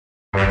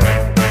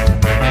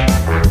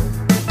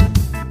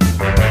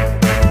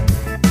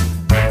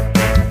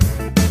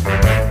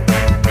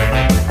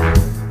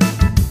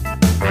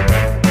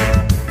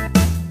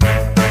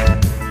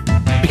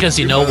Because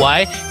you know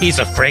why? He's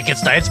a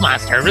Frankenstein's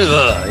monster.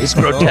 Ugh, he's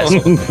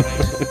grotesque.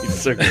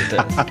 He's so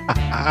grotesque.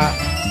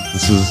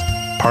 This is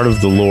part of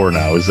the lore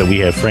now, is that we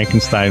have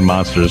Frankenstein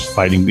monsters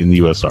fighting in the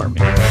U.S. Army.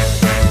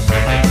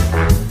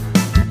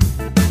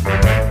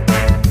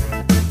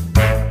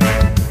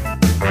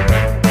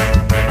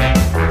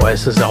 Boy,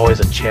 this is always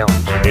a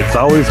challenge. It's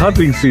always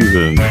hunting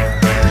season.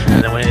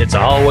 And then when it's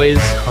always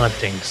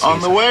hunting season. On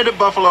the way to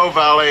Buffalo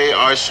Valley,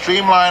 our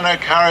streamliner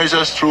carries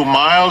us through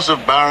miles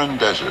of barren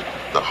desert,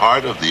 the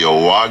heart of the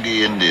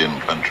Owagi Indian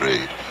country.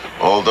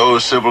 Although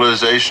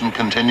civilization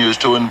continues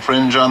to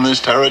infringe on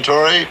this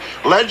territory,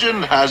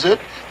 legend has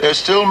it there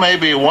still may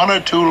be one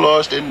or two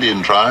lost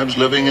Indian tribes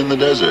living in the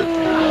desert.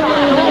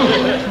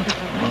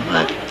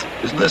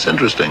 Isn't this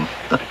interesting?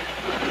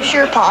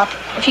 Sure, Pop,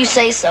 if you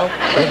say so.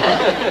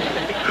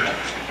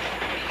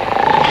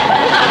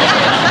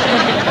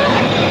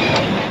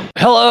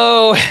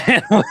 Hello,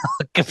 and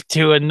welcome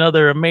to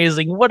another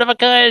amazing,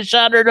 one-of-a-kind,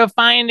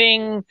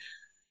 genre-defining,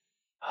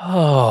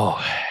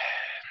 I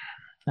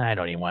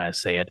don't even want to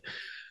say it,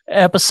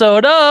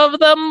 episode of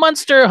The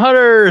Monster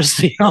Hunters,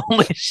 the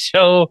only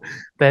show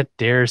that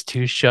dares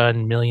to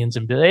shun millions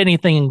and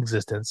anything in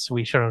existence.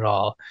 We shun it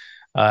all.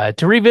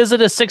 To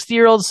revisit a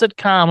 60-year-old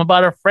sitcom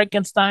about a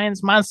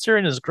Frankenstein's monster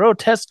and his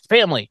grotesque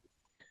family.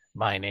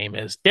 My name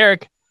is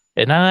Derek,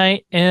 and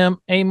I am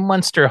a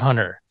monster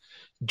hunter.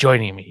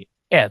 Joining me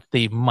at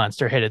the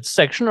monster-headed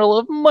sectional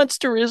of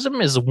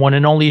monsterism is one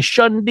and only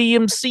Shun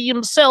DMC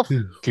himself,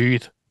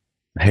 Keith.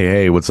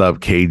 Hey, what's up,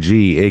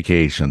 KG,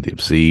 aka Shun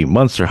DMC,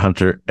 Monster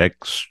Hunter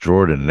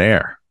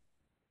Extraordinaire.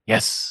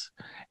 Yes.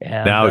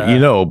 And,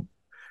 now,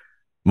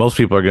 most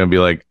people are going to be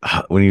like,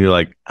 when you're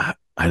like, I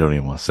don't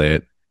even want to say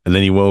it, and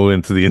then you go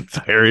into the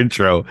entire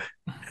intro,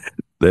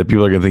 that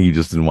people are going to think you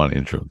just didn't want to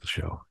intro the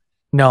show.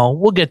 No,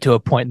 we'll get to a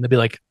point and they'll be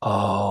like,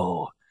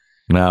 oh.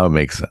 Now it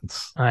makes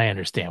sense. I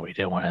understand what you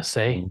didn't want to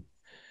say.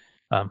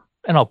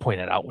 And I'll point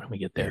it out when we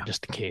get there,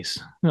 just in case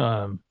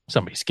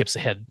somebody skips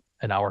ahead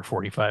an hour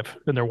 45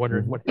 and they're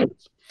wondering what it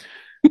is.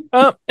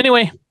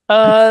 Anyway,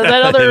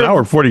 that other an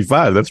hour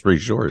 45, that's pretty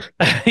short.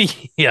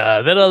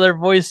 Yeah, that other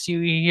voice you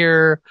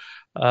hear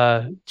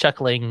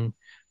chuckling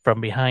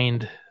from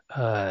behind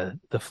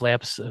the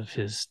flaps of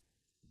his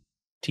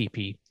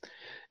TP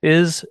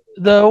is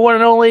the one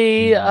and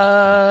only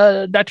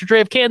Dr.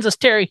 Dre of Kansas,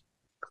 Terry.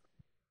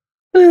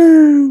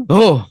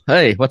 Oh,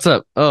 hey, what's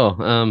up?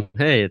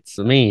 Hey, it's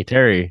me,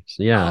 Terry.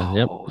 So, yeah,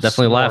 yep, definitely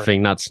snoring.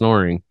 laughing, not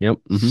snoring. Yep,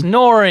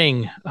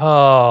 Snoring.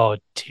 Oh,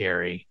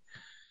 Terry,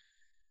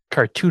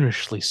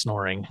 cartoonishly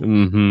snoring.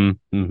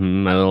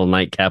 My little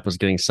nightcap was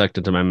getting sucked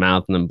into my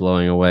mouth and then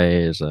blowing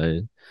away as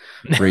I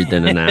breathed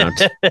in and out.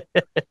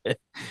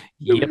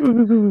 Yep.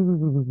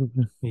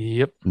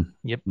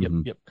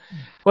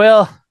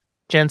 Well,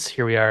 gents,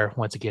 here we are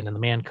once again in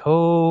the Man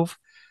Cove.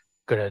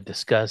 Going to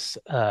discuss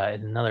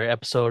another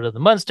episode of the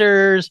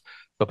Munsters,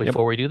 but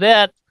before we do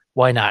that,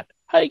 why not?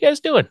 How you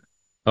guys doing?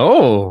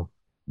 Oh,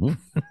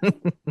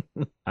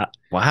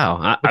 wow!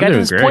 I'm doing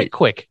this great. Point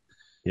quick.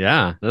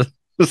 Yeah,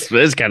 this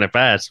is kind of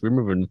fast. We're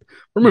moving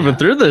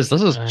through this.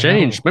 This has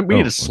changed. Maybe we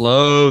need to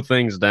slow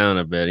things down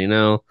a bit.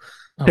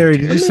 Terry,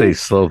 did you say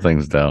slow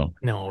things down?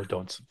 No,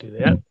 don't do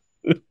that.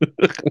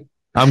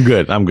 I'm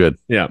good.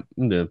 Yeah,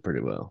 I'm doing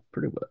pretty well.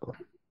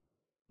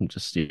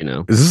 Just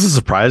Is this a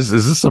surprise?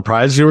 Is this a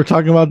surprise you were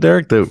talking about,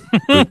 Derek?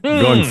 That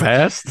going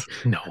fast?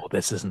 No,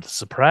 this isn't a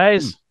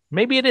surprise.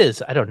 Maybe it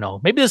is. I don't know.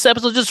 Maybe this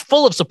episode is just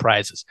full of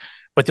surprises.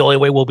 But the only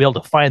way we'll be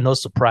able to find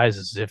those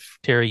surprises is if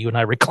Terry, you and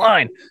I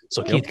recline,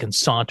 so Keith can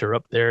saunter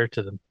up there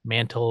to the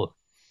mantle.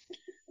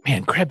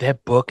 Man, grab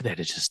that book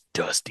that is just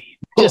dusty,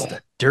 just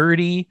a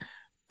dirty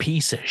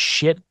piece of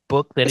shit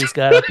book that he's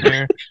got up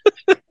there.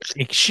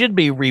 It should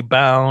be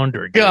rebound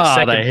or get a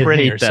second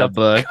printing or something.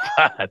 Book.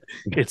 God,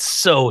 it's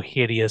so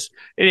hideous.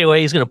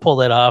 Anyway, he's going to pull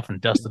that off and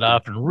dust it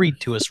off and read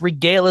to us,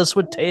 regale us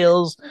with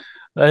tales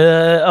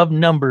of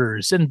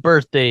numbers and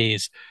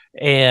birthdays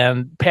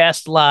and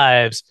past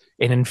lives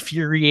and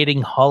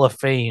infuriating Hall of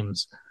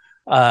Fames.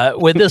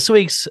 With this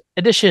week's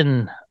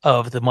edition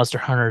of the Monster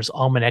Hunters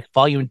Almanac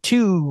Volume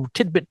 2,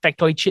 Tidbit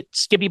Factoid Shit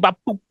Skippy Bop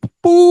Boo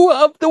Boo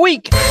of the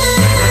Week.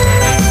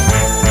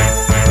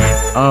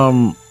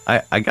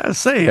 I gotta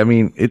say, I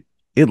mean,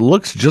 it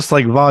looks just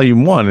like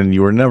Volume 1, and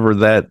you were never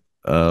that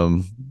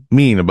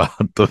mean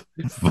about the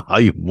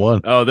Volume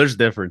 1. Oh, there's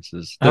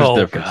differences. There's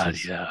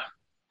differences. God, yeah.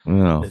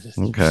 Oh,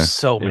 okay.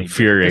 So many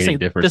infuriating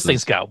differences. This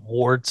thing's got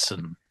warts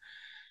and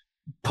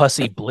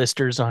pussy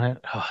blisters on it.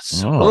 Yeah.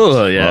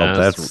 Well,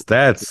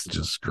 that's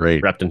just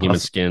great. Wrapped in human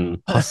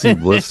skin. Pussy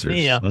blisters.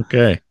 Yeah.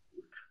 Okay.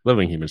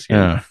 Living human skin.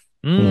 Yeah.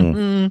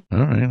 Mm-hmm.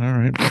 All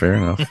right. Fair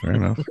enough.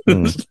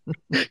 Can't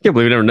believe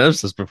we never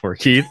noticed this before,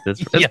 Keith.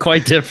 It's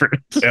quite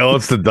different. Oh,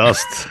 it's the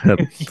dust.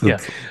 Yeah.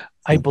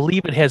 I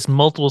believe it has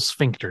multiple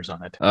sphincters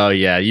on it. Oh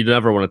yeah, you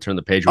never want to turn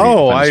the page.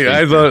 Oh,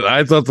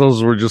 I thought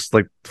those were just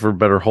like for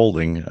better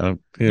holding.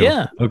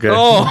 Yeah. Okay.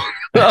 Oh,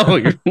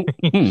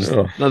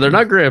 no, they're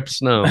not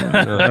grips. No.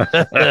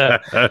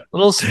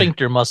 Little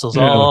sphincter muscles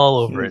all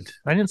over it.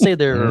 I didn't say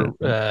they're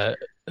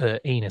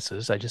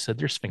anuses. I just said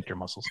they're sphincter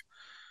muscles.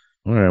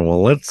 All right.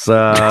 Well, let's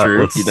True.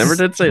 let's You never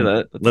did say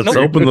that. let's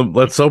open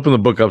the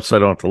book up so I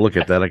don't have to look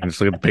at that. I can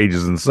just look at the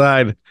pages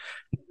inside.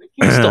 You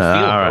can still feel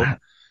All it,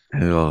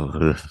 though.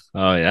 right.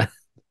 Oh yeah,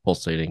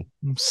 pulsating,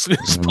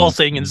 It's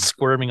pulsating and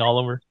squirming all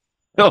over.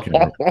 Okay.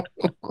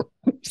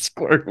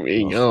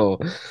 squirming. Oh,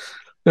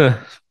 Well,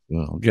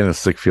 I'm getting a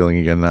sick feeling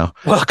again now.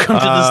 Welcome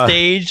to the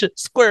stage,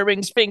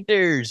 squirming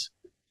sphincters.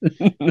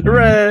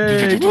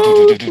 hooray!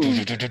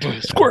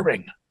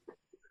 Squirming.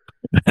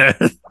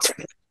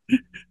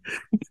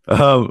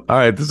 All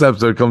right, this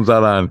episode comes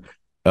out on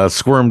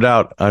Squirmed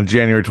Out on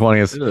January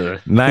 20th, Ugh.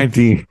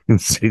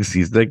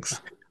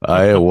 1966.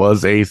 It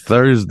was a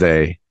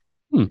Thursday,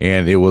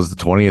 and it was the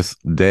 20th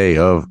day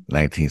of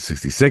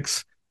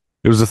 1966.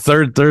 It was the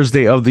third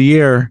Thursday of the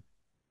year,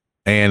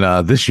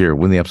 and this year,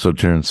 when the episode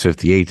turns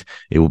 58,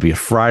 it will be a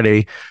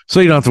Friday, so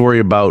you don't have to worry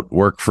about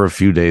work for a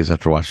few days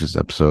after watching this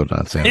episode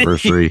on its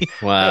anniversary.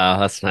 Wow,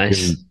 that's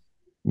nice. You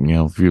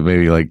know, if you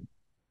maybe like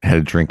had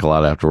to drink a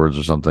lot afterwards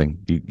or something,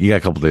 you got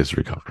a couple days to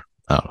recover.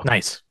 I don't know.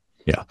 Nice.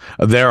 Yeah.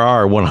 There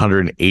are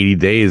 180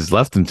 days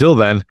left until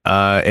then,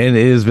 and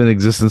it has been in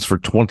existence for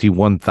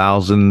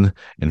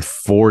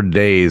 21,004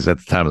 days at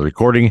the time of the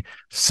recording.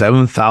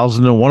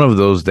 7,001 of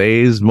those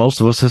days,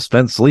 most of us have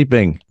spent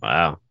sleeping.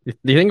 Wow. Do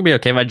you think it'd be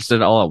okay if I just did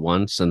it all at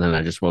once and then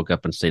I just woke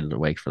up and stayed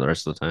awake for the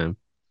rest of the time?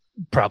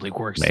 Probably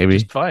works. Maybe.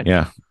 Just fine.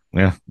 Yeah.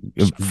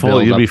 Just You'll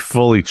be build up.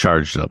 fully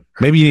charged up.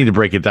 Maybe you need to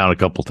break it down a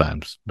couple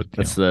times, but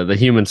That's the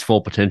human's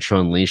full potential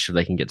unleashed if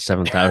they can get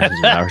 7,000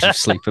 hours of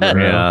sleep in a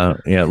row.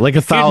 yeah, like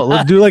 1,000.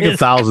 Let's do like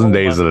 1,000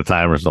 days at a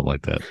time or something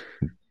like that.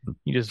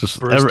 You Just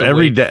burst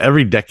every awake.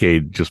 every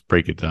decade, just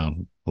break it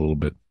down a little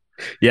bit.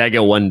 Yeah, I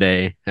get one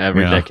day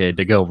every Yeah. decade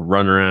to go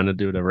run around and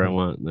do whatever I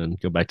want and then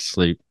go back to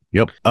sleep.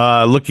 Yep.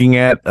 Looking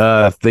at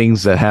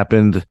things that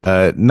happened,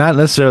 not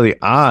necessarily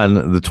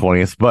on the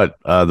 20th, but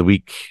the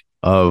week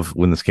of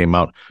when this came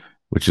out,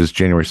 which is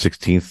January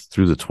 16th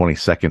through the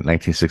 22nd,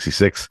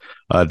 1966.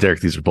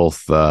 Derek, these are both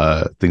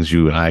things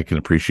you and I can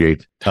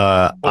appreciate.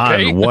 Okay.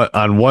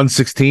 On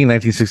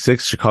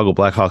 1/16/1966, Chicago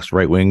Blackhawks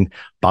right wing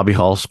Bobby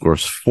Hall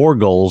scores 4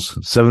 goals,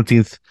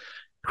 17th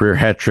career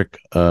hat trick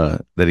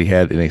that he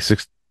had in a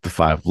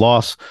 6-5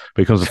 loss.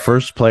 Becomes the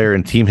first player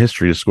in team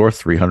history to score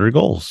 300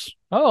 goals.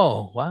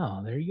 Oh,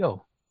 wow. There you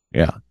go.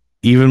 Yeah.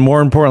 Even more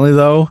importantly,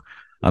 though,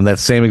 on that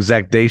same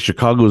exact day,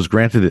 Chicago was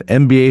granted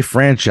an NBA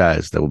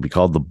franchise that will be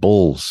called the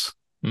Bulls.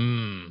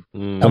 Mm.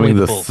 Mm. Becoming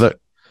the the Bulls.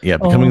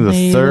 becoming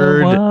the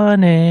third.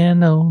 one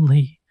and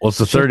only. Well, it's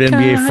the third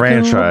NBA Chicago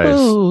franchise.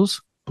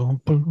 Bulls.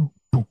 Boom, boom,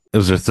 boom. It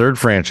was their third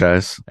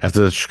franchise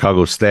after the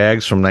Chicago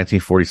Stags from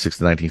 1946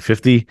 to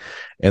 1950,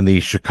 and the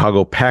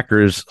Chicago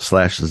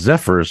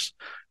Packers/Zephyrs,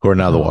 who are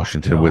now the Oh,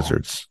 Washington no.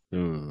 Wizards.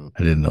 Mm.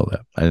 I didn't know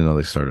that. I didn't know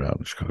they started out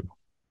in Chicago.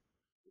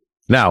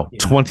 Now, Yeah.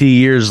 20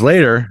 years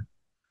later,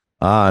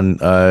 on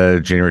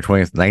January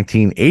 20th,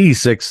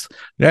 1986, the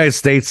United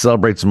States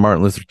celebrates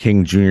Martin Luther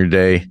King Jr.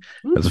 Day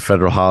as a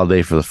federal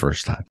holiday for the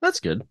first time. That's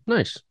good.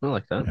 Nice. I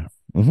like that.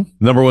 Yeah.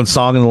 Number one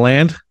song in the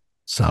land,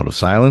 Sound of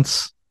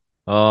Silence.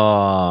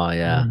 Oh,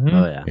 yeah. Mhm.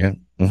 Oh, yeah.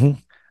 Yeah.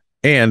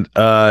 And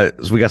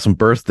so we got some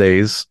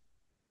birthdays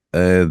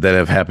that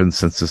have happened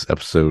since this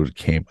episode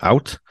came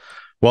out.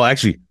 Well,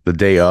 actually, the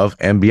day of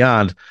and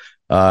beyond.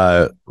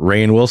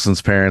 Ray and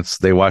Wilson's parents,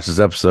 they watched this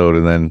episode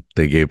and then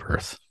they gave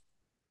birth.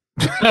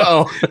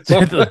 Oh,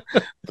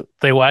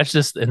 They watched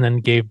this and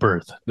then gave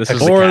birth. this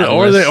is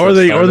Or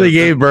they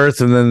gave birth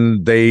and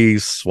then they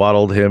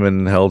swaddled him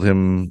and held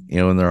him,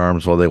 in their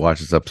arms while they watched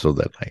this episode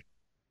that night.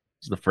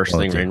 the first Oh,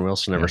 thing okay. Rainn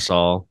Wilson ever Yeah.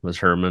 saw was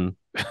Herman.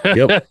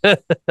 Yep.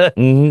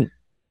 It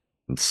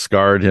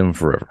scarred him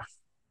forever.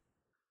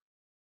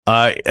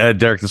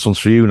 Derek, this one's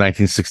for you.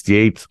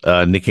 1968.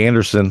 Nick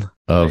Anderson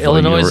of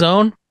Illinois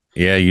zone.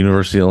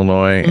 University of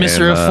Illinois,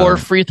 Mister and, of 4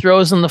 free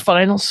throws in the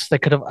finals that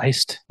could have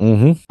iced.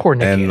 mhm. Poor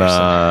Nick And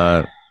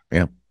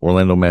Anderson.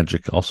 Orlando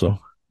Magic also.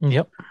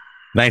 Yep.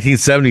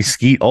 1970.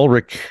 Skeet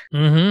Ulrich,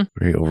 Mm-hmm.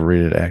 very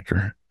overrated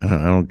actor. I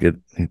don't get.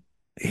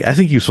 I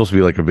think he was supposed to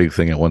be like a big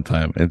thing at one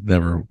time. It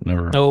never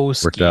Oh, worked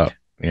Skeet. out.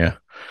 Yeah.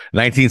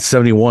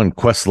 1971.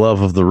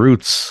 Questlove of the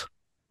Roots.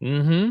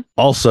 Mm-hmm.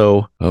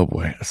 Also, oh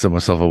boy, I set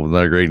myself up with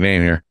another great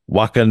name here.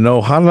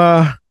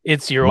 Wakanohana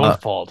It's your own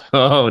fault.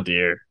 Oh,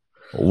 dear.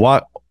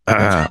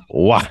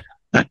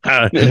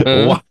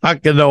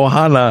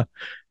 Wakanohana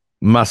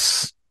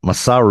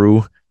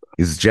Masaru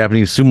is a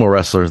Japanese sumo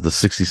wrestler, the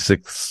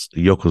 66th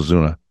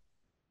Yokozuna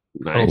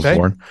Nice. was Okay.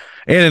 born.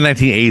 And in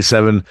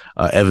 1987,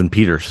 Evan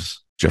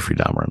Peters, Jeffrey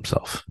Dahmer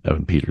himself,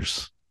 Evan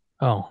Peters.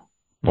 Oh.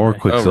 Or Okay.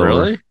 Quicksilver. Oh,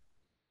 really?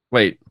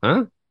 Wait,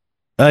 huh?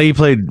 He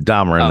played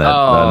Dahmer in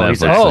that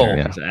he's, Netflix Oh.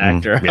 thing, he's an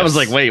actor. Mhm. I was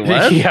Yes. like, wait,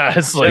 what? Yeah,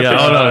 it's like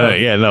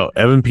No.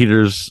 Evan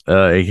Peters,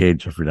 aka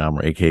Jeffrey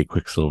Dahmer, aka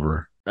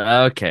Quicksilver.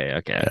 Okay.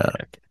 Yeah.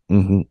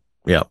 Mm-hmm.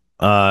 Yeah.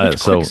 Which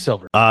So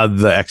Quicksilver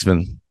the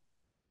X-Men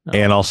Oh.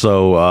 and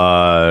also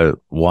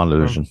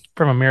WandaVision.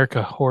 from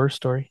America Horror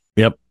Story.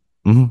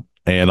 Mm-hmm.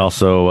 And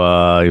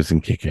also he was in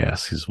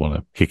Kick-Ass. He's one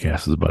of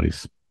Kick-Ass's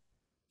buddies.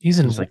 He's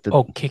in It's like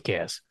the-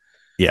 Kick-Ass.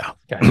 Yeah.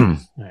 Gotcha.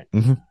 All right.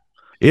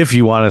 if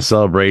you want to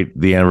celebrate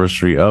the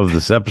anniversary of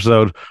this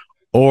episode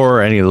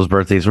or any of those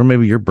birthdays, or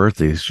maybe your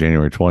birthday is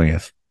January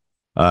 20th,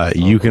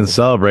 you can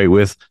celebrate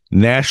with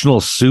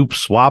National Soup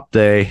Swap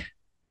Day.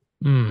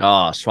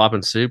 Oh,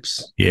 swapping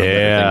soups.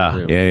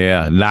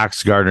 Yeah.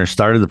 Knox Gardner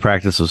started the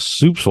practice of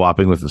soup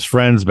swapping with his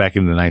friends back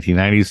in the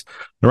 1990s.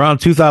 Around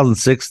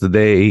 2006, the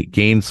day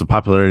gained some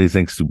popularity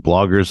thanks to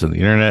bloggers and the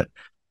internet.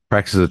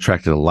 Practice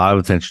attracted a lot of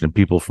attention, and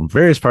people from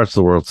various parts of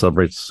the world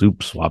celebrate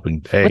Soup Swapping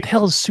Day. What the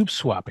hell is soup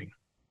swapping?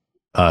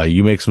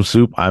 You make some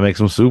soup, I make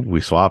some soup, we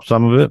swap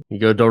some of it. You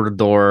go door to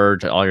door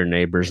to all your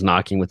neighbors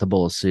knocking with a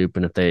bowl of soup,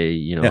 and if they,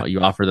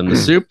 you offer them the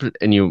soup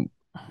and you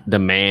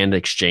demand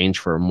exchange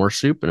for more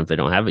soup, and if they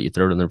don't have it, you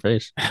throw it in their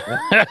face.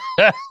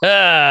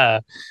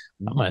 I'm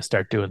gonna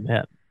start doing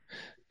that.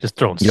 Just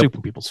throwing soup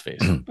in people's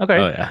face. Okay.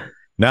 Oh yeah.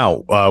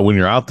 Now, when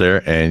you're out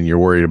there and you're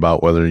worried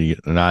about whether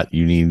or not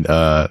you need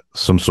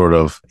some sort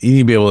of, you need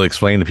to be able to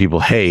explain to people,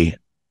 hey,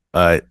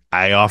 I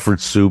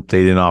offered soup,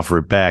 they didn't offer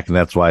it back, and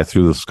that's why I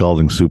threw the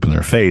scalding soup in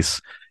their face.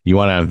 You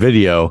want it on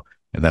video,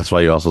 and that's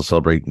why you also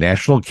celebrate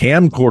National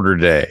Camcorder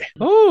Day.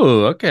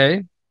 Oh,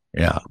 okay.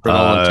 Yeah.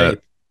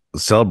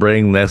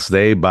 Celebrating this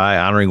day by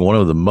honoring one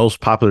of the most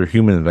popular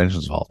human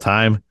inventions of all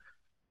time.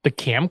 The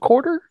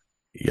camcorder?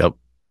 Yep.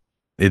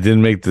 It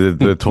didn't make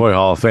the Toy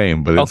Hall of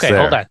Fame, but it's okay,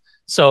 there. hold on.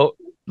 So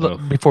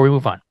before we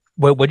move on,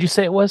 what'd you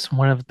say it was?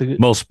 One of the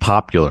most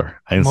popular.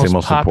 I didn't say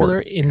most popular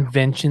important.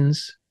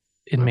 inventions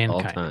in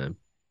mankind. All time.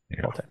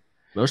 Yeah. All time.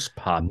 Most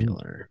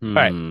popular. All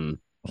right.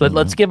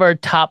 Let's give our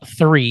top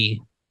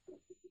 3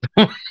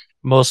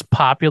 most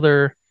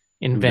popular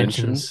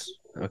inventions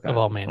of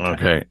all mankind.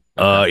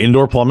 Okay.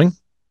 Indoor plumbing.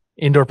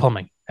 Indoor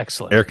plumbing.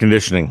 Excellent. Air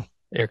conditioning.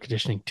 Air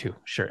conditioning too.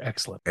 Sure.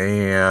 Excellent.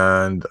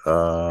 And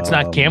it's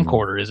not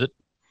camcorder, is it?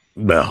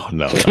 No.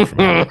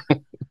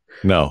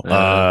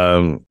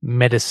 No.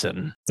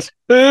 Medicine.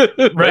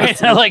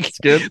 Right? Like,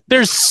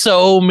 there's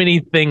so many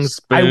things.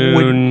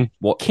 Spoon,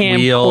 camcorder.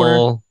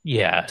 Wheel,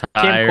 yeah.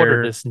 tire,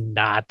 camcorder is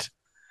not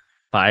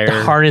fire.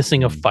 The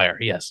harnessing of fire.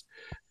 Yes.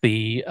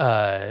 The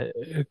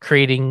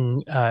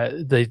creating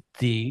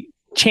the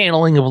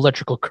channeling of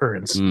electrical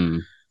currents.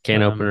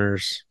 Can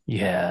openers.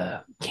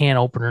 Yeah. Can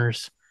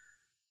openers.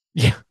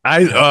 Yeah.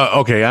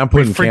 Okay. I'm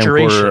putting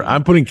camcorder.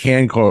 I'm putting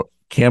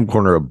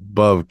camcorder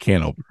above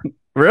can opener.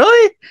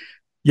 Really?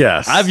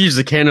 Yes. I've used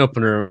a can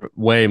opener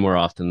way more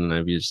often than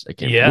I've used a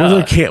camcorder.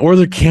 Yeah. Were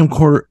there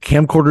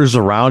camcorders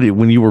around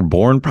when you were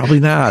born? Probably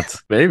not.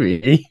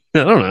 Maybe. I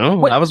don't know.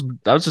 What? I was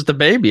just a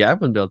baby. I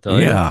wouldn't be able to tell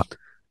you.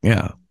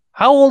 Yeah.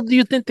 How old do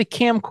you think the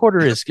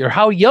camcorder is, or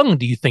how young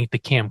do you think the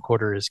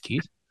camcorder is,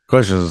 Keith?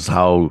 Question is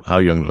how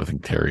young do I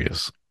think Terry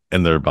is?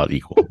 And they're about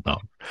equal. No.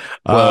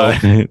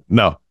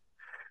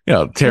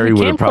 No. Terry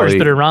would have probably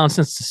been around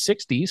since the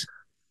 60s.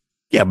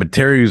 Yeah, but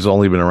Terry's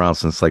only been around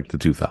since like the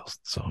 2000s.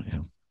 So yeah.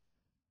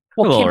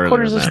 Well,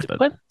 camcorders is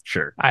what?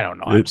 Sure. I don't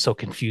know. I'm so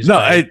confused. No,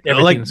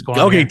 that's going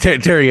on. Okay,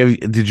 Terry,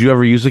 did you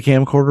ever use a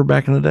camcorder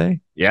back in the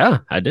day? Yeah,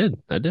 I did.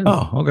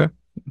 Oh, okay.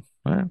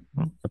 All right.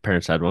 My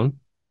parents had one.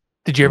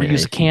 Did you ever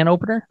use a can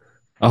opener?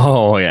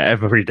 Oh yeah,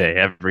 every day.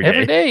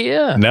 Every day,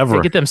 yeah. Never.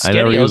 They get them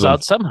SCADIOs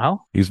out somehow.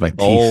 Use my teeth.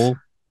 Bowl,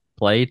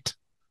 plate.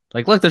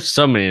 Look, there's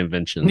so many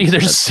inventions.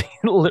 There's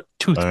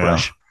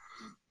toothbrush.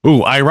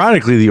 Ooh,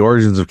 ironically, the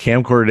origins of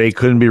Camcorder Day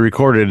couldn't be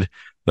recorded.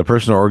 The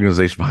person or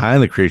organization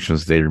behind the creation of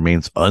this day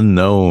remains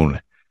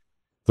unknown.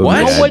 No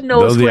one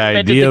knows who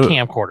invented the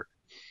camcorder.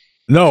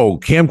 No,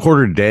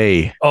 Camcorder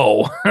Day.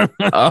 Oh.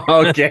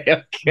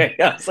 Okay.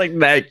 I was like,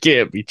 that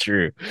can't be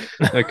true.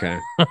 Okay.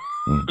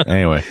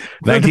 Anyway,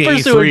 the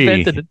person who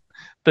invented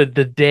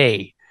the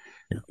day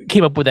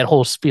came up with that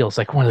whole spiel. It's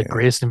like one of the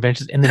greatest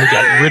inventions, and then he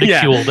got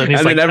ridiculed. And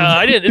he's like,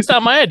 I didn't. It's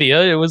not my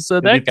idea. It was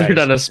that guy. He threw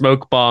down a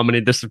smoke bomb, and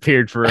he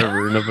disappeared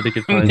forever. Nobody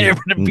could find him.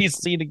 Never to be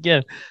seen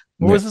again.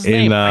 What was his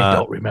name? I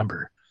don't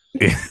remember.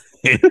 In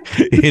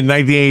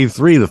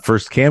 1983, the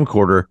first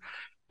camcorder,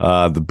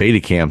 the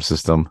Betacam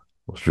system,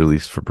 was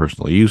released for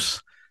personal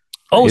use.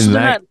 Oh,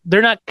 so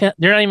they're not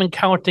even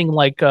counting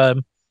like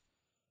the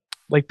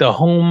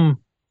home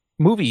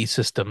movie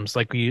systems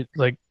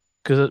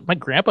because my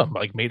grandpa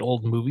made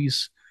old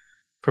movies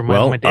from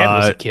when my dad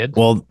was a kid.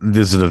 Well,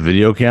 is it a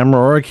video camera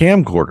or a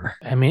camcorder?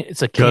 I mean,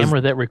 it's a camera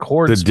that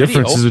records the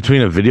differences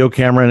between a video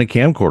camera and a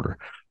camcorder.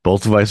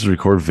 Both devices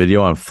record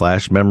video on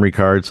flash memory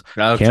cards.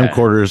 Okay.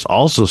 Camcorders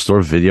also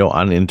store video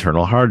on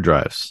internal hard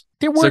drives.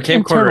 There weren't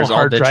internal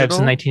hard drives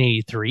in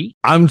 1983.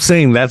 I'm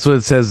saying that's what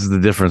it says is the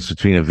difference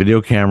between a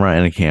video camera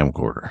and a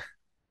camcorder.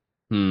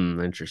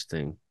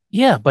 Interesting.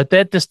 Yeah, but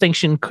that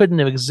distinction couldn't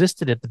have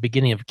existed at the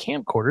beginning of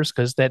camcorders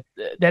because that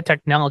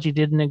technology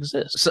didn't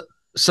exist.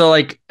 So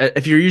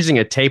if you're using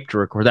a tape to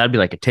record, that'd be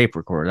like a tape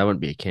recorder. That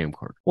wouldn't be a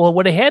camcorder. Well, it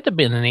would have had to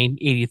be in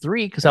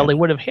 83 because all they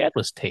would have had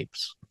was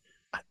tapes.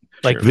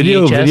 Like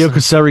video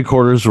cassette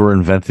recorders were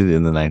invented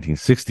in the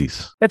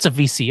 1960s. That's a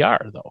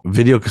VCR though.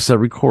 Video cassette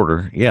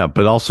recorder, yeah,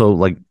 but also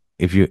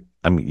if you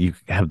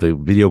have the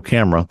video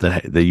camera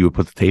that you would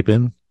put the tape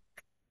in.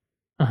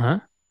 Uh-huh.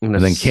 And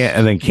then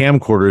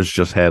camcorders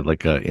just had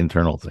a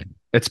internal thing.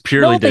 It's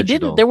purely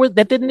digital.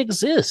 That didn't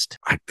exist.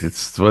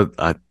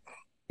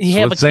 You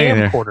have a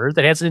camcorder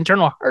that has an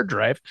internal hard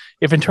drive.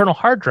 If internal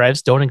hard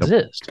drives don't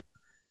exist,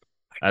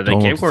 the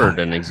camcorder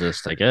didn't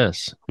exist, I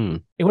guess.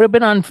 It would have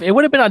been on. It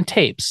would have been on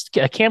tapes.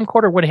 A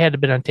camcorder would have had to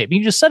been on tape.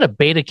 You just said a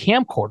beta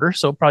camcorder,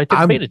 so it probably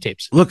took beta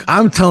tapes. Look,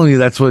 I'm telling you,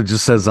 that's what it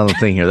just says on the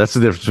thing here. That's the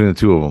difference between the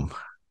two of them.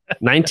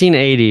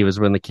 1980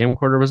 was when the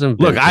camcorder was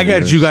invented. Look, I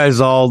got you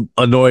guys all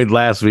annoyed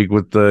last week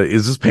with the.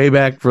 Is this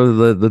payback for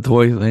the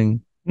toy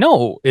thing?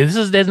 No, this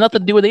has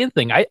nothing to do with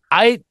anything.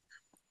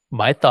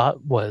 My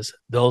thought was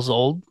those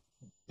old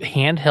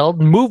handheld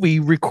movie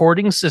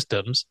recording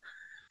systems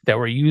that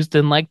were used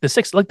in like the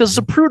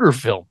Zapruder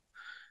film.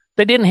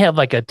 They didn't have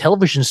like a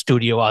television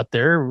studio out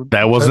there.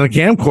 That wasn't a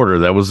camcorder.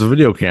 That was a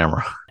video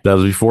camera. That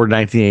was before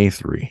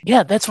 1983.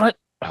 Yeah, that's what.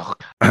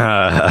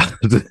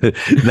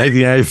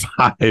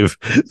 1995,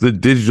 the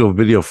digital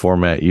video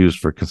format used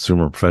for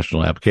consumer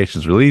professional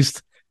applications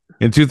released.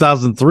 In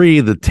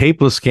 2003, the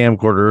tapeless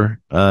camcorder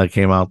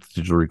came out, the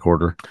digital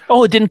recorder.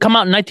 Oh, it didn't come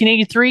out in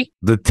 1983?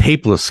 The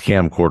tapeless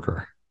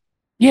camcorder.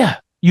 Yeah,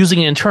 using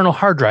an internal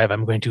hard drive,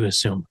 I'm going to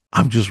assume.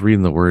 I'm just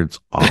reading the words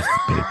off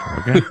the paper,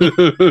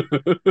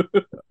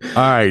 okay?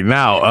 All right,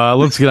 now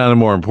let's get on to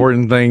more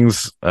important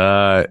things.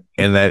 And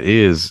that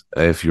is,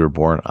 if you were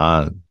born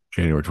on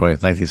January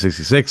 20th,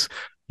 1966,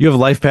 you have a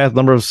life path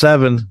number of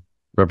 7,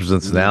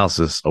 represents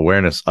analysis,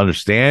 awareness,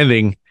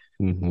 understanding.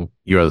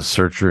 You are the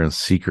searcher and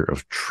seeker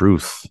of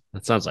truth.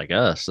 That sounds like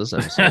us, this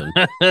episode.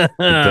 It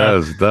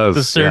does.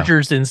 The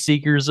searchers and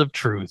seekers of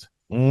truth.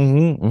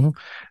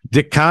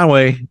 Dick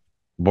Conway,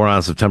 born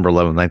on September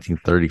 11,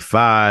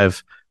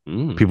 1935.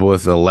 People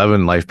with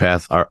 11 life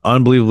paths are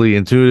unbelievably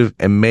intuitive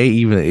and may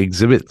even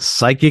exhibit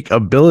psychic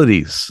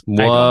abilities.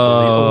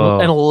 Whoa.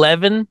 An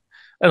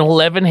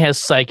 11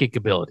 has psychic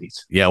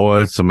abilities. Yeah, well,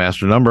 it's a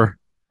master number.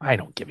 I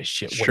don't give a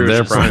shit. Sure,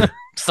 there, Brian. I'm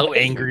so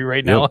angry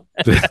right now.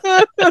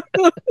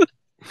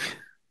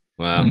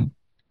 Wow.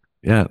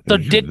 Yeah. So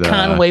Dick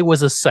Conway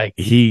was a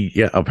psychic.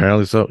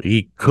 Apparently so.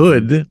 He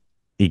could have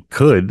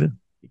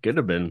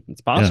been.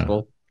 It's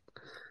possible.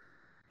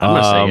 I'm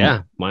gonna say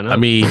yeah. Why not? I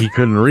mean, he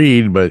couldn't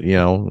read, but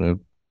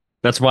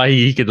that's why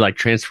he could like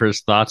transfer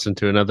his thoughts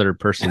into another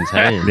person's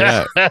head.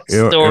 Yeah,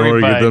 in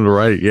order to get them to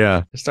write.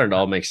 Yeah, it's starting to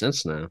all make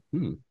sense now.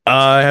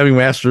 Having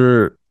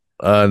master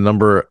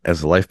number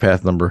as a life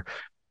path number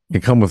can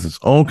come with its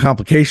own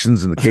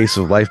complications. In the case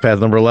of life path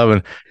number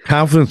 11,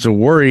 confidence and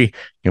worry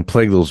can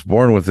plague those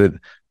born with it.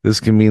 This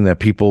can mean that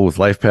people with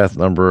life path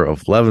number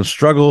of 11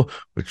 struggle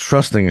with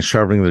trusting and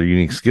sharpening their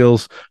unique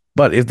skills.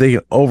 But if they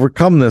can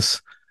overcome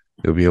this,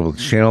 they'll be able to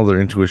channel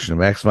their intuition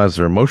and maximize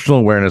their emotional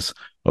awareness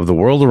of the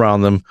world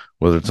around them,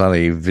 whether it's on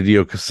a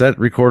video cassette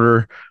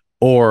recorder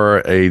or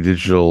a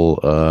digital,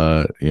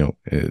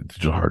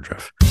 digital hard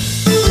drive.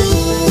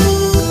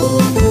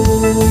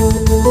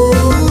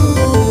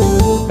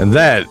 And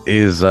that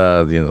is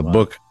the end of the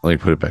book. Let me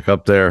put it back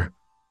up there.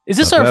 Is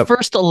this our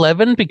first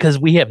 11? Because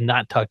we have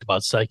not talked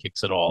about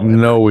psychics at all.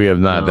 No, we have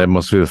not. No. That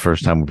must be the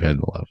first time we've had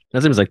 11.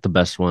 That seems like the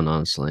best one,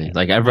 honestly.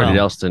 Like everybody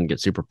else didn't get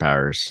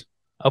superpowers.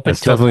 Up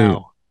until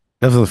now.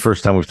 Definitely the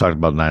first time we've talked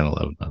about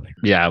 9/11. I think.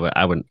 Yeah,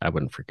 I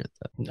wouldn't forget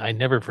that. I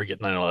never forget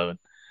 9/11.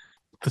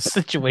 The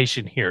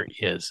situation here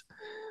is,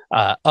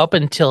 up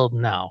until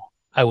now,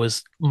 I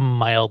was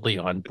mildly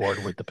on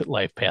board with the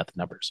life path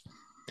numbers.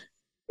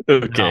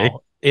 Okay, now,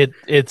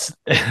 it's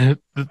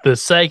the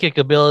psychic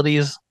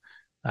abilities.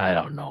 I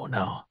don't know.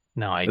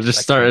 No, it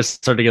started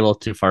to get a little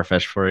too far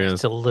fetched for you.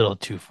 It's a little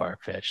too far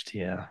fetched.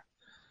 Yeah.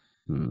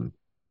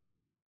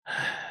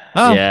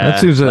 Oh, yeah,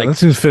 that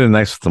seems fitting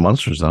nice with the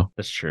monsters, though.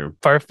 That's true.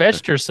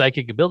 Far-fetched or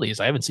psychic abilities?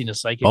 I haven't seen a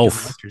psychic in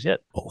monsters yet.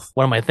 Both.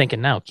 What am I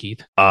thinking now,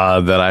 Keith?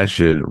 That I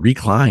should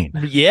recline.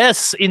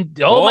 Yes. My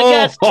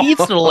gosh,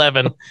 Keith's an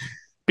 11.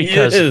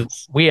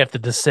 Because we have to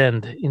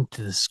descend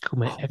into the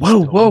skooma.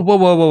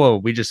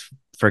 Whoa. We just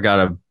forgot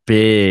a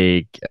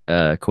big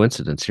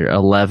coincidence here.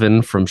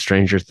 11 from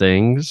Stranger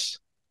Things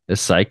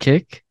is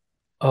psychic.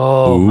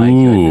 Oh, my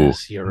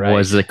goodness. You're right.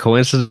 Was it a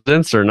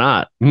coincidence or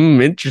not?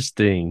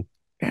 Interesting.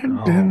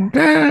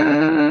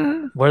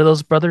 Oh. What are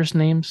those brothers'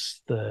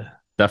 names? The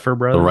Zephyr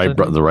brothers. The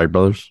Wright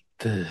brothers.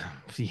 The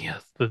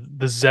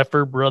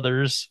Zephyr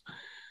brothers.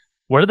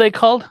 What are they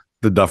called?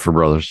 The Duffer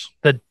brothers.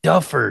 The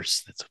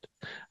Duffers. That's what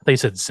they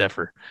said.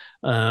 Zephyr.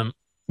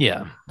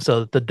 Yeah.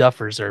 So the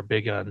Duffers are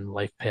big on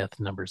life path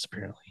numbers.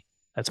 Apparently,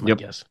 that's my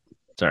guess.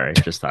 Sorry,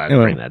 just thought I'd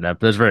bring that up.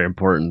 That's very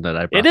important that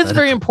I. It is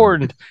very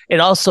important. It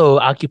also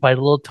occupied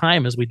a little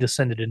time as we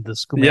descended into the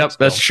school. Yep,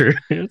 that's true.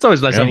 It's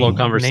always nice to have little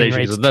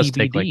conversations. It does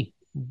take like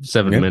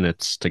 7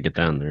 minutes to get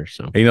down there.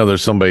 So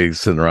there's somebody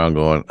sitting around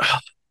going,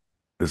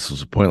 "This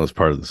was a pointless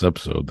part of this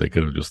episode. They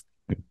could have just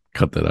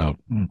cut that out."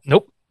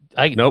 Nope.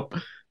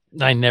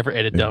 I never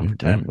edit down for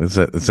time. It's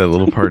that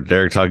little part,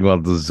 Derek, talking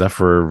about the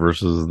Zephyr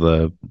versus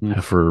the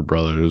Heifer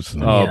brothers.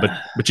 But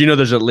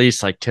there's at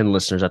least like 10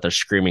 listeners out there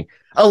screaming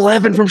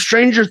 11 from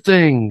Stranger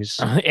Things.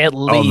 At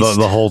least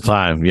the whole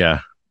time.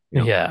 Yeah.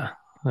 Yeah.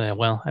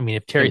 Well, I mean,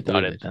 if Terry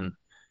thought it, then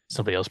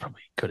somebody else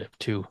probably could have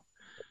too.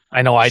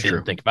 I know I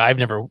didn't think about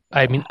it.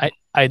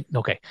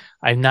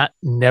 I've not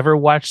never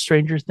watched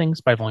Stranger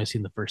Things, but I've only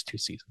seen the first 2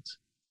 seasons.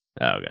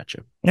 Oh,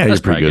 gotcha. Yeah, That's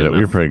you're pretty probably good. good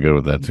You're pretty good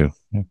with that too.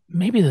 Yeah.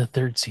 Maybe the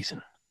third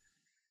season.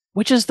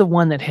 Which is the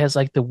one that has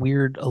like the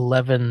weird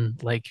 11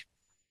 like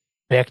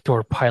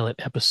backdoor pilot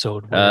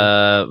episode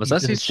where Was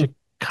he's that in season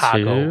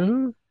Chicago?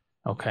 2?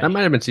 Okay. That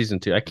might have been season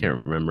 2. I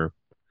can't remember.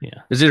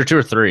 Yeah. It's either 2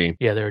 or 3.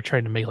 Yeah, they were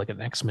trying to make like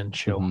an X-Men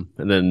show.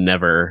 And then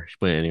never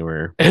went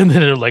anywhere. And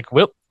then they're like,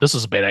 well, this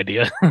is a bad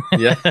idea.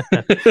 Yeah.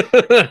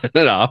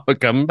 No,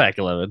 coming back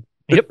 11.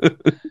 Yep.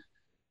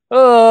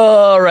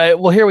 All right.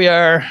 Well, here we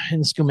are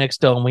in Scumex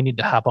Dome. We need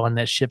to hop on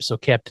that ship so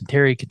Captain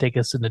Terry can take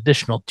us an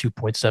additional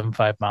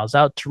 2.75 miles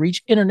out to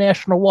reach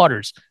international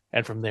waters.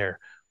 And from there,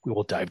 we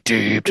will dive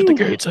deep to the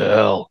gates of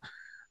hell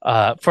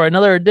for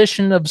another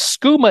edition of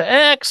Skooma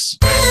X.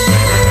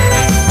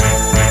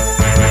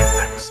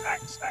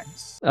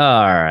 All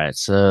right.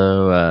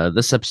 So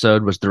this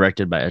episode was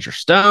directed by Ezra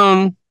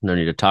Stone. No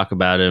need to talk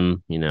about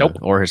him, Nope.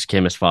 or his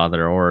Camus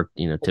father, or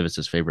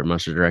Tivis's favorite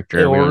monster director.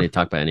 We Or don't need to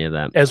talk about any of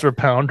that. Ezra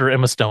Pound or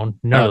Emma Stone.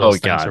 None of those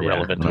things are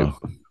relevant. No.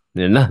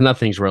 Yeah,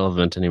 nothing's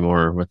relevant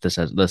anymore with this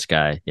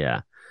guy.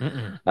 Yeah.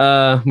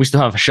 Mm-mm. We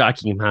still have a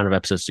shocking amount of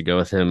episodes to go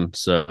with him,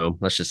 so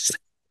let's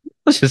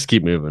just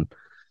keep moving.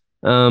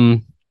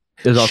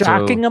 There's also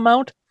Shocking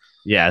amount?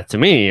 Yeah, to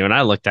me, when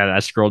I looked at it, I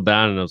scrolled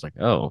down and I was like,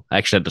 oh, I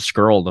actually had to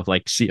scroll to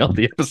like see all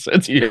the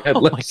episodes you had Oh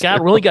left. my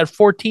God, we only got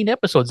 14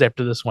 episodes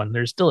after this one.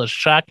 There's still a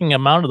shocking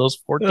amount of those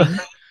 14.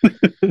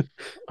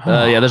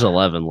 Yeah, there's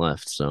 11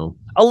 left. So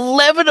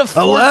 11 of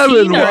 14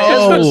 11, are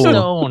Ezra whoa.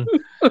 Stone.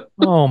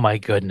 Oh my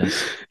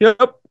goodness.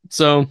 yep.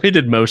 So he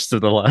did most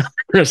of the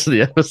rest of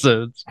the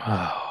episodes.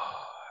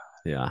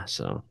 Yeah.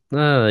 So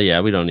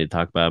yeah, we don't need to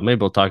talk about it. Maybe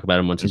we'll talk about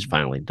him once he's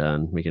finally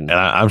done. We can. And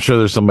I'm sure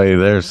there's somebody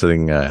there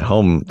sitting at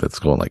home that's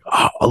going like,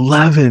 oh,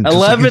 11. just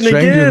like 11 in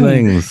Stranger again.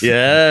 Things.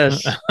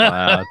 Yes.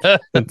 Wow.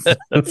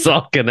 It's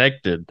all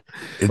connected.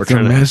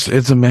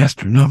 It's a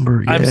master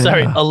number. I'm yeah.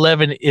 sorry,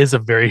 11 is a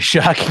very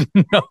shocking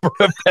number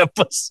of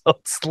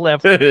episodes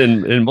left.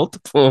 in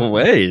multiple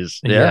ways.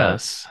 Yeah.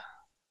 Yes.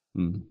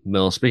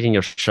 Well, speaking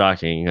of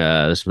shocking,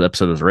 this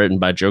episode was written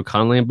by Joe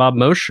Conley and Bob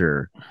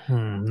Mosher.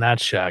 Not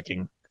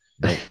shocking.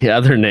 The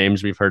other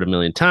names we've heard a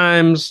million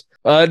times.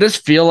 It does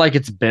feel like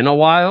it's been a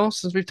while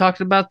since we've talked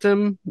about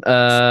them.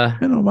 It's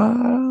been a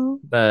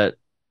while. But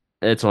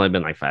it's only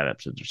been like 5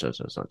 episodes or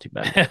so it's not too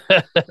bad.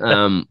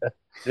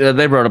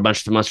 They wrote a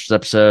bunch of Monsters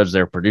episodes.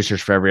 They're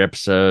producers for every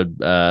episode.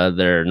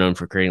 They're known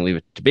for creating Leave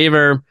It to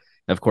Beaver,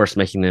 of course,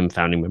 making them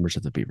founding members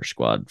of the Beaver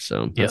Squad.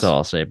 So that's all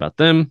I'll say about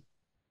them,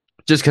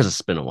 just because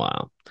it's been a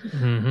while.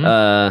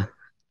 Mm-hmm.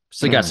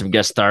 So we got some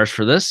guest stars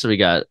for this. So we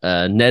got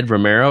Ned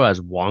Romero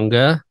as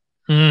Wonga.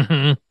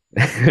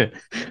 Mm-hmm.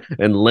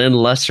 And Lynn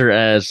Lesser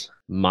as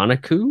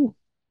Manaku.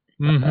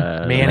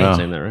 Manny. I'm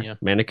saying that right? Yeah.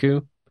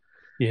 Manaku.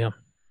 Yeah.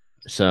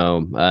 So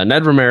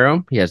Ned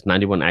Romero, he has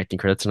 91 acting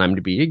credits on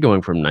IMDb,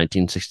 going from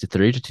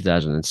 1963 to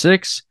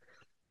 2006.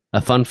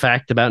 A fun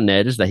fact about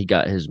Ned is that he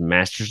got his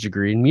master's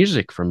degree in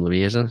music from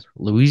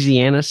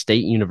Louisiana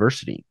State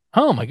University.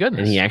 Oh my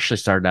goodness. And he actually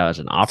started out as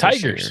an opera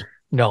singer.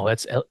 No,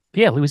 that's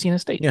Louisiana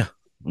State. Yeah.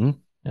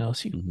 Mm-hmm.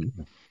 LSU.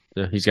 Mm-hmm.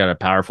 So he's got a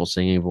powerful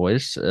singing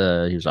voice. He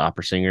was an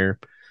opera singer.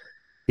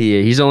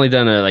 He's only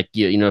done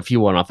a few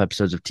one-off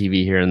episodes of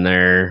TV here and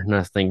there.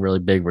 Nothing really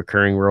big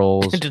recurring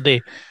roles. Did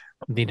they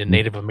need a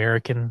Native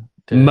American?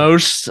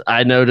 Most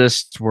I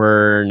noticed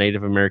were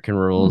Native American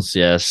roles.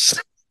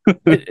 Yes,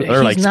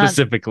 or like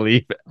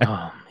specifically.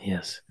 Oh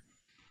yes,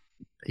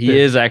 he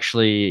is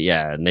actually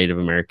Native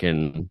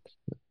American.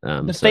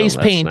 The face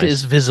paint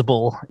is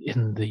visible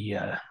in the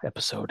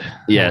episode.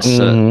 Yes,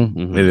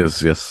 It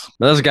is. Yes,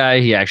 this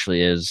guy he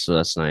actually is. So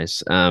that's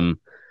nice.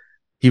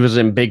 He was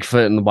in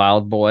Bigfoot and the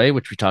Wild Boy,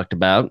 which we talked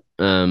about.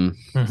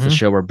 It's a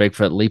show where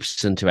Bigfoot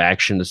leaps into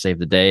action to save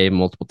the day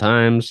multiple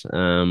times.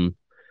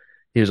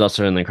 He was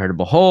also in The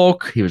Incredible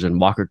Hulk. He was in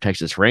Walker,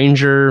 Texas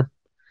Ranger.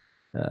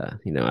 I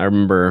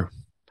remember,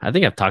 I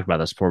think I've talked about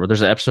this before, but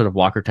there's an episode of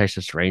Walker,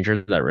 Texas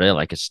Ranger that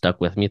really has stuck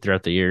with me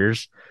throughout the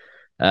years.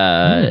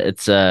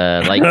 It's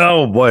like,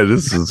 oh boy,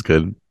 this is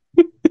good.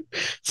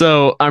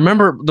 So I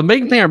remember the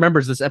main thing I remember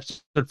is this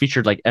episode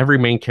featured like every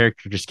main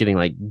character just getting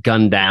like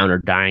gunned down or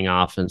dying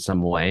off in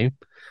some way.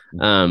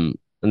 And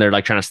they're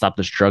like trying to stop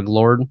this drug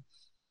lord.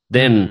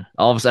 Then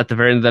all of us at the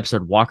very end of the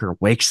episode, Walker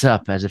wakes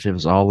up as if it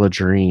was all a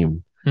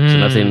dream.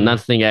 So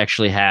nothing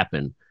actually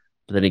happened.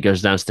 But then he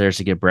goes downstairs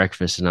to get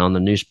breakfast, and on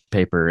the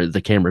newspaper, the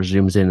camera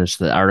zooms in. It's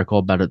the article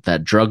about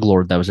that drug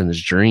lord that was in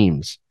his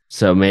dreams.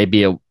 So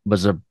maybe it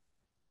was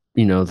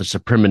there's a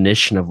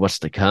premonition of what's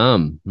to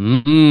come.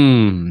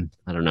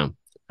 I don't know.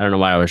 I don't know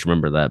why I always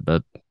remember that,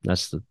 but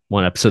that's the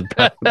one episode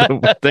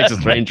about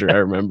Texas Ranger I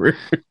remember.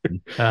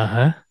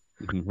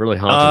 Really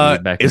haunted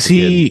me back. Is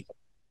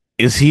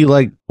he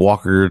like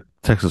Walker,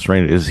 Texas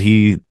Ranger? Is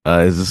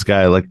this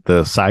guy like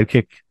the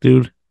sidekick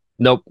dude?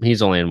 Nope,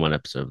 he's only in one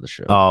episode of the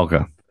show. Oh,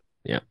 okay.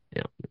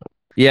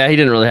 Yeah. He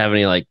didn't really have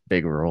any like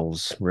big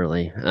roles,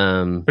 really.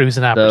 But he was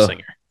an opera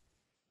singer.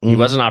 He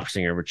was an opera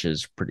singer, which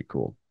is pretty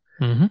cool.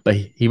 Mm-hmm. But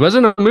he was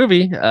in a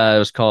movie. It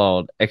was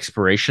called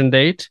Expiration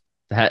Date,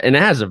 and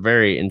it has a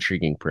very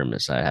intriguing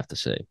premise, I have to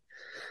say.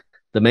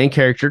 the main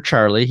character,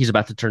 Charlie, he's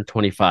about to turn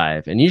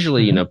 25. And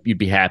usually, you'd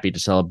be happy to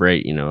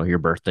celebrate, your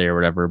birthday or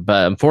whatever.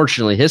 But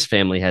unfortunately, his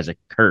family has a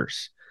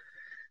curse.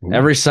 Ooh.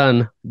 Every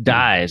son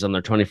dies on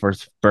their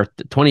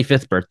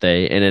 25th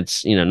birthday. And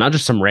it's, not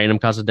just some random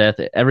cause of death.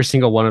 Every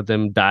single one of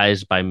them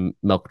dies by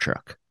milk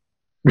truck.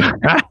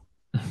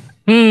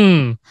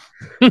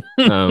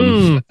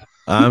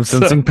 I'm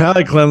sensing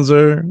palate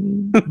cleanser.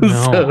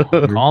 No,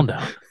 calm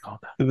down.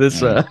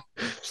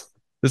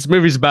 This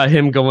movie's about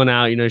him going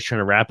out. He's trying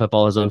to wrap up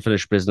all his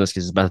unfinished business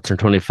because he's about to turn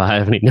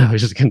 25, and he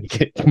knows he's going to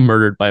get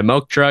murdered by a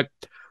milk truck.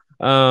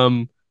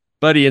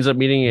 But he ends up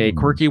meeting a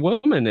quirky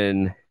woman,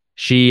 and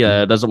she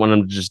doesn't want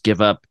him to just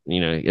give up.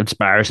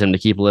 Inspires him to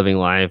keep living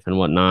life and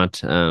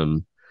whatnot.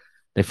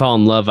 They fall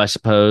in love, I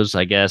suppose.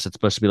 I guess it's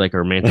supposed to be like a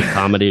romantic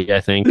comedy,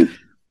 I think.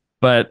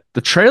 But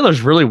the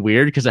trailer's really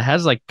weird because it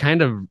has like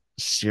kind of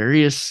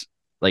serious,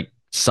 like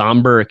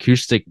somber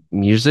acoustic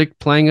music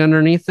playing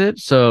underneath it.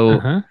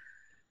 So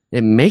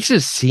it makes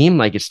it seem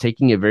like it's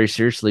taking it very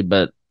seriously,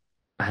 but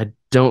I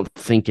don't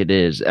think it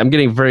is. I'm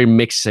getting very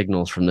mixed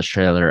signals from this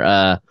trailer.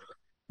 And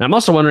I'm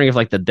also wondering if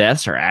like the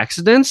deaths are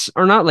accidents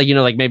or not. Like,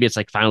 like maybe it's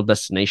like Final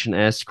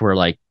Destination-esque where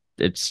like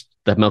it's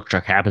the milk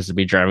truck happens to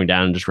be driving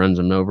down and just runs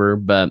him over.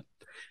 But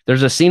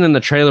there's a scene in the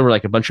trailer where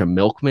like a bunch of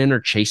milkmen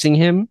are chasing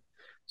him.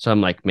 So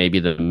I'm like,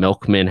 maybe the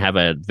milkmen have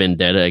a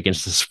vendetta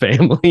against his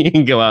family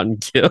and go out and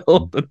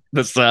kill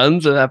the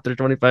sons after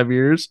 25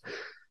 years.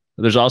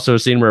 There's also a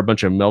scene where a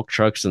bunch of milk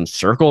trucks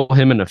encircle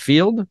him in a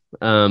field.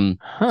 So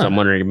I'm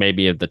wondering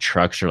maybe if the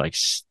trucks are like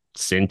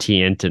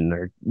sentient and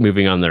they're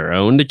moving on their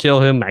own to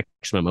kill him,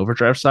 Maximum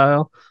Overdrive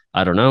style.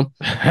 I don't know.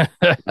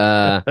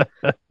 The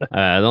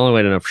only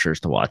way to know for sure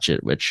is to watch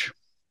it, which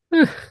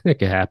it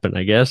could happen,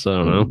 I guess. I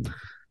don't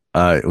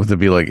know. Would it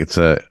be like it's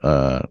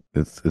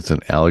an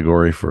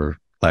allegory for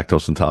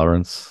lactose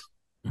intolerance?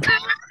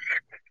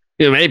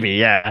 Yeah, maybe.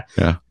 Yeah.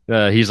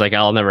 He's like,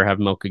 I'll never have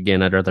milk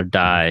again. I'd rather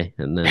die.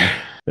 And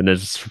then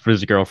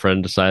his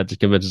girlfriend decides to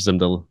convince him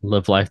to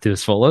live life to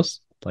his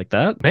fullest, like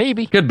that.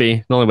 Maybe. Could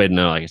be. The only way to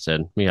know, like I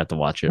said, we have to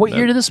watch it. What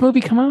year did this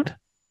movie come out?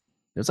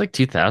 It was like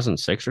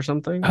 2006 or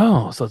something.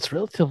 Oh, so it's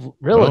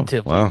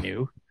relatively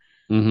new.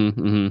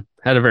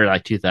 Had a very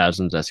like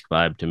 2000s-esque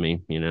vibe to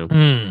me,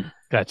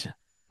 Gotcha.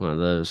 One of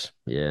those.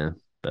 Yeah.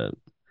 But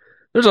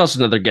there's also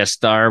another guest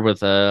star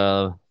with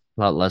a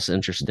lot less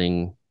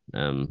interesting,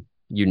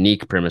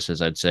 unique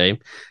premises, I'd say,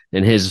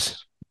 in his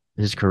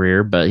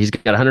career. But he's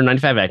got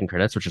 195 acting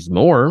credits, which is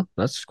more.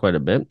 That's quite a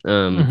bit.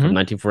 From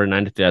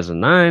 1949 to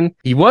 2009.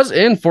 He was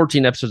in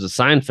 14 episodes of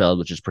Seinfeld,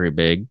 which is pretty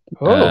big.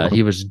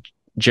 He was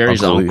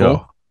Jerry's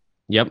uncle.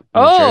 Yep.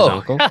 Oh, Jerry's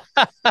uncle.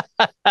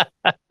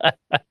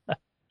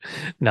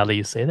 Now that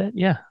you say that,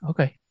 yeah,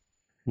 okay.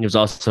 He was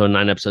also in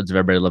 9 episodes of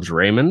Everybody Loves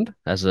Raymond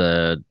as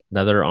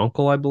another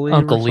uncle, I believe.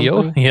 Uncle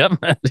Leo. Yep.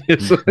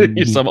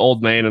 He's some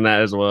old man in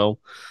that as well.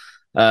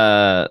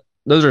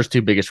 Those are his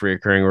 2 biggest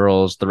recurring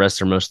roles. The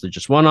rest are mostly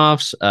just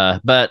one-offs.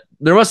 But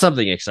there was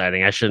something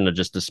exciting. I shouldn't have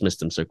just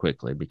dismissed him so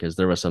quickly because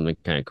there was something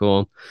kind of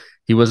cool.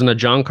 He was in a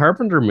John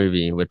Carpenter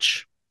movie,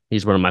 which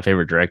he's one of my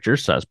favorite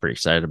directors, so I was pretty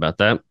excited about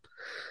that.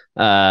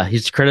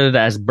 He's credited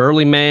as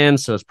Burly Man,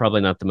 so it's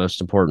probably not the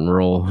most important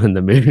role in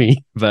the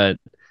movie, but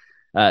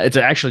it's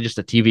actually just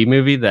a TV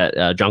movie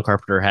that John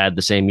Carpenter had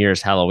the same year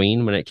as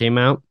Halloween when it came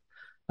out.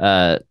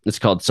 It's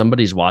called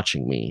Somebody's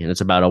Watching Me, and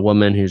it's about a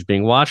woman who's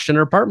being watched in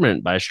her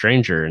apartment by a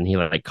stranger, and he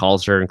like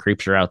calls her and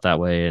creeps her out that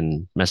way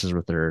and messes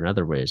with her in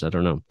other ways. I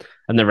don't know.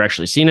 I've never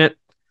actually seen it.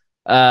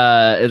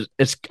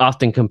 It's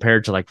often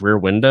compared to like Rear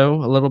Window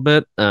a little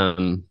bit. I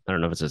don't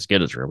know if it's as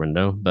good as Rear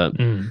Window, but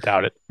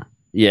doubt it.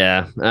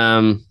 Yeah.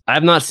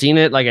 I've not seen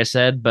it, like I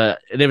said, but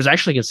it was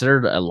actually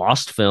considered a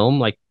lost film.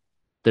 Like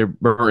there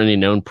weren't any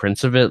known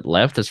prints of it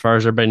left as far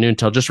as everybody knew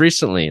until just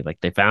recently. Like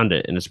they found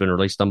it and it's been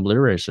released on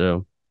Blu-ray,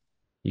 so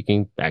you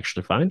can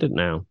actually find it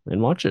now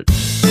and watch it.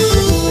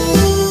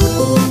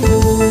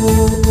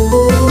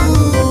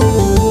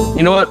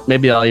 You know what?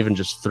 Maybe I'll even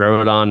just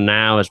throw it on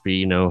now as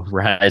we,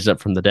 rise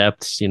up from the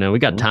depths. We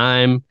got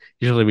time.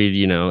 Usually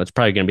we, it's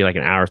probably going to be like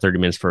an hour, 30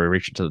 minutes before we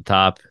reach it to the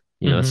top.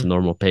 It's a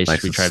normal pace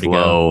nice we try to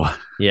slow. go.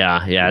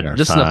 Yeah.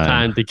 Just enough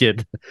time to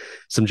get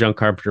some John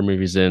Carpenter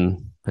movies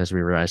in as we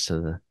rise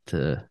to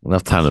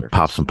enough time to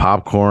pop some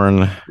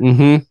popcorn.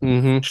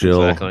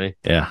 Chill. Exactly.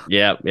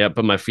 Yeah.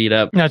 Put my feet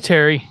up. Now,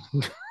 Terry,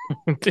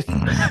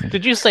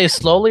 did you say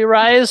slowly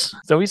rise? Is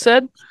that what you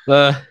said?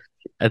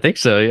 I think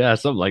so. Yeah,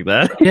 something like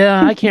that.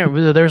 Yeah, I can't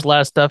remember. There's a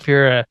lot of stuff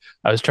here.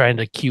 I was trying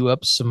to queue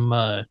up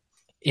some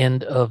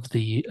end of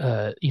the,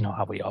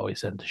 how we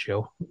always end the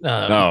show.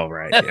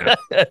 Right. Yeah.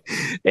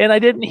 And I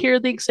didn't hear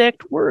the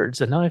exact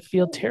words, and now I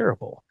feel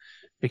terrible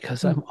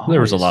because there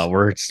was a lot of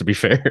words, to be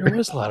fair. There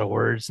was a lot of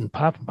words and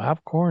popping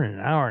popcorn in an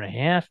hour and a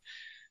half.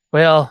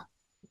 Well,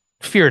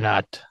 fear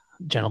not,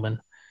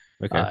 gentlemen.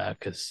 Okay.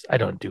 Because I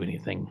don't do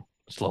anything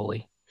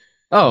slowly.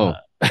 Well,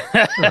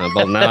 now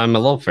I'm a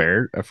little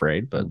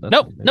afraid, but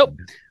nope.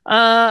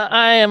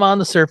 I am on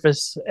the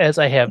surface as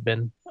I have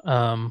been,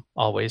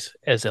 always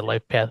as a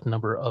life path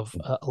number of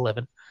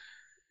 11.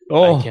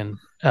 I can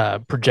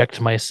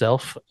project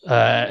myself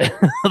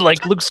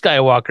like Luke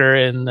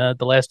Skywalker in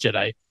The Last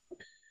Jedi.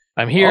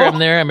 I'm here, I'm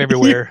there, I'm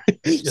everywhere.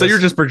 So you're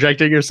just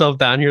projecting yourself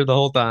down here the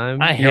whole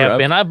time? I have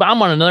been. I'm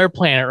on another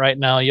planet right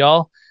now,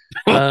 y'all.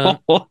 Wow.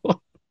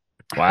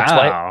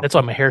 That's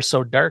why my hair's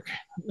so dark.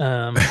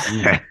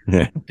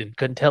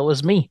 Couldn't tell it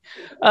was me.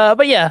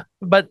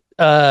 But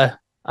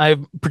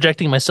I'm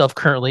projecting myself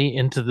currently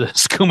into the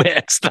Skooma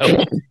X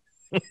though.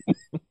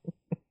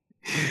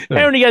 And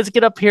when you guys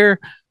get up here,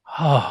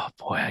 oh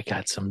boy, I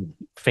got some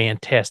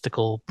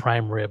fantastical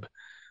prime rib.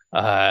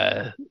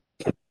 Is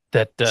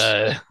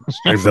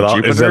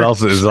it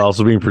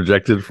also being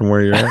projected from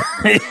where you're at?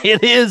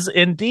 It is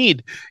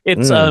indeed.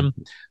 It's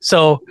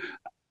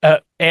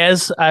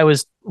as I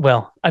was,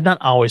 I'm not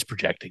always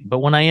projecting, but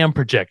when I am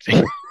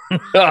projecting,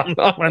 when I'm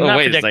not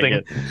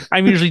projecting,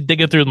 I'm usually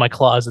digging through my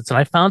closets, and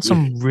I found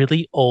some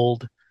really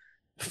old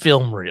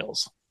film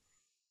reels.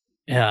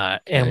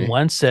 And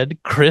one said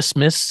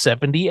Christmas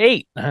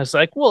 78. And I was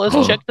like, well,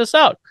 let's check this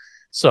out.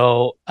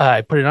 So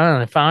I put it on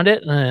and I found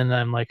it, and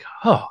I'm like,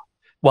 oh,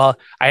 well,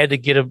 I had to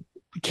get a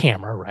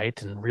camera,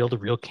 right? And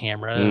reel-to-reel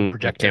camera,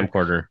 projector.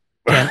 Camcorder.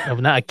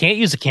 I can't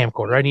use a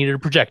camcorder. I needed a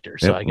projector.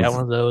 So I got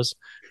one of those.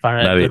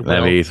 Found it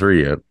not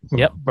 83 yet.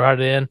 Yep, brought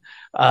it in.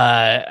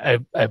 I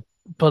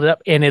pulled it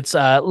up, and it's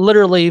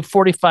literally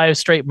 45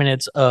 straight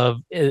minutes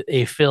of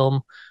a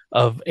film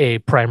of a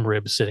prime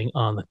rib sitting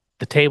on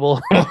the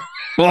table.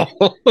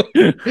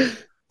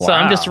 So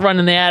I'm just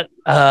running that.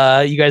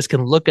 You guys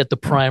can look at the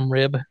prime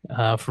rib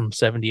from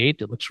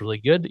 78. It looks really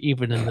good,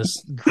 even in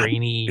this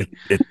grainy.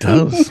 It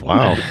does.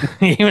 Wow.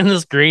 Even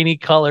this grainy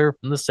color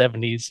from the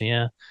 70s.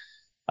 Yeah.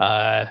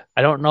 I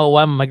don't know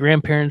why my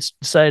grandparents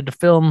decided to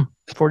film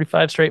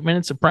 45 straight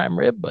minutes of prime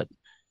rib, but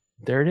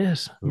there it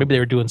is. Maybe they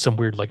were doing some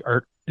weird like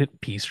art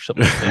piece or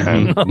something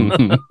like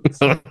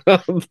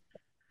that.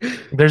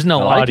 There's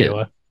no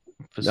audio.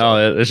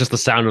 No, it's just the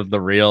sound of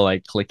the reel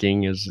like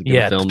clicking as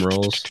the film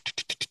rolls.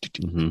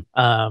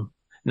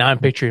 Now I'm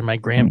picturing my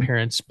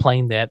grandparents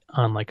playing that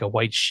on like a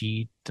white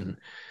sheet, and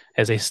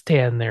as they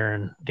stand there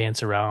and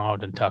dance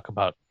around and talk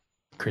about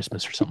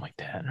Christmas or something like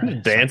that.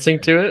 Right? Dancing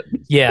to it?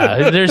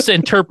 Yeah, there's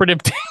interpretive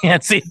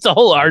dancing. It's a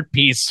whole art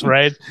piece,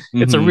 right?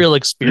 It's a real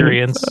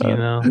experience,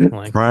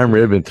 like prime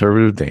rib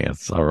interpretive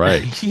dance. All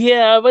right.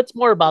 Yeah, but it's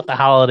more about the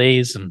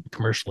holidays and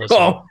commercialism.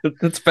 Oh,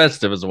 it's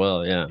festive as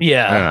well. Yeah.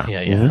 Yeah.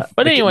 Mm-hmm.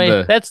 But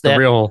anyway, that's that. The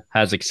real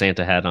has a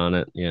Santa hat on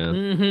it. Yeah.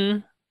 Mm-hmm.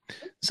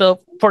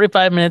 So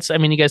 45 minutes. I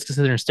mean, you guys can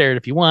sit there and stare at it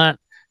if you want.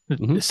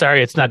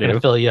 Sorry, it's not going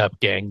to fill you up,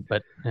 gang.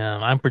 But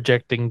I'm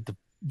projecting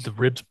the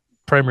ribs,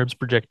 prime ribs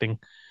projecting.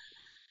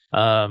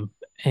 And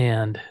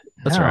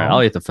that's all right.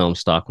 I'll eat the film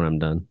stock when I'm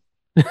done.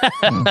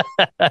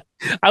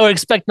 I would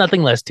expect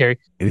nothing less, Terry.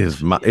 It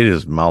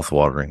is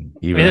mouth-watering.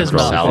 Even it is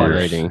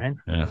salivating. Right?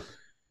 Yeah.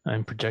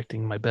 I'm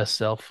projecting my best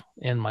self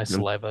and my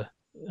saliva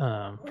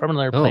from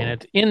another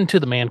planet into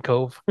the man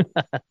cove.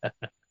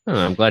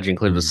 I'm glad you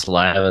included the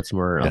saliva. It's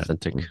more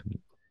authentic.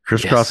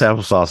 Crisscross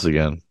applesauce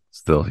again.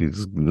 Still,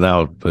 he's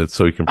now, but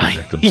so he can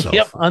protect himself.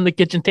 Yep, on the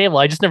kitchen table.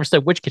 I just never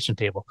said which kitchen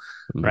table,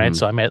 right?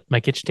 So I'm at my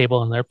kitchen table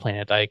on their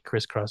planet. I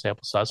crisscross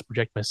applesauce,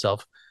 project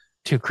myself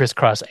to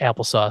crisscross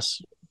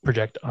applesauce,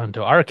 project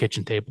onto our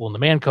kitchen table in the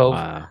man cove,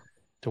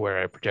 to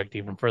where I project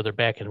even further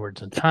back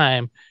inwards in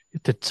time.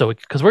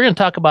 Because we're going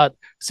to talk about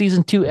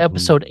season 2,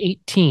 episode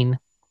 18,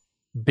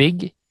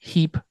 Big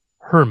Heap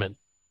Herman.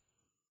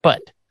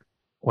 But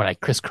when I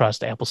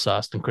crisscrossed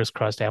applesauce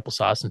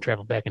and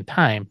traveled back in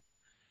time,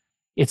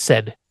 it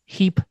said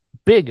Heap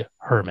Big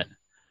Herman.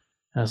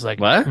 I was like,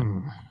 what?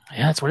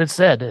 Yeah, that's what it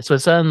said. That's what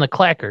it said on the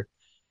clacker.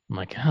 I'm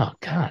like, oh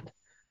God,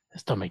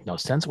 this don't make no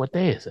sense. What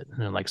day is it?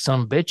 And they're like,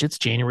 some bitch, it's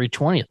January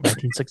 20th,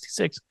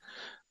 1966.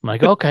 I'm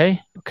like,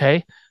 okay.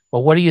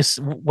 Well, what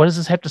does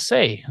this have to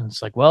say? And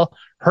it's like, well,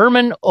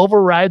 Herman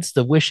overrides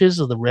the wishes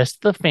of the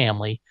rest of the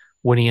family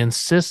when he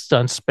insists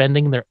on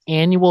spending their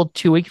annual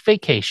 2-week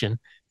vacation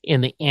in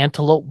the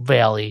Antelope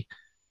Valley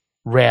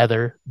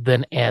rather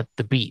than at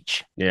the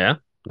beach. Yeah.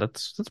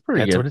 That's pretty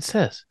good. That's what it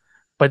says.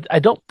 But I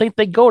don't think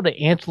they go to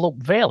Antelope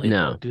Valley,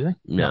 though, do they?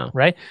 No.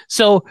 Right?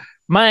 So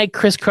my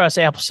crisscross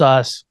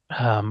applesauce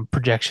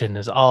projection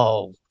is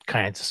all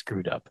kinds of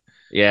screwed up.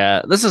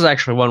 Yeah, this is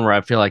actually one where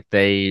I feel like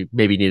they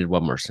maybe needed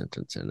one more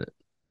sentence in it.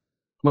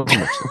 One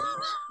more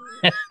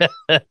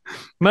sentence.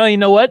 Well, you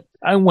know what?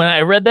 When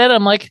I read that,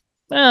 I'm like,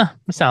 it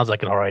sounds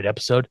like an all right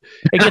episode.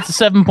 It gets a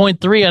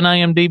 7.3 on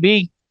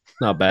IMDb.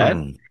 Not bad.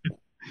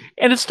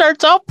 And it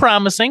starts out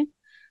promising,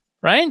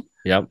 right?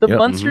 Yep. The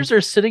Munsters are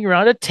sitting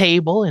around a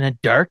table in a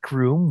dark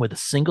room with a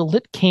single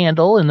lit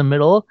candle in the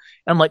middle.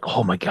 And I'm like,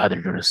 oh my God,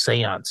 they're doing a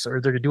seance,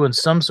 or they're doing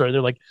some sort. They're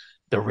like,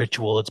 the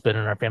ritual that's been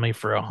in our family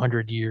for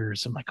 100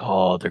 years. I'm like,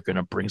 oh, they're going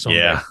to bring something.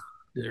 Yeah.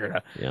 They're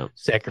going to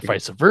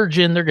sacrifice a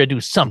virgin. They're going to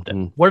do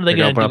something. What are they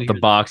going to do? Open up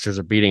the box. There's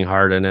a beating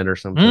heart in it or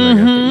something. They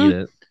have to eat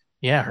it.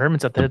 Yeah,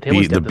 Herman's at the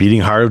table. The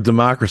beating heart of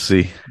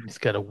democracy. He's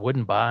got a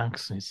wooden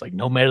box. He's like,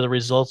 no matter the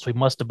results, we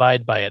must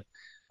abide by it.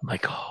 I'm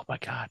like, oh my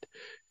God.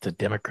 the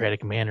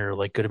democratic manner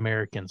like good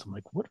Americans. I'm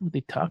like, what are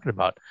they talking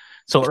about?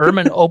 So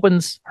Herman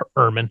opens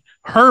Herman.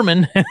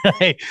 I'm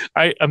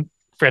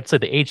forgot to say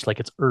the H like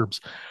it's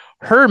herbs.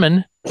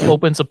 Herman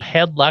opens a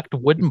padlocked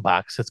wooden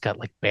box that's got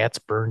like bats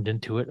burned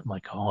into it. I'm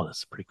like, oh, this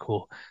is pretty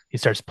cool. He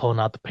starts pulling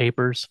out the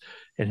papers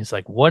and he's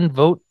like, 1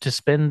 vote to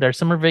spend our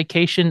summer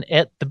vacation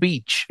at the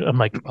beach. I'm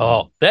like,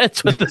 oh,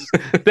 that's what this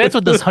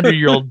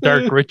 100-year-old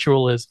dark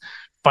ritual is.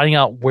 Finding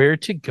out where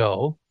to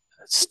go.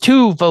 It's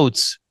 2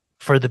 votes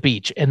for the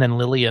beach. And then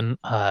Lily and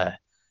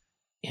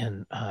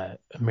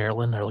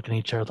Marilyn are looking at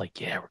each other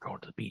like, yeah, we're going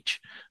to the beach.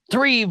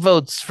 3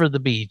 votes for the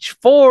beach.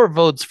 4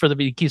 votes for the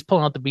beach. He keeps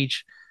pulling out the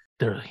beach.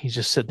 He's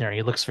just sitting there.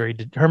 He looks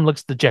Herman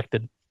looks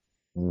dejected.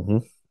 Mm-hmm.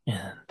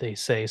 And they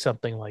say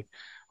something like,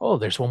 oh,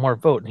 there's 1 more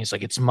vote. And he's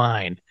like, it's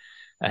mine.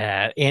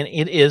 And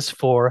it is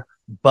for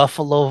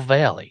Buffalo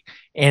Valley.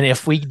 And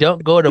if we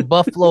don't go to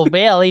Buffalo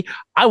Valley,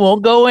 I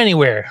won't go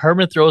anywhere.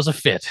 Herman throws a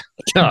fit.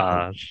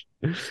 Gosh.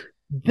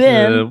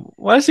 Then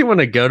why does he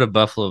want to go to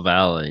Buffalo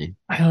Valley?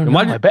 I don't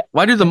know.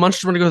 Why do the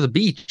Munsters want to go to the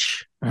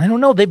beach? I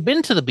don't know. They've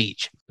been to the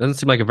beach. Doesn't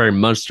seem like a very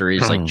Munster-y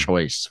like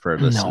choice for a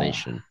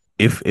destination. No.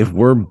 If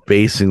we're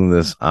basing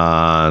this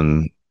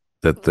on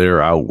that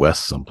they're out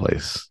west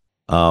someplace,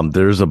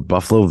 there's a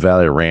Buffalo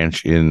Valley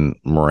Ranch in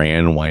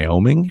Moran,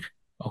 Wyoming.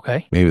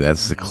 Okay. Maybe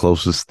that's the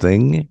closest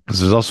thing.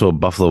 Because there's also a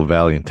Buffalo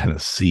Valley in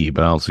Tennessee,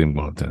 but I don't see them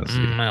going to Tennessee.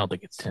 I don't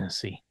think it's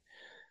Tennessee.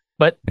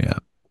 But yeah,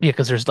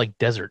 because there's like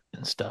desert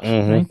and stuff.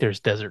 Mm-hmm. Right?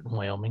 There's desert in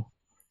Wyoming.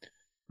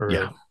 Or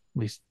Yeah. at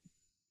least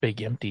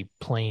big empty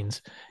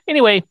plains.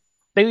 Anyway,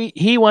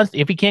 he wants,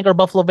 if he can't go to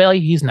Buffalo Valley,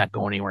 he's not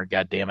going anywhere,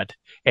 God damn it.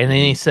 And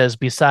then he says,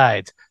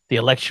 besides, the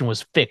election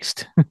was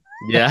fixed.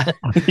 Yeah.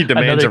 He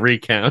demands a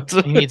recount.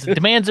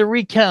 Demands a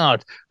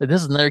recount. But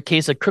this is another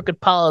case of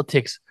crooked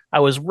politics. I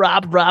was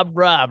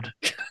robbed.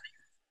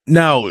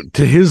 Now,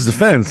 to his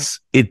defense,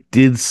 it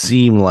did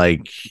seem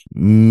like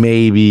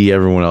maybe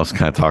everyone else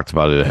kind of talked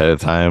about it ahead of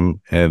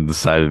time and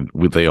decided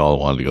they all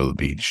wanted to go to the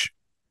beach.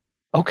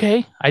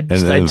 Okay. I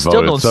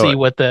still don't see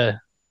what the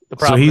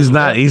problem is.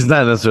 So he's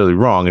not necessarily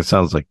wrong. It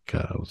sounds like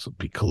it was a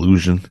big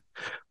collusion.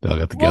 They all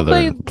got together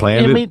and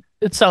planned it. I mean,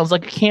 it sounds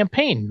like a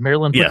campaign.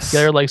 Marilyn put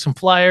together like some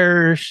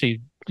flyers.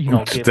 She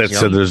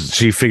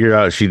she figured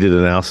out, she did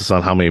analysis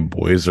on how many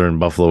boys are in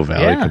Buffalo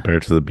Valley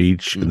compared to the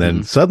beach, and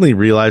then suddenly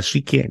realized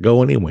she can't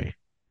go anyway.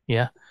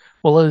 Yeah.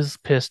 Well, I was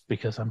pissed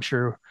because I'm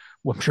sure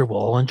we'll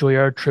all enjoy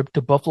our trip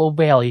to Buffalo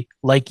Valley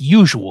like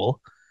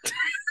usual.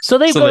 So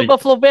they go to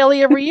Buffalo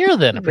Valley every year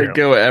then. Apparently.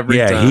 They go every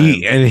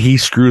time. He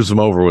screws them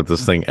over with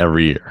this thing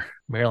every year.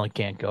 Marilyn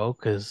can't go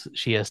because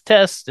she has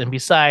tests, and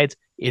besides,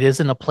 it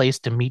isn't a place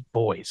to meet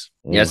boys.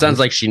 Yeah, it sounds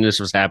like she knew this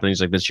was happening.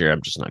 She's like, this year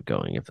I'm just not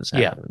going if this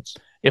happens.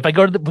 If we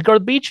go to the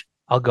beach,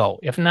 I'll go.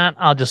 If not,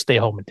 I'll just stay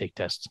home and take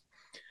tests.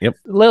 Yep.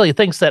 Lily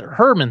thinks that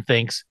Herman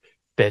thinks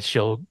that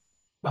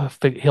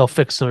he'll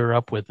fix her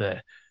up with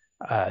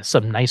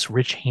some nice,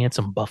 rich,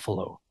 handsome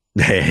buffalo.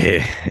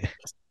 Great.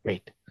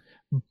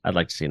 I'd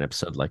like to see an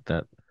episode like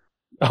that.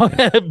 Oh,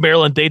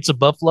 Marilyn dates a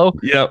buffalo.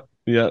 Yep.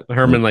 Yeah.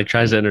 Herman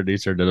tries to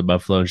introduce her to the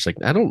buffalo, and she's like,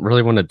 I don't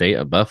really want to date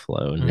a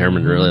buffalo. And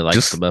Herman really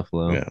likes the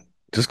buffalo. Yeah.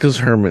 Just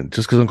because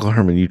Uncle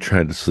Herman, you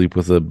tried to sleep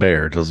with a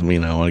bear doesn't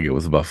mean I want to get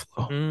with a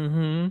buffalo.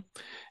 Mm-hmm.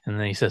 And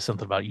then he says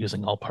something about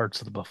using all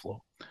parts of the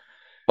buffalo.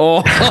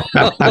 Oh.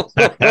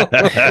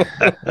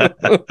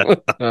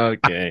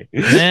 Okay.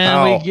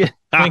 Then we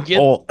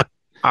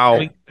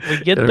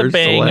get the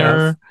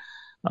banger.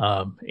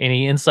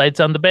 Any insights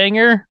on the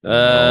banger?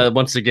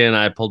 Once again,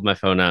 I pulled my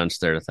phone out and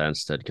stared at that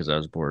instead because I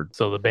was bored.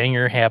 So the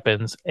banger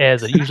happens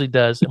as it usually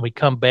does, and we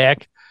come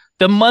back.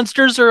 The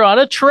Munsters are on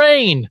a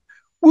train.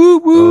 Woo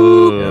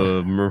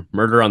woo!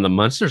 Murder on the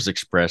Munsters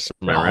Express.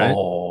 Am I right?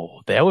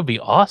 Oh, that would be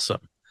awesome.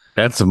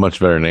 That's a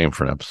much better name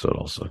for an episode.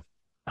 Also,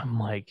 I'm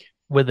like,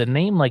 with a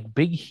name like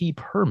Big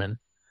Heap Herman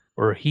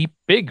or Heap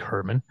Big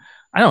Herman,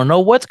 I don't know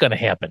what's going to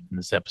happen in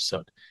this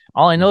episode.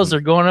 All I know is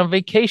they're going on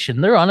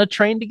vacation. They're on a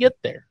train to get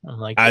there. I'm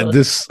like,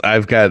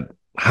 I've got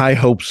high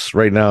hopes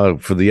right now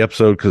for the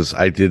episode because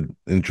I did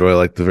enjoy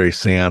like the very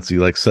seance-y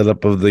like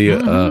setup of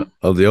the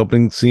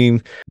opening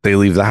scene. They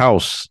leave the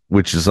house,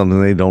 which is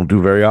something they don't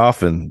do very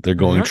often. They're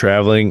going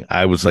traveling.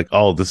 I was like,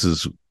 oh, this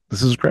is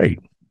great.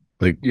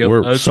 Like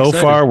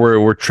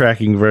we're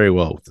tracking very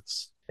well with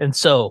this. And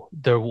so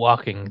they're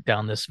walking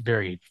down this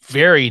very,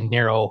 very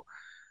narrow.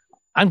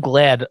 I'm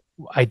glad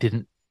I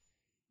didn't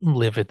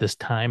live at this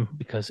time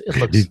because it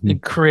looks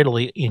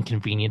incredibly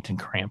inconvenient and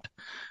cramped.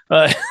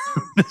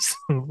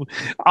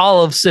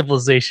 All of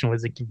civilization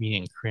was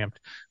inconvenient and cramped.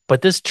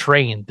 But this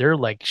train, they're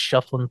like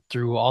shuffling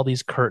through all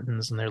these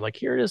curtains and they're like,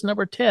 here it is,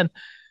 number 10.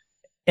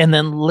 And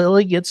then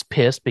Lily gets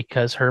pissed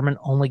because Herman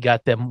only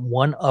got them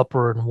one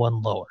upper and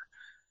one lower.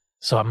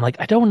 So I'm like,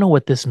 I don't know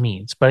what this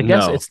means, but I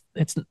guess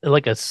it's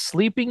like a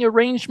sleeping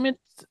arrangement.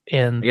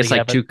 And I guess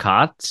like 2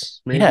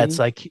 cots. Maybe? Yeah, it's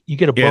like you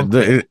get a bunk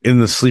in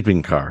the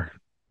sleeping car.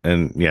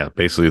 And yeah,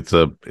 basically it's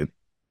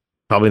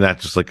probably not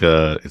just like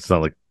it's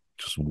not like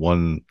just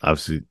one,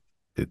 obviously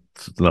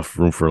it's enough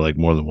room for like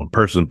more than one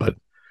person, but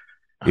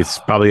it's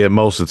probably at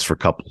most it's for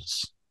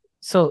couples.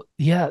 So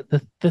yeah,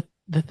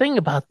 the thing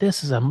about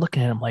this is I'm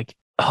looking at them like,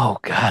 oh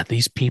God,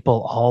 these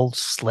people all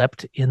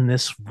slept in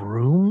this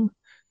room,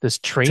 this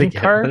train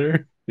car,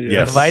 Together?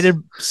 Yes.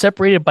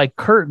 separated by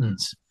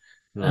curtains.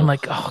 Ugh. I'm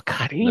like, oh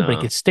God, anybody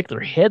No. could stick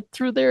their head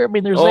through there. I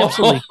mean, there's Oh.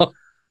 absolutely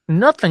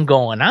nothing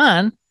going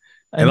on.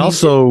 I And mean,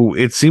 also,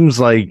 it seems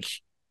like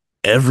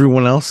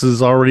everyone else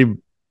is already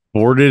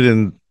boarded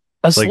and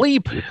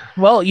asleep.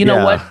 Well, you know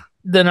Yeah. what?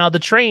 Then now the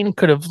train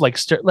could have like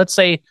let's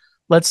say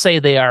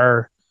they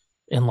are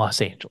in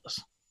Los Angeles,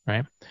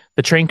 right?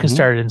 The train could Mhm.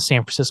 started in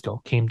San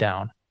Francisco, came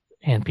down,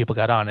 and people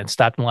got on and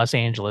stopped in Los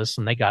Angeles,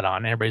 and they got on.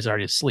 And everybody's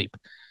already asleep,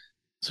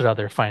 so now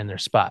they're finding their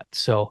spot.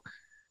 So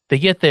they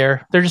get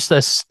there. They're just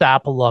a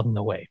stop along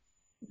the way.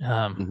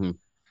 Mhm.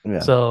 Yeah.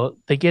 So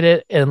they get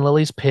it, and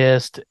Lily's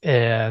pissed,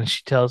 and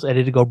she tells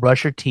Eddie to go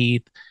brush her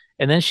teeth,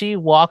 and then she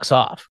walks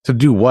off. To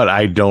do what?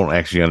 I don't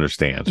actually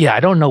understand. Yeah,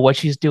 I don't know what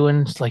she's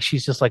doing. It's like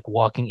she's just like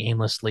walking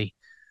aimlessly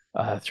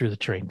through the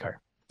train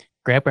car.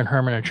 Grandpa and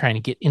Herman are trying to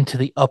get into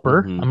the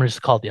upper. Mhm. I'm gonna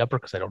just call it the upper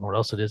because I don't know what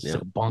else it is. It's Yeah.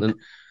 like a bunk. Then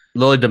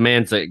Lily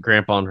demands that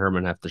Grandpa and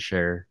Herman have to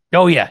share.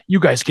 Oh yeah, you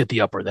guys get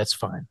the upper. That's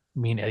fine.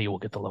 Me and Eddie will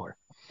get the lower.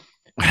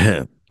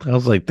 I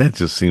was like, that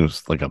just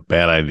seems like a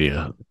bad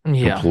idea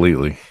Yeah.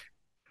 completely.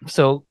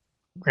 So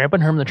Grandpa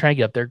and Herman are trying to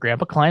get up there.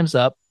 Grandpa climbs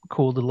up,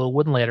 cool, the little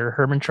wooden ladder.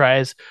 Herman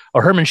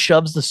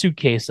shoves the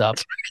suitcase up.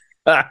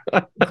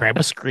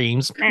 Grandpa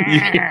screams.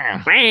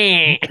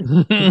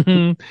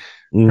 Mhm.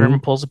 Herman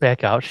pulls it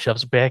back out,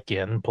 shoves it back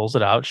in, pulls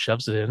it out,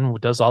 shoves it in,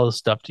 does all this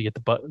stuff to get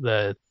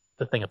the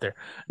thing up there.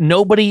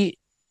 Nobody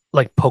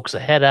like pokes a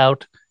head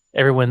out.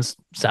 Everyone's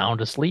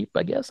sound asleep,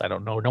 I guess. I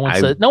don't know. No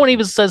one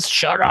even says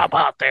shut up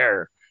out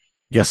there.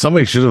 Yeah,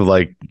 somebody should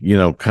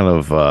have kind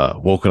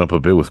of woken up a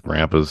bit with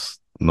Grandpa's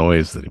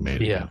noise that he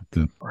made. Yeah.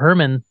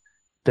 Herman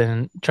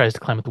then tries to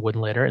climb up the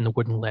wooden ladder, and the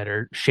wooden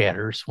ladder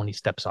shatters when he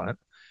steps on it.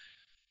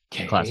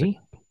 Okay.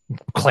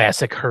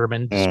 Classic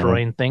Herman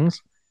destroying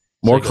things.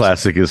 More he goes,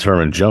 classic is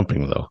Herman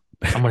jumping, though.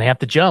 I'm going to have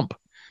to jump.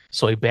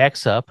 So he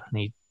backs up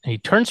and he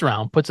turns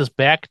around, puts his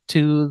back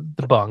to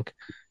the bunk,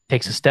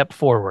 takes a step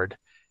forward,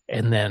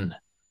 and then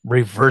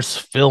reverse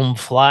film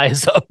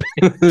flies up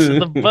into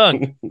the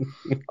bunk.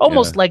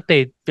 Almost like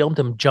they filmed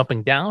him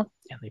jumping down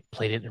and they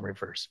played it in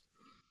reverse.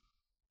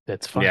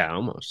 That's fun. Yeah,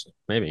 almost.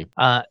 Maybe.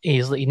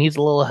 He needs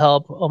a little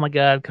help. Oh my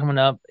God, coming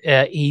up.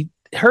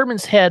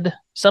 Herman's head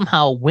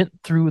somehow went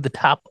through the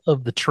top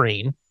of the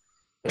train.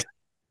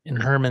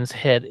 And Herman's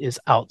head is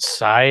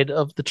outside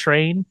of the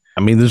train.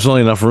 I mean, there's only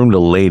enough room to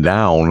lay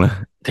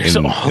down. There's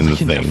in only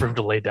the enough thing. room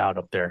to lay down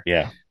up there.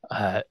 Yeah.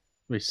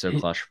 Be so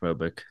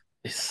claustrophobic.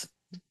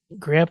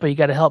 Grandpa, you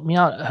got to help me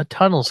out. A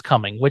tunnel's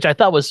coming, which I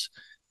thought was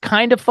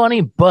kind of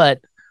funny, but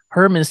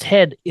Herman's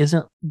head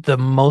isn't the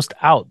most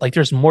out. Like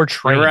there's more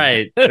train.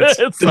 Right.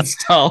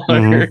 It's taller.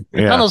 Mhm.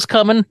 Yeah. Tunnel's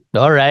coming.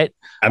 All right.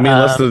 I mean,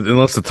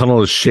 unless the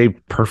tunnel is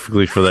shaped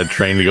perfectly for that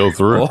train to go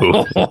through.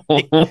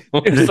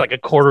 It's like a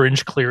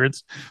 1/4-inch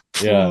clearance.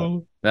 Yeah.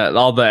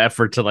 All the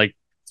effort to like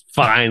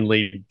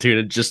finally tune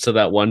it just to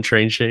that one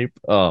train shape.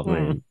 Oh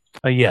man.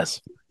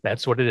 Yes,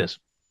 that's what it is.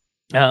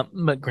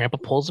 But Grandpa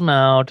pulls him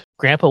out.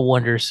 Grandpa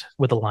wonders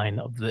with the line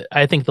of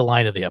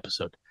the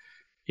episode.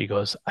 He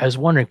goes, I was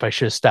wondering if I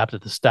should have stopped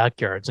at the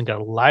stockyards and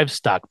got a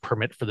livestock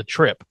permit for the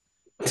trip.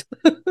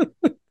 And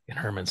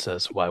Herman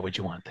says, why would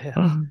you want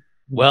that?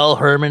 Well,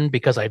 Herman,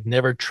 because I've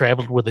never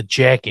traveled with a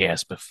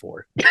jackass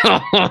before.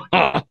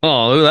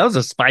 Oh, that was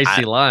a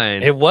spicy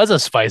line. It was a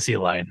spicy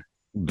line.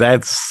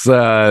 That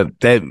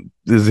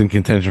is in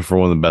contention for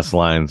one of the best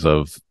lines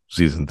of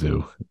season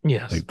 2.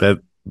 Yes.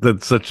 Like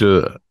that's such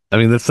a. I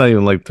mean, that's not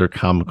even like their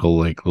comical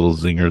like little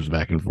zingers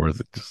back and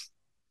forth. It just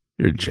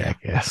you're a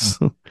jackass.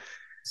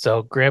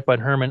 So Grandpa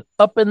and Herman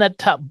up in that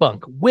top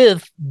bunk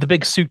with the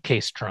big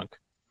suitcase trunk.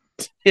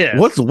 Yeah.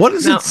 What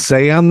does it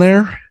say on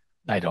there?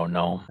 I don't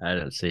know. I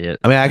didn't see it.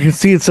 I mean, I can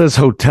see it says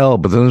hotel,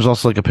 but then there's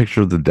also like a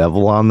picture of the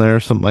devil on there or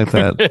something like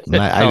that. And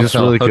I just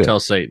really Hotel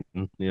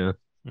Satan. Yeah.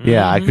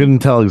 Yeah, I couldn't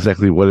tell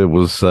exactly what it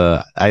was.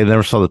 I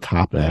never saw the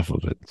top half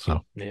of it.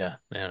 So Yeah,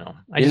 I don't know.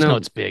 I just know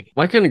it's big.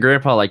 Why couldn't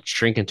Grandpa like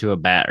shrink into a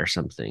bat or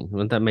something?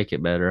 Wouldn't that make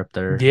it better up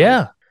there?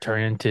 Yeah.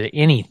 Turn into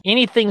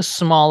anything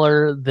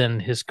smaller than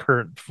his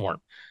current form.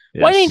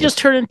 Why didn't he just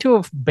turn into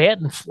a bat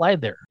and fly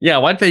there? Yeah,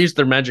 why did they use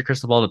their magic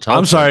crystal ball to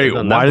I'm sorry.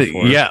 Why?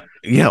 Yeah.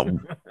 Yeah.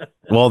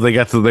 Well, they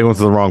went to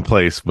the wrong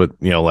place, but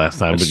last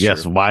time. That's but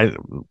yes, true. why?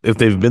 If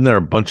they've been there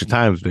a bunch of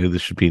times, maybe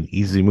this should be an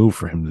easy move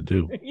for him to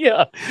do.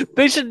 Yeah,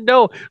 they should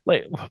know.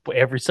 Like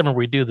every summer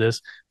we do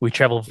this, we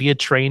travel via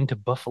train to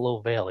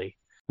Buffalo Valley.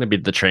 Maybe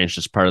the train's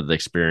just part of the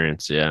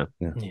experience. Yeah.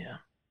 Yeah.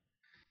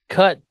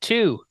 Cut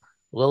to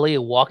Lily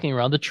walking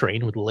around the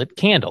train with a lit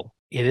candle.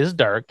 It is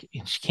dark,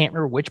 and she can't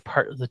remember which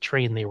part of the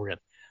train they were in.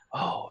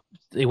 Oh,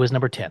 it was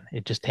number 10.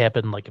 It just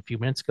happened like a few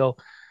minutes ago.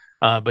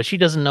 But she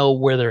doesn't know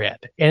where they're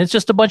at. And it's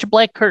just a bunch of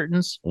black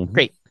curtains. Mhm.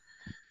 Great.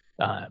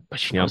 But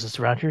she knows it's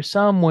around here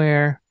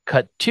somewhere.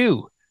 Cut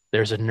to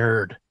there's a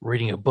nerd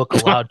reading a book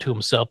aloud to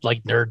himself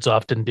like nerds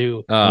often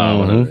do. Oh,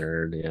 what a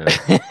nerd!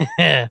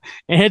 Yeah,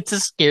 And it's a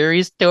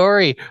scary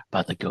story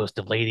about the ghost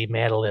of Lady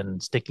Madeline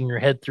sticking her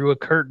head through a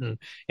curtain,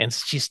 and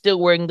she's still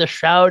wearing the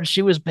shroud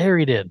she was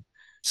buried in.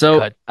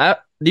 So,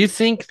 do you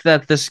think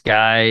that this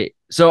guy?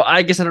 So,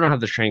 I guess I don't know how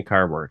the train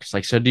car works.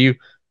 Like, so do you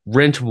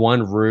rent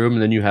one room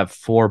and then you have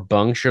 4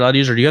 bunks you're allowed to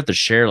use, or do you have to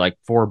share like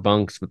 4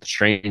 bunks with the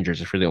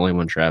strangers if you're the only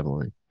one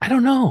traveling? I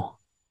don't know.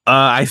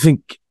 I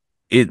think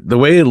the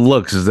way it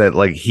looks is that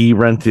like he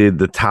rented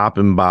the top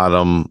and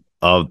bottom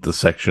of the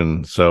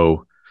section,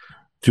 so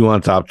 2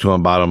 on top, 2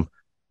 on bottom.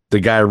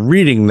 The guy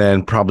reading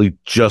then probably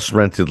just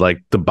rented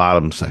like the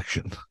bottom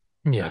section.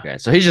 Yeah. Okay,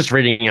 so he's just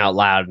reading out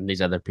loud, and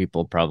these other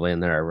people probably in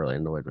there are really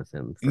annoyed with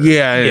him.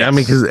 I mean,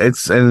 because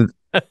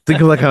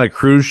think of like on a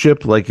cruise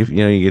ship, like if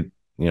you get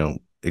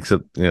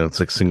except it's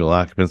like single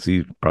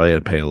occupancy, probably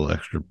had to pay a little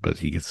extra, but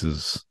he gets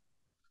his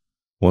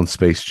one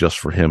space just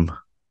for him.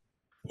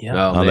 Yeah.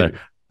 Well,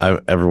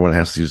 everyone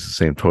has to use the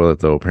same toilet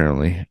though,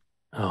 apparently.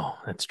 Oh,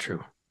 that's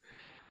true.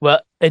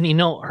 Well, and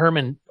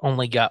Herman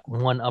only got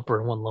one upper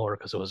and one lower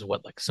because it was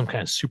like some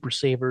kind of super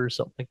saver or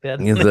something like that.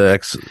 Yeah,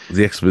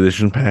 the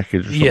expedition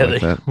package. Or yeah, they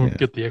like that.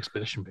 Get the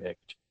expedition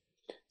package.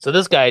 So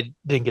this guy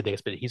didn't get the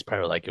expedition. He's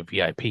probably like a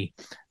VIP.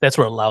 That's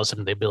what allows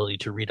him the ability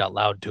to read out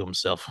loud to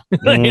himself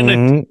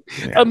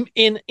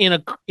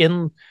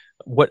in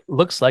what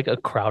looks like a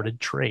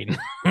crowded train.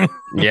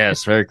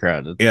 yes, very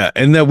crowded. Yeah,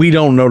 and that we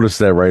don't notice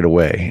that right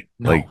away.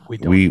 No, like we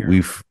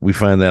don't we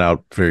find that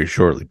out very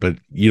shortly, but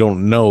you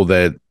don't know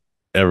that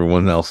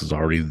everyone else is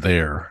already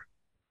there.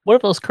 What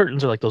if those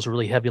curtains are like those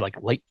really heavy,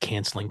 like light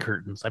canceling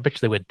curtains? I bet you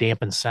they would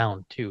dampen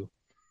sound too.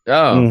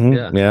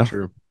 Oh, yeah,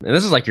 true. And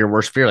this is like your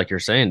worst fear, like you're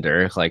saying,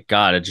 Derek. Like,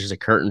 God, it's just a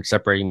curtain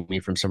separating me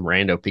from some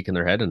rando peeking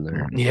their head in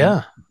there.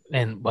 Yeah,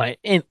 and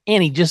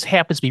he just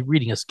happens to be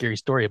reading a scary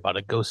story about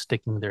a ghost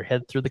sticking their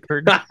head through the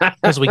curtain.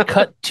 Because we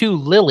cut to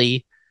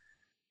Lily,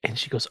 and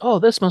she goes, "Oh,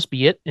 this must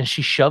be it," and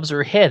she shoves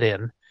her head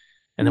in.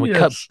 And then we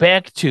cut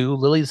back to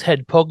Lily's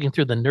head poking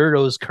through the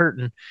nerdo's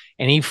curtain,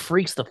 and he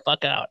freaks the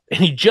fuck out. And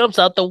he jumps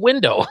out the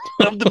window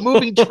of the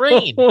moving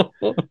train.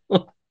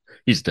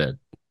 He's dead.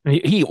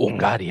 He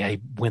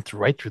went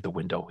right through the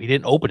window. He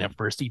didn't open it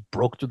first. He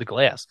broke through the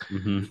glass.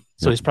 Mm-hmm.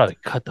 So he's probably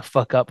cut the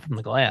fuck up from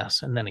the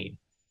glass. And then he,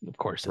 of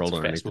course, rolled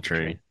underneath the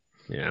train.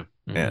 Yeah.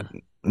 Mm-hmm. Yeah.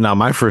 Now,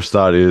 my first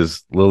thought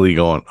is Lily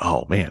going,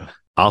 "Oh, man,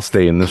 I'll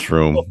stay in this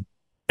room.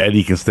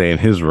 Eddie can stay in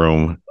his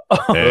room.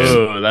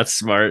 Oh, that's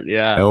smart.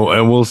 Yeah.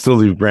 And we'll still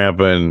leave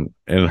Grandpa and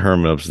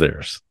Herman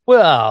upstairs."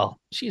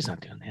 Well, she's not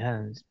doing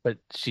that, but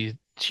she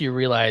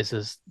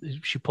realizes,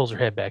 she pulls her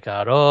head back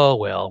out. Oh,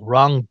 well,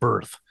 wrong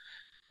berth.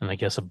 And I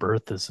guess a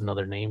berth is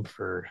another name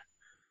for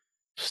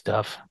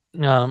stuff.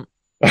 I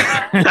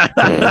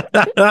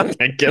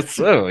guess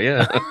so,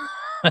 yeah.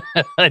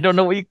 I don't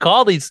know what you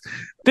call these.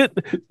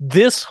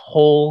 This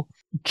whole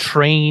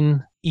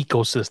train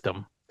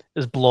ecosystem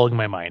is blowing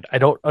my mind. I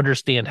don't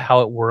understand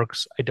how it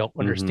works. I don't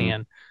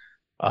understand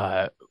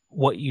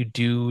what you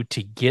do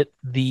to get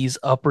these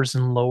uppers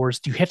and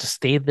lowers. Do you have to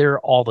stay there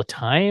all the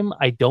time?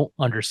 I don't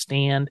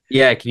understand.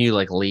 Yeah, can you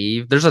like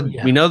leave? There's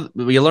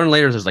we learn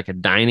later there's like a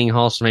dining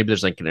hall, so maybe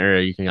there's like an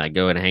area you can like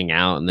go and hang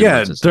out. And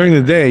then during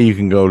the day you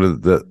can go to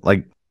the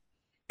like.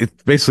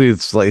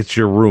 It's like it's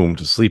your room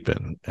to sleep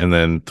in, and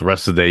then the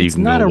rest of the day you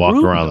can go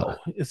walk around. Though.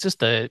 It's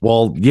just a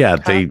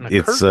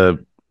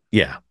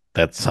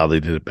that's how they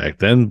did it back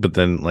then. But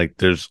then like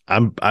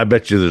I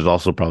bet you there's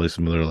also probably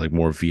some other like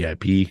more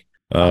VIP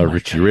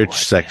Richie Rich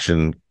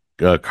section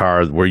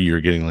car where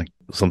you're getting like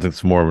something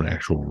that's more of an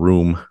actual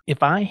room.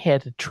 If I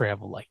had to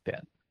travel like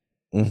that,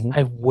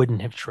 I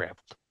wouldn't have traveled.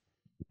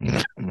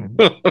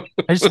 I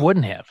just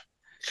wouldn't have.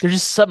 There's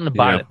just something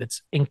about it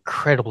that's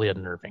incredibly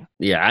unnerving.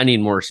 Yeah, I need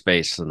more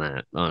space than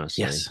that,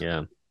 honestly. Yes.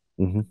 Yeah.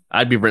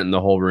 I'd be renting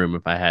the whole room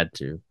if I had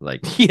to.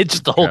 Like,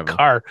 just the whole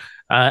car.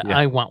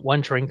 I want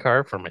one train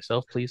car for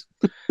myself, please.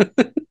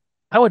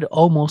 I would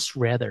almost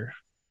rather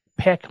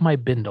pack my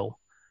bindle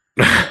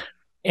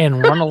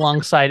and run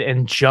alongside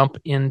and jump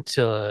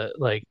into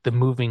like the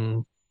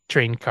moving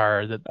train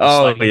car that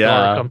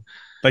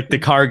like the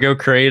cargo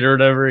crate or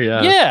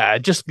whatever.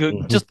 Just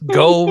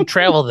go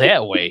travel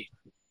that way.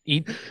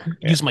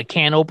 Use my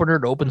can opener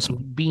to open some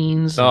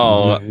beans.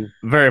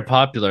 Very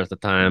popular at the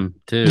time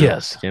too.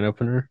 Yes, can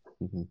opener.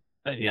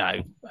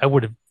 I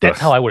would have. That's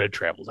how I would have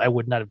traveled. I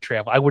would not have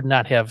traveled. I would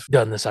not have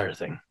done this other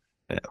thing.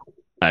 Yeah,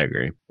 I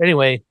agree.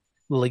 Anyway,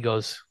 Lily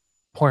goes,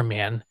 "Poor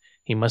man.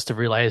 He must have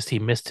realized he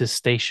missed his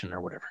station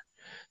or whatever."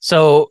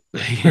 So,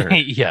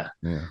 yeah,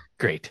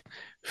 great.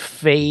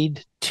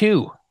 Fade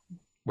 2.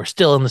 We're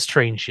still in this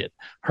train shit.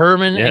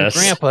 Herman and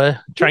Grandpa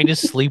trying to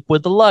sleep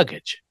with the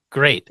luggage.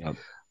 Great. Yep.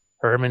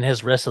 Herman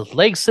has restless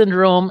leg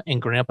syndrome,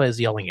 and Grandpa is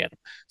yelling at him.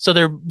 So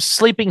they're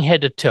sleeping head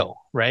to toe,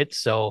 right?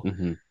 So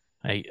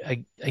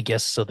I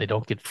guess so they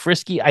don't get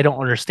frisky. I don't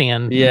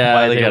understand.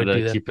 Why they got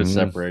to keep it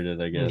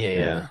separated. I guess.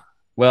 Yeah.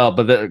 Well,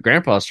 but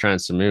Grandpa's trying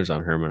some moves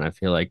on Herman. I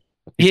feel like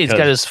Yeah, he's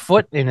got his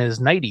foot in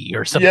his nightie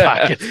or some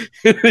pocket.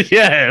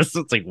 Yes.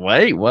 It's like,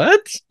 wait, what?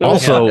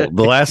 Also,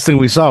 the last thing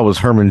we saw was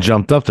Herman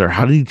jumped up there.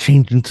 How did he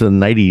change into the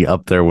nightie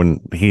up there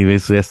when he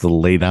basically has to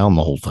lay down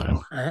the whole time?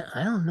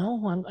 I don't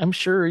know. I'm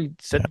sure he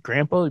said,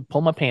 "Grandpa,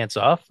 pull my pants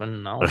off,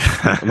 and I'm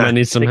gonna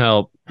need some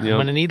help. I'm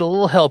gonna need a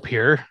little help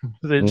here."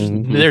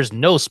 There's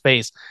no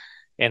space,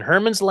 and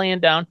Herman's laying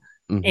down,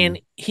 and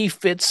he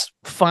fits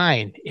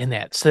fine in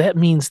that. So that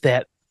means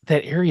that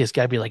area's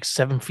got to be like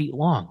 7 feet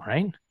long,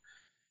 right?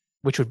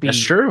 Which would be That's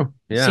true.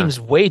 Yeah, seems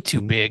way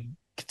too big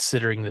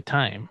considering the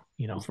time.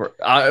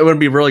 It would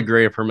be really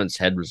great if Herman's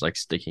head was like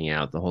sticking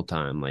out the whole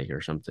time, like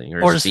or something,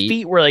 or his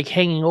feet were like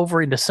hanging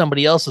over into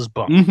somebody else's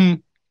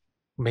bunk.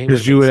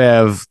 Because you would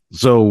have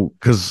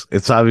because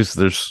it's obvious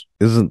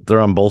isn't there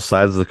on both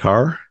sides of the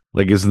car?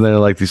 Like, isn't there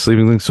like these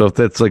sleeping things? So if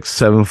that's like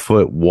 7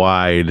 foot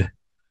wide,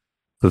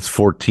 that's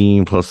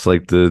 14 plus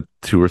like the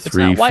 2 or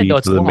 3 wide, feet though,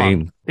 to the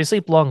main. They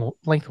sleep long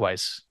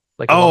lengthwise.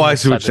 Like I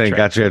see what you're saying.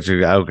 Gotcha.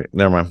 Okay,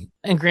 never mind.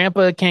 And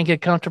Grandpa can't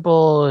get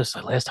comfortable. It's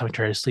like last time I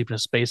tried to sleep in a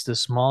space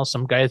this small,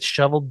 some guy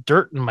shoveled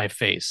dirt in my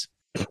face.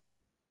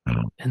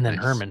 And then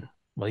Herman,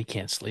 well, he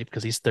can't sleep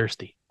because he's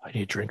thirsty. I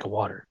need a drink of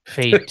water.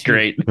 Fade too.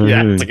 Great.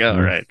 Yeah, it's like, all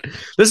right.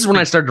 This is when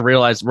I started to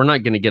realize we're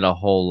not going to get a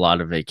whole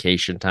lot of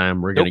vacation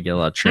time. We're going to get a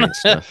lot of train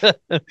stuff.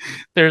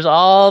 There's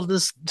all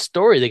this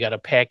story they got to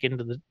pack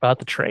into about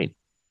the train.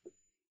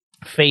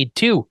 Fade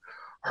 2,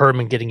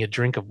 Herman getting a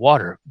drink of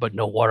water, but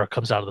no water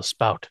comes out of the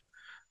spout.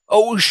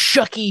 Oh,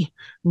 shucky,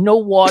 no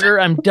water.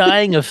 I'm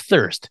dying of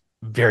thirst.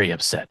 Very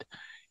upset.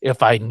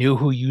 If I knew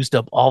who used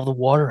up all the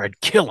water,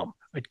 I'd kill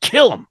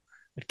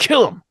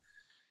him.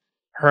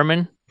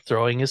 Herman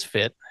throwing his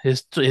fit,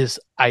 his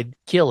I'd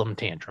kill him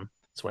tantrum.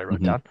 That's what I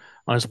wrote down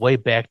on his way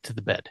back to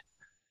the bed.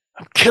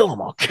 I'll kill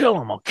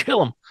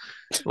him.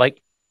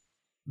 Like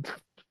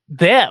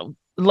that.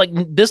 Like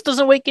this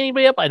doesn't wake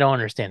anybody up. I don't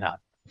understand how.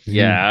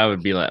 Yeah, I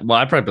would be like,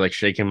 I'd probably be like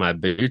shaking my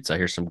boots. I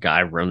hear some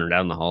guy running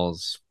down the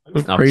halls.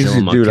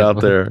 Crazy dude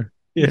out there.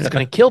 Yeah. He's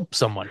going to kill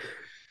someone.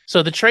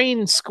 So the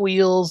train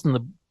squeals and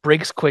the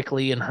brakes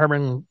quickly, and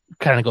Herman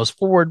kind of goes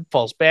forward,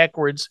 falls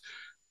backwards,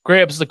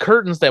 grabs the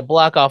curtains that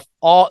block off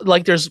all.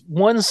 Like there's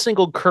one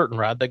single curtain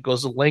rod that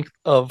goes the length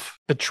of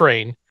the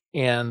train,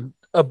 and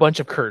a bunch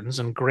of curtains.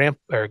 And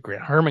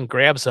Herman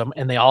grabs them,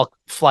 and they all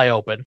fly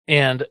open.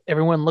 And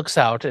everyone looks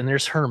out, and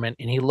there's Herman,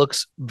 and he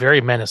looks very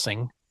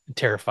menacing and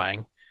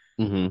terrifying.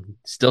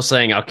 Still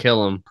saying, "I'll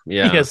kill him."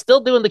 Yeah, still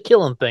doing the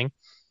killing thing.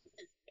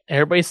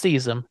 Everybody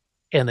sees him,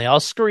 and they all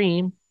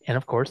scream. And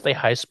of course, they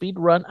high-speed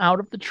run out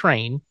of the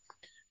train.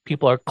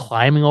 People are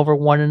climbing over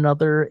one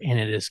another, and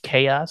it is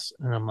chaos.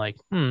 And I'm like,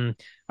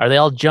 are they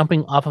all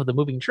jumping off of the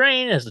moving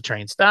train as the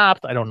train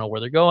stopped? I don't know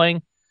where they're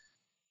going.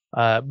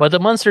 But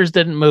the monsters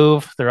didn't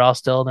move. They're all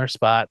still in their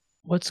spot.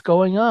 What's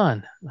going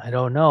on? I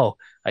don't know.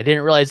 I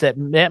didn't realize that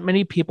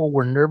many people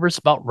were nervous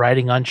about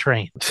riding on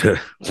trains.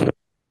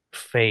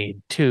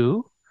 Fade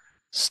 2.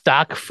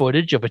 Stock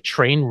footage of a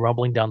train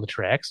rumbling down the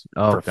tracks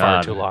for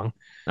far too long.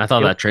 I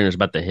thought that train was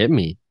about to hit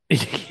me.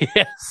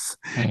 Yes.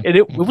 And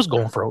it was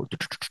going for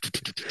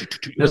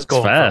fast,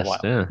 a while.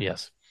 Yeah.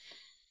 Yes.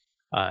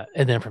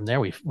 And then from there,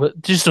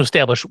 just to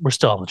establish we're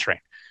still on the train.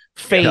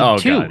 Fade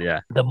 2.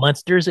 God, the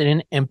monsters in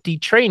an empty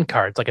train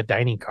car. It's like a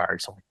dining car or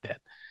something like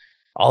that.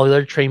 All the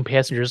other train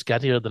passengers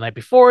got together the night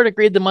before and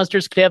agreed the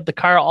monsters could have the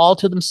car all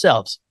to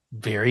themselves.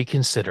 Very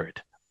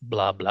considerate.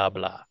 Blah, blah,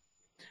 blah.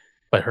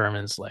 But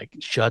Herman's like,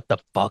 shut the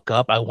fuck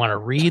up. I want to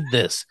read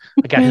this.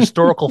 I got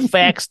historical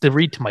facts to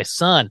read to my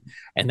son.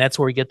 And that's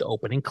where we get the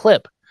opening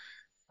clip.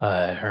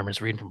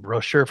 Herman's reading from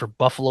brochure for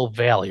Buffalo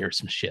Valley or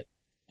some shit.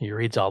 He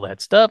reads all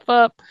that stuff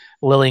up.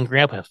 Lily and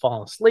Grandpa have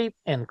fallen asleep.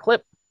 And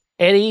clip.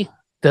 Eddie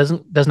does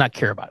not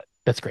care about it.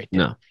 That's great.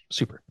 No.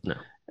 Super. No.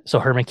 So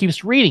Herman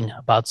keeps reading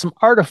about some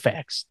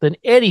artifacts. Then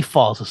Eddie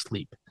falls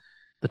asleep.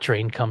 The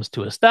train comes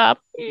to a stop.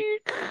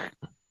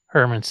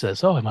 Herman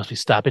says, I must be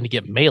stopping to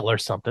get mail or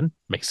something.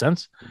 Makes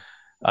sense.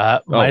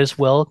 Might as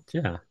well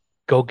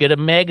go get a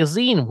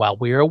magazine while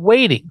we are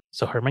waiting.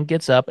 So Herman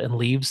gets up and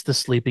leaves the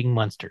sleeping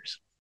monsters.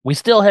 We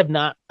still have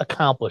not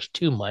accomplished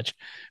too much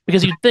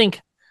because you'd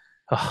think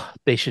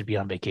they should be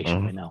on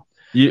vacation right now.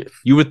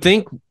 You would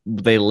think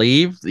they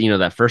leave,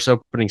 that first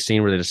opening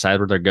scene where they decide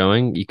where they're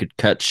going, you could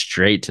cut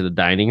straight to the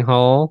dining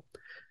hall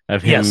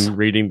of him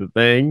reading the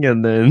thing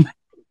and then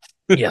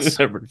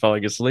everyone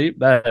falling asleep.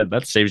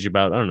 That saves you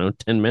about,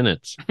 10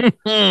 minutes.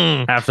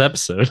 Half the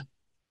episode.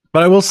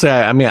 But I will say,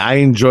 I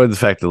enjoyed the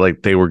fact that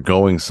like they were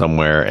going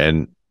somewhere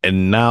and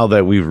now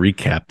that we've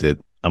recapped it,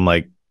 I'm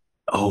like,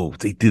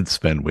 they did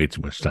spend way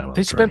too much time on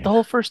They spent the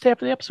whole first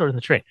half of the episode in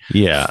the train.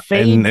 Yeah.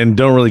 And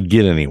don't really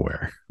get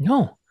anywhere.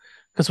 No.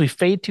 Because we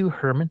fade to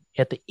Herman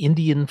at the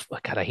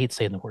I hate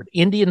saying the word,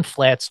 Indian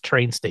Flats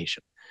train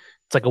station.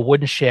 It's like a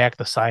wooden shack.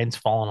 The sign's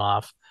falling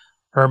off.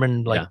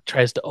 Herman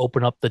tries to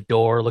open up the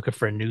door looking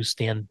for a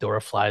newsstand. The door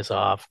flies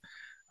off.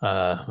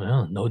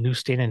 No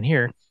newsstand in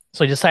here.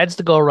 So he decides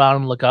to go around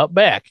and look out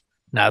back.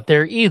 Not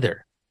there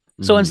either.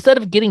 So instead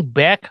of getting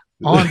back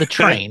on the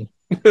train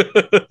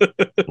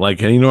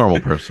like any normal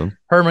person.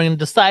 Herman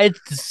decides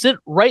to sit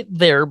right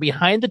there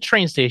behind the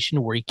train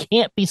station where he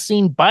can't be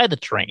seen by the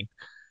train.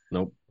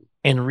 Nope.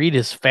 And read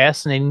his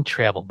fascinating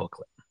travel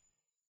booklet.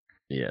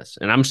 Yes.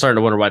 And I'm starting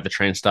to wonder why the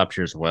train stopped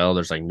here as well.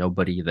 There's like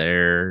nobody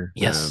there.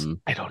 Yes.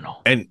 I don't know.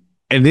 And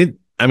it,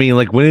 I mean,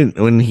 like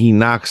when he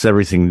knocks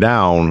everything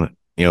down,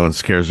 and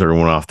scares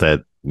everyone off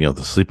that,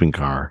 the sleeping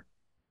car,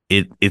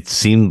 it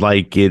seemed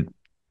like it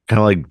kind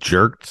of like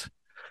jerked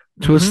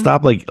to a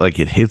stop, like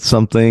it hit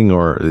something,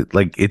 or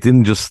like it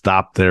didn't just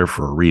stop there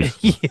for a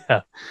reason.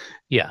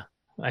 Yeah.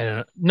 I don't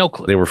know. No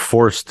clue. They were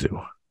forced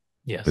to.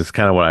 Yes. It's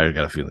kind of what I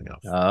got a feeling of.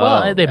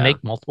 Well, they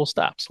make multiple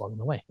stops along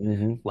the way,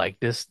 like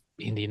this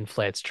Indian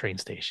Flats train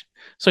station.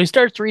 So he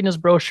starts reading his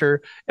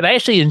brochure, and I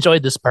actually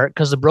enjoyed this part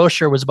because the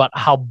brochure was about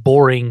how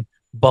boring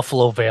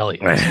Buffalo Valley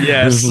is.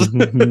 Yes.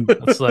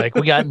 It's like,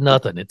 we got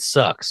nothing. It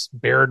sucks.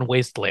 Barren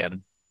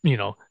wasteland,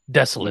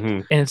 desolate.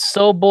 And it's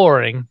so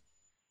boring,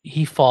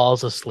 he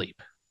falls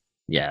asleep.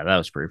 Yeah, that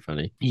was pretty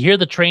funny. You hear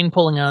the train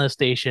pulling out of the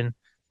station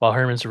while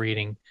Herman's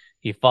reading.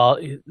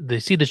 They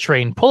see the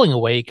train pulling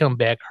away. You come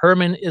back.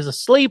 Herman is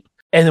asleep.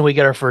 And then we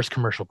get our first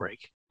commercial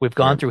break. We've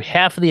gone through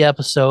half of the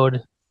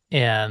episode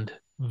and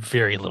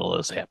very little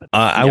has happened.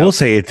 I will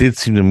say it did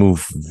seem to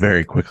move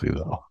very quickly,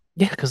 though.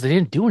 Yeah, because they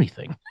didn't do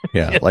anything.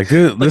 Yeah, like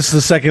this is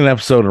the second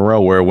episode in a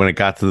row where when it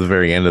got to the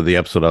very end of the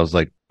episode, I was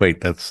like,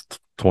 wait, that's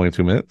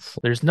 22 minutes?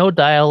 There's no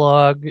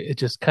dialogue. It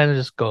just kind of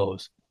just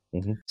goes.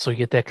 So we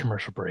get that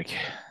commercial break.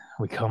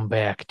 We come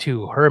back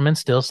to Herman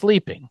still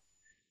sleeping.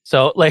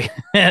 So, like,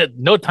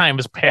 no time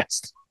has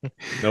passed.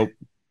 Nope.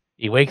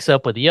 He wakes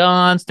up with a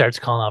yawn, starts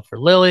calling out for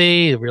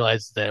Lily. He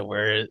realizes that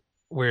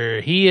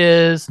where he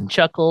is and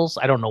chuckles.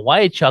 I don't know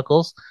why he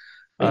chuckles.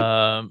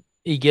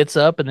 He gets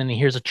up and then he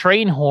hears a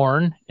train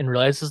horn and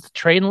realizes the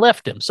train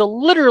left him. So,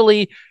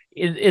 literally,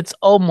 it's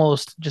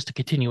almost just a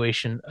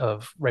continuation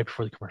of right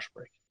before the commercial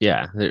break.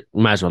 Yeah, there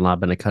might as well not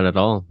have been a cut at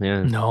all.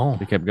 Yeah. No.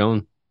 We kept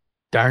going.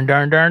 Darn.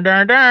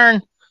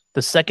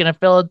 The second a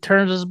fella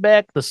turns his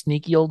back, the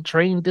sneaky old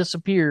train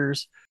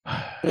disappears.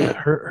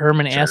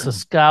 Herman asks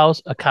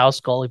a cow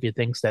skull if he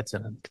thinks that's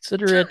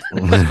inconsiderate.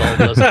 The skull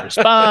doesn't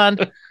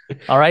respond.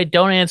 All right,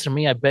 don't answer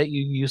me. I bet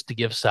you used to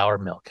give sour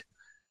milk.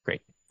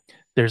 Great.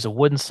 There's a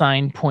wooden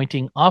sign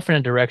pointing off in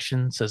a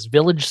direction, says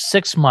village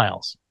 6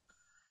 miles.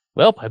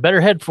 Well, I better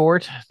head for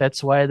it.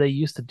 That's why they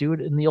used to do it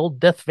in the old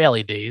Death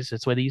Valley days.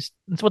 It's what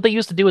they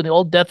used to do in the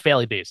old Death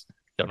Valley days.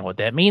 Don't know what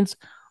that means.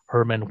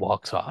 Herman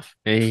walks off.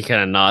 And he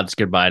kind of nods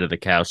goodbye to the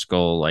cow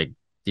skull, like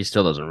he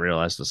still doesn't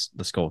realize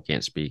the skull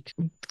can't speak.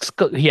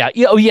 Yeah.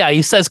 Oh, yeah.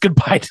 He says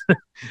goodbye to them.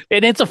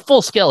 And it's a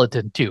full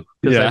skeleton, too.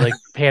 Because they like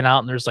pan out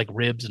and there's like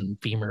ribs and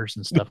femurs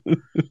and stuff.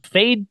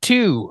 Fade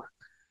 2.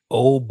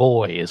 Oh,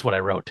 boy, is what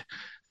I wrote.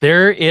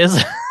 There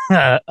is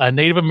a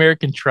Native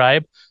American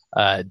tribe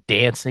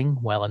dancing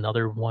while a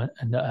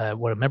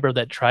member of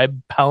that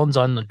tribe pounds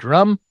on the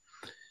drum.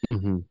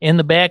 In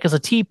the back is a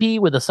teepee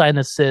with a sign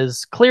that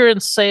says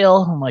clearance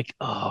sale. I'm like,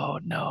 oh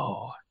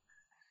no.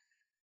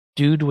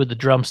 Dude with the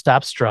drum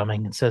stops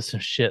drumming and says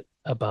some shit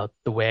about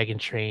the wagon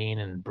train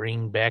and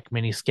bring back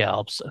many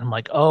scalps. And I'm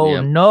like,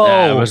 oh no.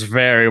 I was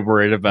very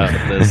worried about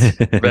this.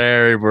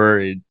 Very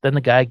worried. Then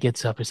the guy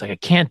gets up. He's like, I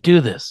can't do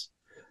this.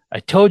 I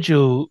told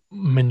you,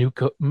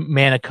 Manico,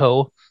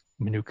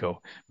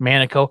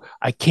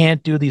 I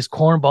can't do these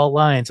cornball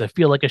lines. I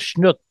feel like a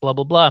schnook, blah,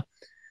 blah, blah.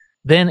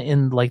 Then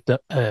in like the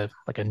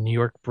like a New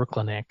York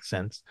Brooklyn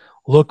accent,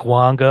 look,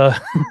 Wanga,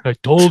 I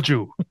told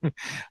you.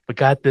 We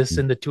got this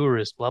in the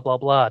tourist, blah blah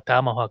blah,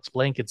 tomahawks,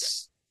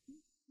 blankets,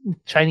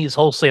 Chinese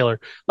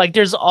wholesaler. Like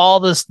there's all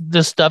this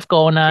stuff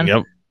going on.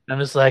 Yep. I'm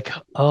just like,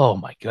 oh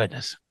my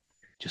goodness.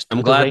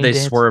 I'm glad they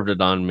swerved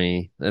it on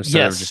me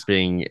instead of just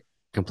being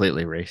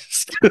completely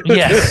racist.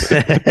 Yes.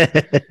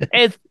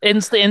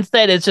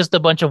 Instead, it's just a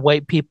bunch of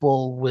white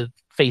people with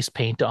face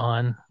paint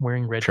on,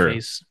 wearing red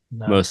face.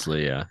 No.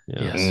 Mostly, yeah.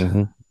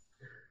 Yes.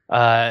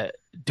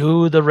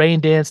 Do the rain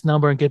dance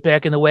number and get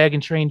back in the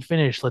wagon train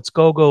finish. Let's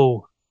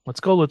go.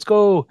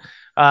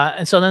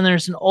 And so then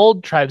there's an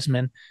old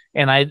tribesman,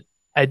 and I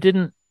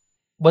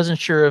wasn't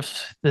sure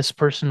if this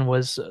person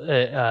was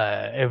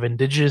of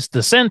indigenous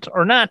descent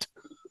or not.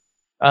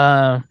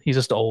 He's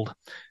just old.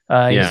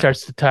 He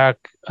starts to talk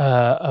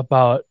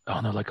about,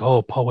 and they're like,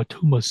 oh,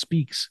 Powatuma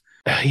speaks.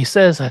 He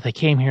says that they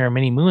came here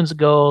many moons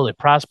ago. They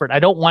prospered. I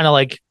don't want to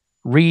like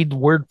read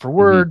word for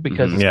word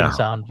because it's going to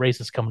sound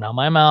racist coming out of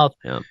my mouth,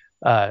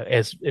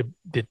 as it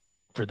did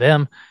for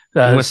them.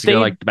 You must go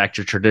like back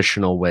to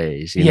traditional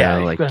ways, you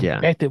know, like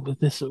back to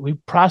this. We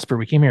prospered.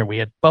 We came here. We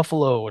had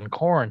buffalo and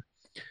corn.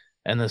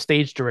 And the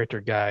stage director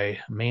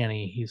guy,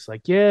 Manny, he's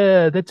like,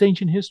 yeah, that's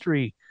ancient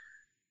history.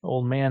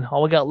 Old man,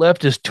 all we got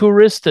left is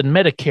tourists and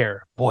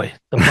Medicare. Boy,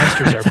 the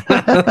monsters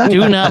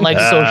do not like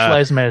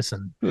socialized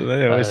medicine.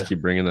 They always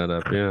keep bringing that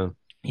up. Yeah.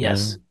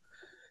 Yes.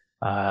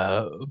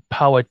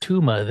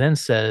 Powatuma then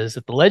says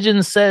that the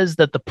legend says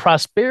that the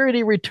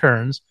prosperity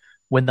returns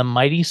when the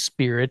mighty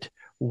spirit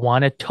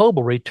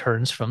Wanatoba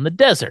returns from the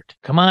desert.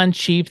 Come on,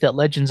 chief, that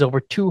legend's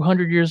over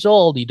 200 years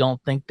old. You don't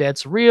think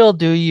that's real,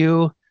 do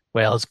you?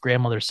 Well, his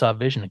grandmother saw a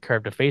vision and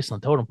carved a face on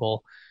the totem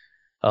pole.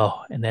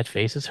 Oh, and that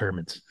face is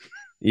Herman's.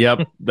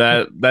 Yep,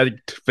 that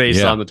face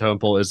Yeah. on the totem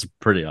pole is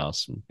pretty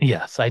awesome.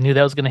 Yes, I knew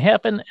that was going to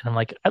happen, and I'm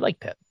like, I like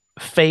that.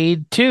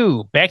 Fade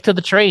 2, back to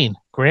the train.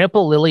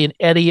 Grandpa, Lily, and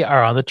Eddie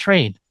are on the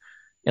train.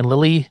 And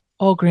Lily,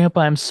 oh,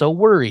 Grandpa, I'm so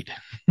worried.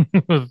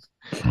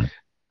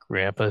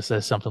 Grandpa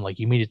says something like,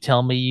 you mean to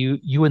tell me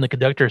you and the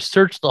conductor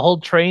searched the whole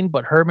train,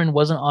 but Herman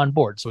wasn't on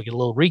board. So we get a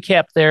little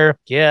recap there.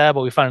 Yeah,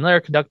 but we found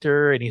another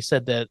conductor, and he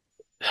said that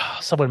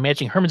someone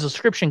matching Herman's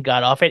description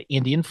got off at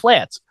Indian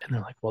Flats. And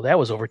they're like, well, that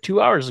was over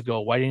 2 hours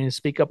ago. Why didn't you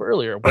speak up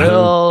earlier?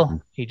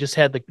 Well, he just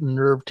had the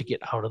nerve to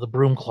get out of the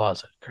broom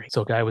closet. Great.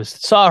 So guy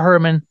saw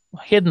Herman,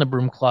 hid in the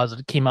broom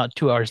closet, came out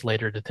 2 hours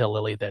later to tell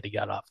Lily that he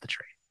got off the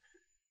train.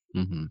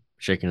 Mm-hmm.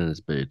 Shaking in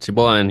his boots.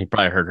 Well, and he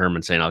probably heard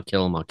Herman saying, I'll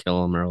kill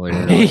him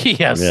earlier.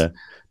 Yes. Yeah.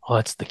 Oh,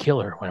 that's the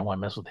killer. I don't want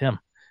to mess with him.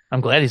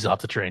 I'm glad he's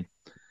off the train.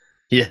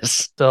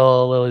 Yes.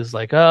 So Lily's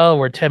like, oh,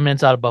 we're 10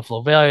 minutes out of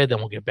Buffalo Valley. Then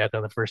we'll get back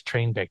on the first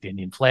train back to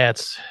Indian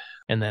Flats.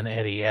 And then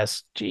Eddie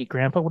asks, gee,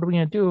 Grandpa, what are we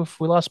going to do if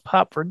we lost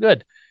Pop for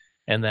good?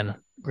 And then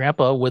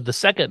Grandpa, with the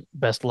second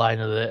best line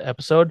of the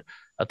episode,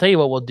 I'll tell you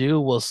what we'll do.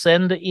 We'll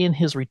send in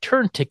his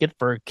return ticket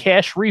for a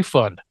cash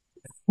refund.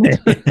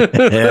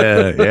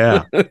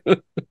 Yeah.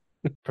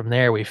 From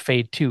there, we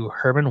fade to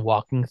Herman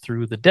walking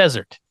through the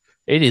desert.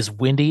 It is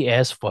windy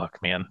as fuck,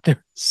 man.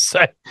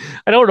 I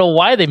don't know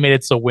why they made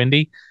it so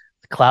windy.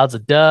 The clouds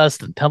of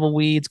dust and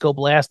tumbleweeds go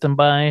blasting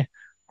by.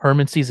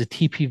 Herman sees a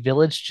teepee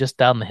village just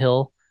down the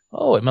hill.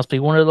 Oh, it must be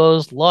one of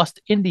those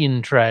lost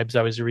Indian tribes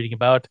I was reading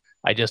about.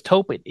 I just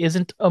hope it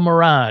isn't a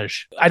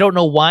mirage. I don't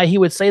know why he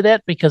would say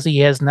that, because he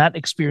has not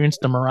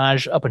experienced a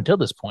mirage up until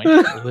this point,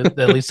 at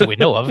least that we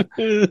know of.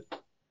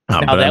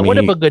 Now, that would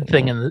have been a good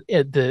thing in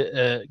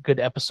the good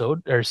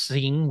episode or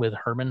scene with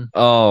Herman.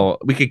 Oh,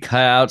 we could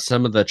cut out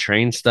some of the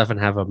train stuff and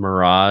have a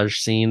mirage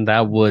scene.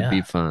 That would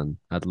be fun.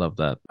 I'd love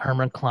that.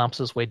 Herman clomps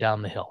his way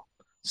down the hill.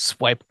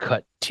 Swipe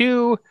cut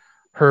 2.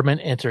 Herman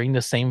entering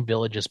the same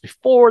village as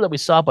before that we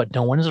saw, but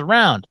no one is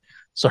around.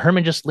 So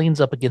Herman just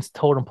leans up against the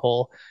totem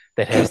pole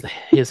that has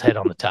his head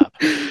on the top.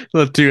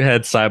 The two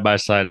heads side by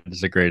side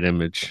is a great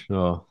image.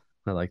 Oh,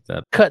 I like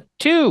that. Cut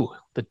 2.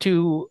 The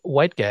two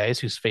white guys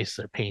whose faces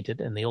are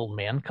painted and the old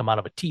man come out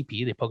of a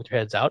teepee. They poke their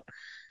heads out,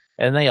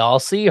 and they all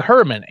see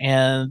Herman.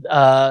 And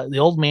the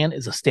old man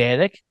is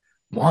ecstatic.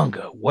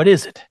 Wonga, what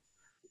is it?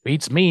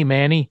 Beats me,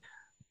 Manny.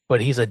 But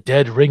he's a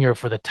dead ringer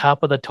for the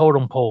top of the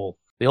totem pole.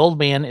 The old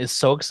man is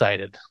so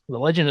excited. The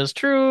legend is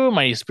true.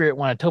 Mighty Spirit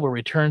Wanatoba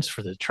returns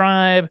for the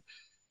tribe.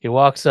 He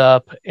walks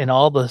up, and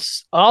all of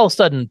a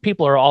sudden,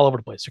 people are all over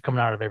the place. They're coming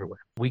out of everywhere.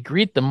 We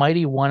greet the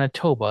mighty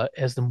Wanatoba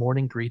as the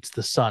morning greets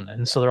the sun.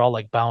 And so they're all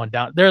like bowing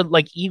down. They're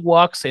like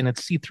Ewoks, and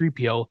it's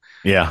C-3PO.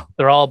 Yeah.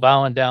 They're all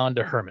bowing down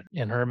to Herman.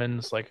 And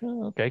Herman's like,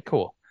 oh, okay,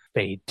 cool.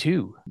 Fade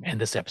 2. Man,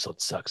 this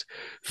episode sucks.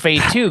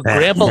 Fade 2.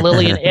 Grandpa,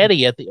 Lily, and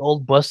Eddie at the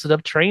old busted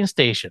up train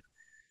station.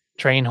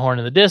 Train horn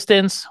in the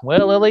distance.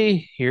 Well,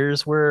 Lily,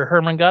 here's where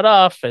Herman got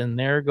off, and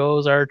there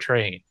goes our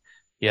train.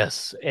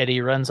 Yes,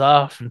 Eddie runs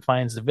off and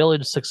finds the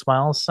village 6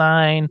 miles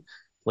sign.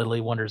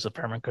 Lily wonders if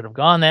Herman could have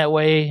gone that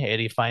way.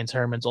 Eddie finds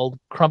Herman's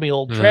crummy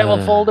old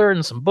travel folder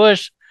and some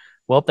bush.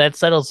 Well, that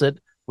settles it.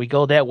 We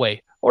go that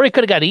way. Or he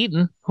could have got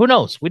eaten. Who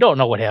knows? We don't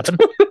know what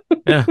happened.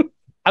 Yeah.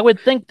 I would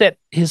think that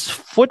his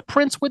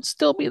footprints would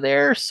still be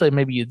there, so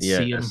maybe you'd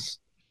see him.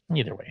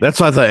 Either way. That's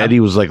why I thought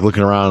Eddie was like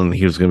looking around and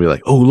he was going to be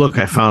like, oh, look,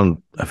 I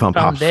found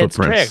Pop's Dad's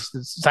footprints.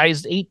 Tracks,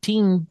 size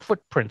 18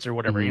 footprints or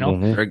whatever, you know?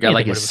 Mhm. Or got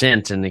like a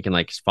scent and they can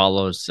like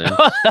follow his scent.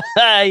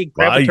 He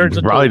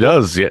probably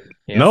does. Yeah.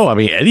 No, I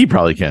mean, Eddie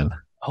probably can.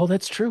 Oh,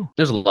 that's true.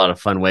 There's a lot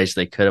of fun ways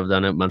they could have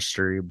done it,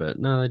 Munstery, but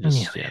no, they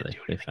just they found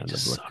it.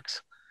 Just it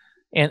sucks.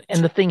 And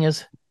the thing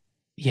is,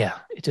 it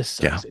just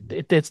sucks.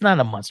 Yeah. It's not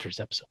a Monsters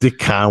episode. Dick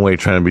Conway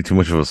trying to be too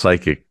much of a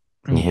psychic.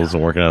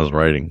 Wasn't working on his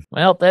writing.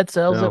 Well, that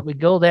tells it we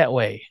go that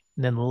way.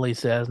 And then Lily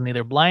says,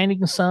 neither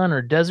blinding sun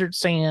or desert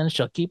sand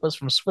shall keep us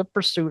from swift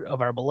pursuit of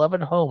our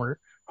beloved Herman.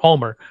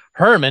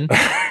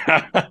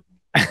 I've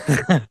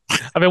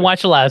been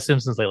watching a lot of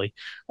Simpsons lately.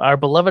 Our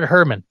beloved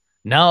Herman.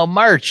 Now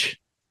march.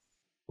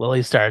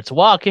 Lily starts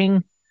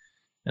walking.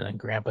 And then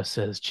Grandpa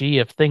says, gee,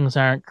 if things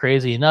aren't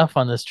crazy enough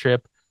on this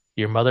trip,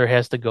 your mother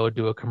has to go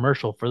do a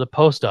commercial for the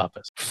post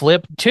office.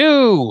 Flip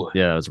 2.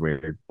 Yeah, that was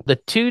weird. The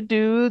two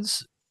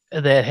dudes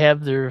that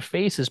have their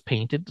faces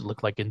painted to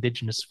look like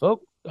indigenous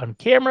folk on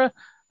camera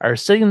are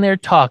sitting there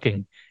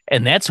talking,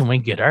 and that's when we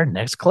get our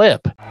next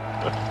clip.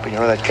 But you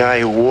know that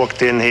guy who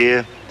walked in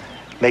here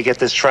may get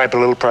this tribe a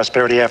little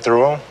prosperity after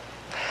all?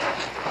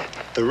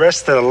 The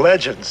rest of the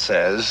legend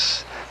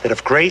says that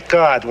if great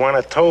god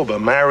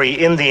Wanatoba marry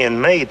Indian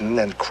maiden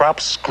and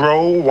crops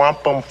grow,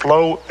 wampum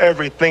flow,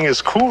 everything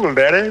is cool,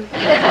 Daddy.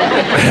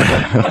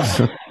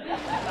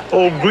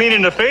 Old green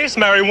in the face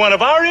marry one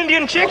of our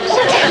Indian chicks?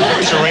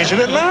 He's arranging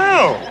it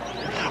now.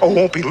 Oh, it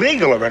won't be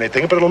legal or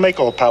anything, but it'll make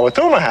old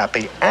Powatola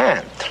happy.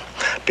 And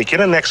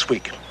beginning next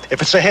week,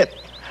 if it's a hit,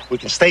 we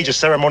can stage a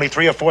ceremony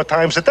 3 or 4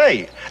 times a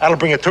day. That'll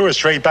bring a tourist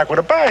trade back with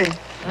a bang.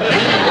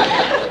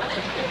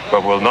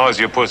 But will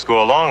nausea puss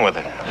go along with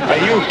it? Are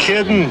you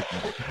kidding?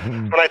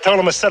 When I told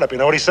him to set up, you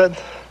know what he said?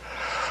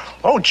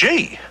 Oh,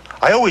 gee,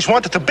 I always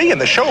wanted to be in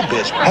the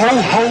showbiz.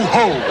 Ho, ho,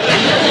 ho.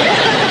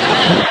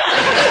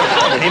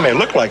 He may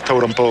look like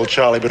Totem Pole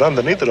Charlie, but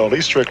underneath it all,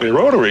 he's strictly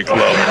Rotary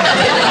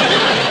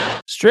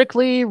Club.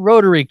 Strictly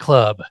Rotary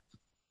Club.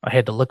 I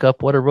had to look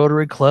up what a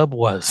Rotary Club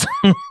was.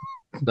 I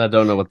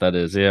don't know what that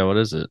is. Yeah, what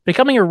is it?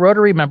 Becoming a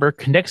Rotary member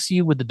connects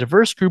you with a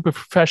diverse group of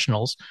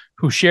professionals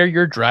who share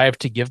your drive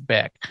to give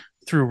back.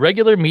 Through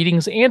regular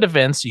meetings and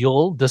events,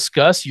 you'll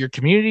discuss your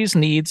community's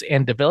needs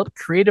and develop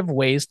creative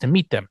ways to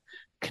meet them.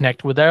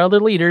 Connect with our other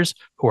leaders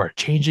who are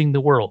changing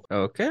the world.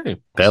 Okay.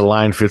 That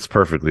line fits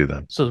perfectly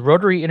then. So the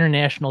Rotary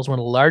International is one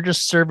of the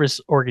largest service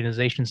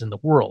organizations in the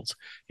world.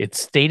 Its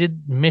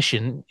stated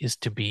mission is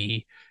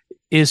to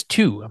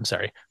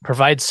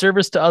provide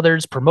service to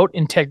others, promote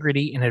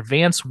integrity, and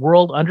advance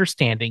world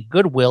understanding,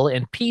 goodwill,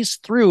 and peace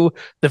through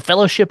the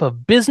fellowship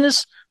of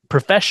business,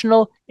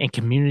 professional, and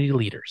community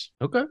leaders.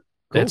 Okay.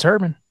 Cool. That's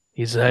Herman.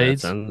 He's Yeah.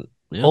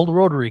 old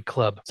Rotary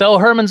Club. So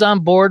Herman's on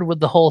board with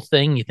the whole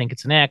thing. You think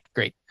it's an act?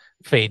 Great.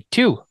 Fade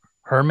 2.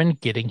 Herman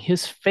getting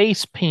his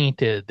face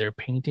painted. They're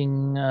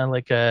painting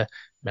like a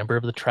member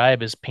of the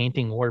tribe is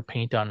painting war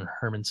paint on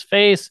Herman's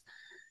face.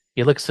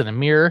 He looks in a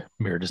mirror.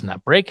 Mirror does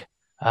not break.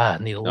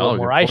 Need a little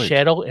more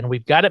eyeshadow, and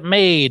we've got it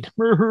made.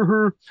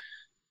 And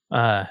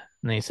then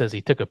he says he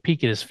took a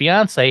peek at his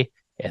fiance,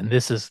 and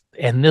this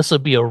will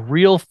be a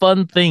real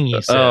fun thing. He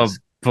says, Oh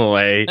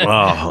boy.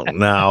 Oh,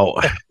 now,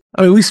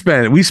 I mean, we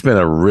spent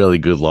a really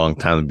good long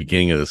time at the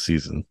beginning of the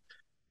season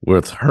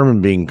with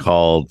Herman being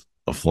called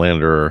a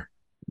philanderer,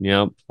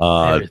 Yep.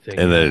 and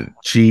the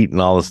cheat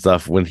and all the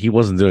stuff when he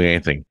wasn't doing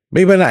anything.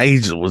 Maybe by now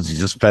was he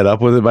just fed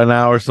up with it by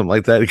now or something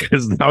like that?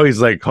 Because now he's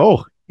like,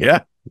 oh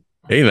yeah,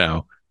 hey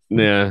now.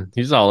 Yeah,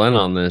 he's all in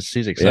on this.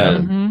 He's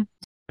excited. Yeah. Mm-hmm.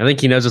 I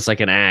think he knows it's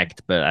like an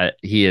act, but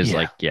he is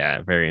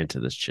Yeah. very into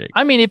this chick.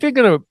 I mean, if you're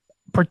going to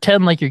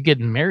pretend like you're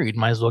getting married,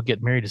 might as well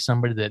get married to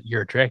somebody that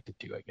you're attracted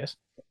to, I guess.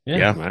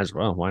 Yeah, might as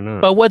well. Why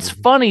not? But what's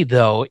funny,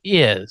 though,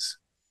 is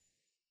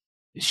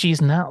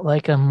she's not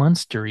like a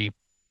Munstery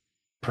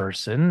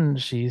person.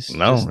 She's she's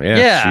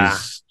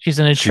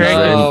an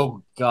attractive.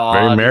 Oh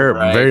God,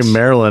 very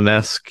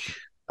Maryland-esque.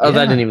 Oh, I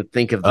didn't even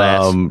think of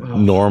that.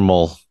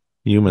 Normal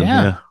human.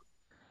 Yeah.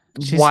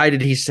 Why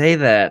did he say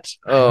that?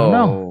 don't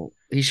know.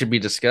 He should be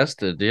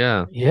disgusted.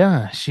 Yeah.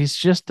 Yeah, she's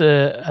just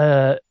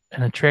an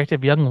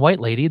attractive young white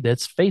lady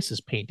that's face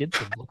is painted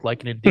to look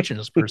like an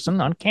indigenous person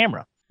on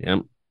camera.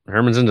 Yep.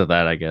 Herman's into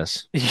that, I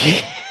guess.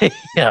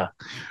 Yeah.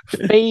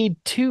 Fade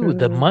 2,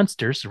 the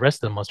Munsters, the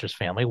rest of the Munsters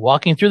family,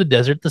 walking through the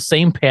desert the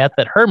same path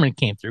that Herman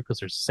came through because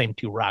there's the same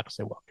 2 rocks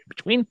they walk in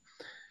between.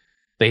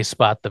 They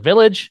spot the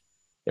village.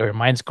 It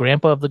reminds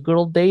Grandpa of the good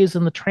old days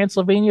in the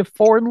Transylvania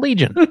Foreign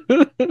Legion.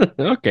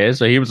 Okay,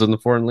 so he was in the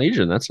Foreign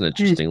Legion. That's an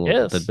interesting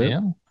little tidbit.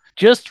 Yeah.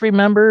 Just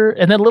remember,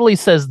 and then Lily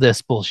says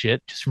this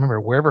bullshit. Just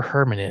remember, wherever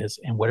Herman is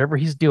and whatever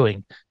he's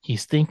doing,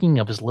 he's thinking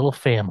of his little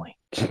family.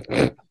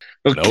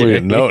 Okay.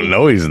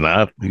 No, he's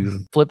not.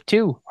 Flip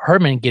 2,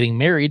 Herman getting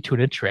married to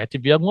an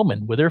attractive young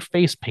woman with her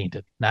face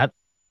painted. Not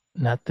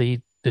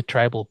the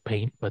tribal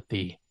paint, but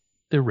the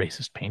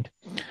racist paint.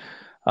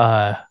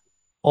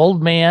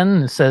 Old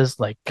man says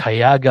like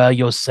Kayaga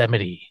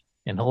Yosemite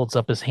and holds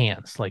up his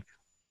hands like,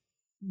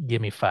 give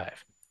me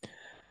 5.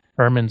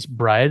 Herman's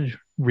bride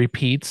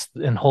repeats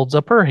and holds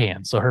up her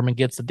hand. So Herman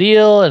gets the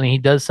deal and he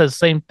says the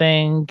same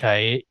thing.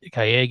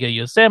 Kayaga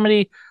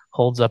Yosemite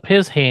holds up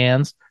his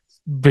hands,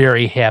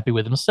 very happy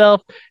with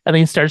himself. And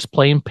then he starts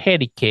playing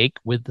patty cake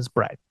with his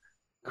bride.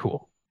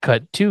 Cool.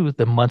 Cut to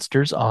the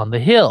Munsters on the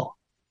hill.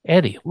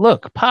 Eddie,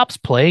 look, Pop's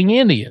playing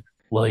Indian.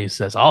 Lily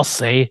says, I'll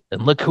say,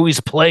 and look who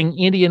he's playing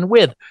Indian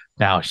with.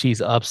 Now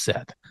she's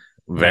upset.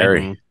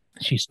 Very.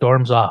 She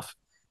storms off.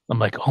 I'm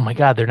like, oh my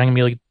God, they're not going to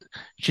be like,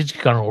 she's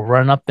going to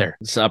run up there.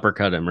 Just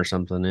uppercut him or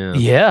something, yeah.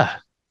 Yeah.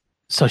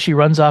 So she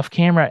runs off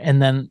camera,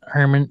 and then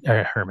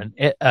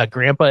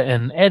Grandpa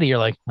and Eddie are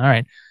like, all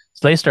right.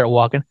 So they start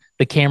walking.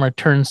 The camera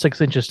turns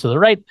 6 inches to the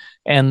right,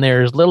 and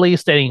there's Lily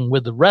standing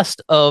with the rest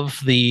of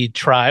the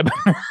tribe.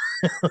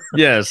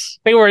 Yes.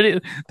 They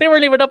weren't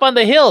even up on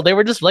the hill. They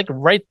were just like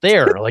right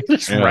there, like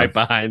just right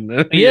behind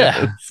them.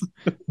 Yeah.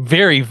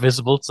 Very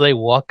visible. So they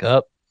walk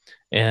up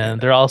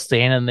and they're all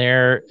standing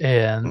there.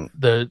 And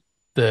the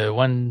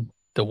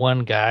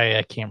one guy,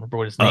 I can't remember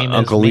what his name is.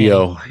 Uncle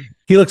Leo.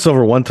 He looks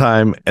over one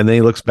time and then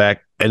he looks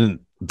back, and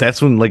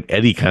that's when like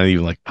Eddie kind of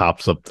even like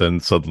pops up then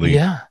suddenly.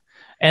 Yeah.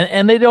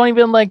 And they don't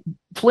even like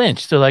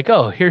flinch. They're like,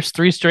 oh, here's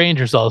 3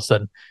 strangers all of a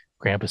sudden.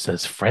 Grandpa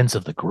says, friends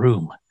of the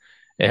groom.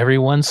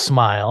 Everyone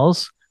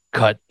smiles.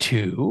 Cut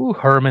to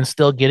Herman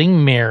still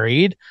getting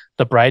married.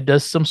 The bride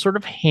does some sort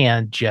of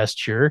hand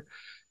gesture.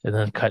 And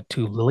then cut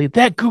to Lily.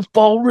 That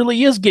goofball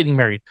really is getting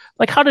married.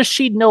 Like, how does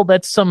she know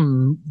that's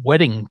some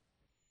wedding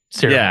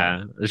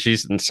ceremony? Yeah.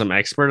 She's some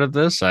expert at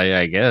this,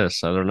 I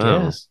guess. I don't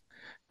know. Yes.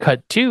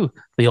 Cut to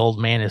the old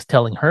man is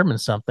telling Herman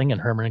something, and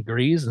Herman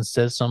agrees and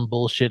says some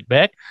bullshit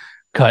back.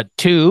 Cut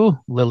to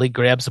Lily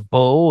grabs a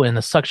bow and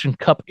a suction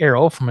cup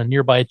arrow from a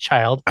nearby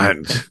child.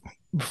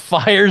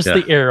 fires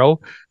the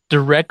arrow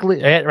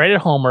directly right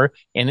at Homer.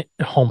 And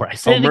Homer, I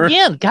said Homer? it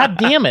again. God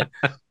damn it.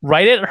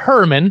 Right at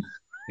Herman.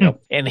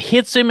 Yep. And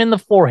hits him in the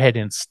forehead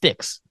and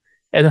sticks.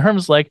 And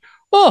Herman's like,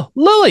 oh,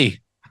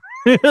 Lily.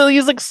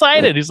 He's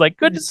excited. He's like,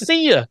 good to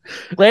see you.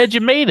 Glad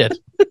you made it.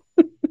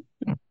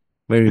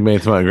 Maybe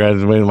made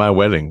my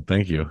wedding.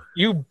 Thank you.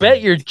 You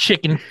bet your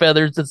chicken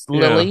feathers it's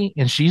Lily.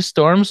 And she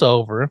storms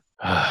over.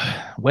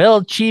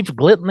 Well, Chief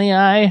Glitney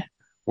Eye,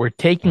 we're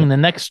taking the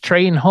next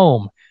train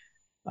home.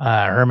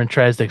 Herman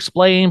tries to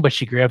explain, but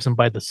she grabs him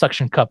by the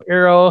suction cup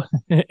arrow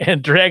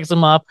and drags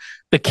him off.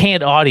 The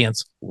canned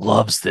audience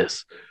loves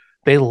this.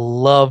 They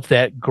love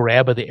that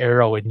grab of the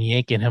arrow and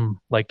yanking him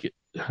like,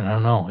 I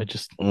don't know, it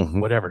just,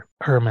 whatever.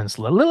 Herman's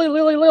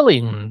Lily,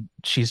 and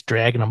she's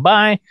dragging him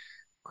by.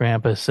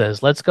 Grandpa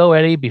says, let's go,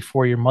 Eddie,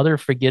 before your mother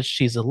forgets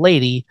she's a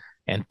lady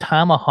and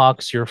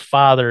tomahawks your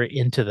father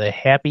into the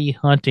happy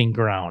hunting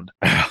ground.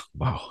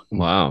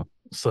 Wow.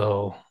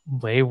 So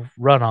they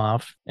run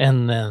off,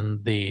 and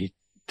then the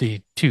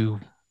two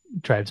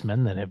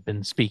tribesmen that have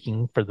been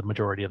speaking for the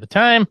majority of the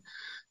time,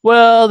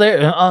 well,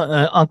 they're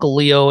Uncle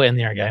Leo and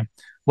the other guy.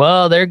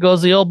 Well, there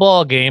goes the old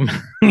ball game.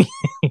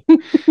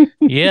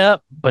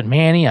 Yep, but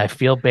Manny, I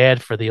feel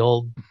bad for the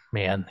old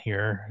man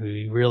here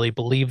who really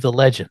believed the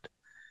legend.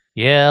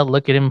 Yeah,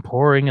 look at him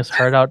pouring his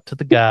heart out to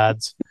the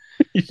gods.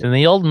 And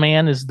the old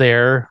man is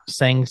there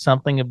saying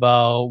something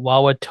about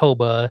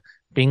Wauwatoba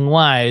being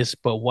wise,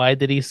 but why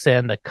did he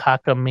send a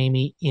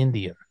cockamamie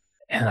Indian?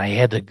 And I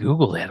had to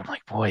Google that. I'm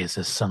like, boy, is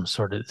this some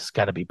sort of, it's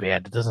got to be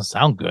bad. It doesn't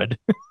sound good.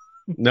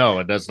 No,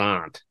 it does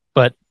not.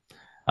 But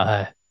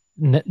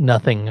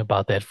nothing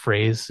about that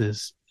phrase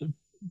is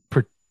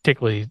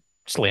particularly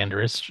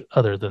slanderous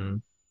other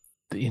than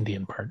the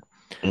Indian part.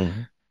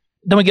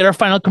 Then we get our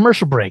final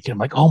commercial break. And I'm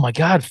like, oh my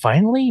God,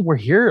 finally? We're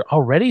here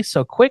already?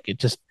 So quick. It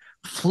just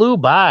flew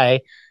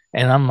by.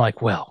 And I'm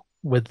like, well,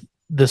 with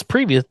this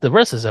the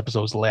rest of this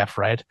episode was a laugh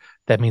riot.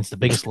 That means the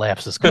biggest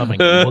laughs is coming.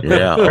 We'll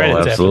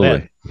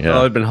absolutely. Yeah.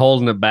 Oh, I've been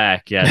holding it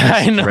back. Yeah,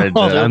 I know. Ready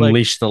to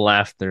unleash the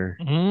laughter.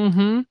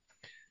 Mm-hmm.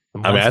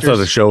 I mean, I thought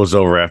the show was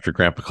over after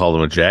Grandpa called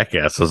him a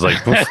jackass. I was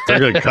like, they're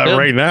going to cut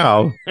right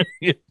now.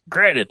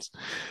 Credits.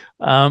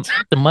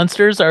 The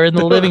Munsters are in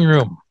the living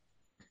room.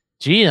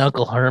 Gee,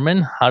 Uncle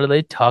Herman, how do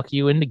they talk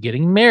you into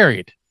getting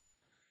married?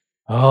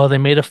 Oh, they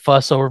made a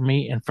fuss over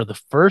me, and for the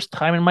first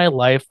time in my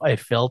life, I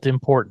felt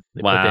important.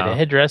 They put that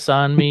headdress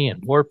on me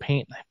and wore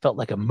paint, and I felt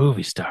like a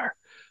movie star,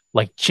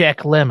 like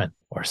Jack Lemmon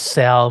or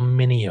Sal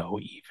Mineo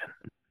even.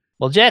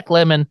 Well, Jack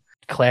Lemmon,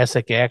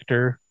 classic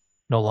actor,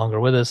 no longer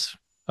with us.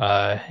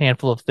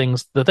 Handful of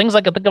things. The things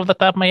I can think of at the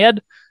top of my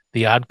head,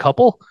 The Odd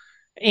Couple,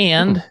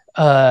 and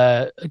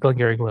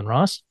Glengarry Glen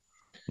Ross.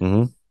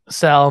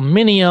 Sal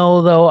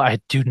Mineo, though, I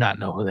do not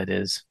know who that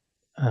is.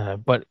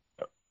 But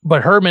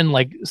Herman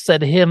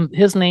said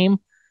his name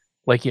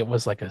like it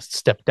was like a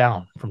step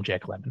down from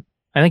Jack Lemmon.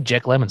 I think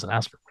Jack Lemmon's an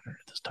Oscar winner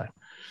at this time.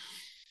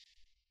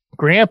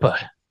 Grandpa,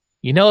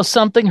 you know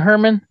something,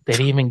 Herman? That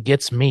even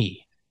gets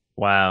me.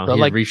 Wow, So,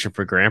 he's reaching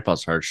for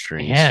Grandpa's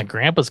heartstrings. Yeah,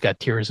 Grandpa's got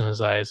tears in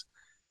his eyes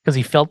because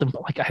he felt them.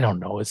 Like, I don't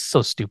know, it's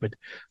so stupid.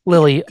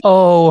 Lily,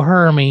 oh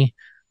Hermie,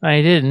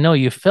 I didn't know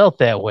you felt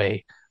that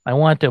way. I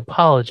want to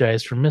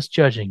apologize for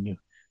misjudging you.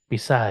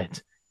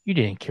 Besides, you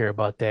didn't care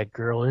about that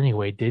girl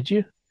anyway, did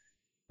you?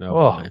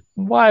 No.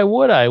 Why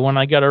would I when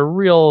I got a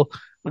real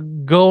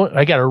going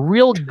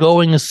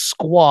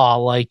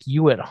squaw like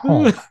you at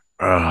home?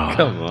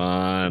 Come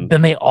on.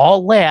 Then they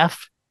all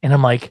laugh, and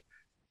I'm like,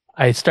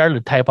 I started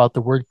to type out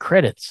the word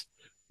credits,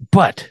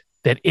 but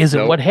that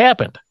isn't what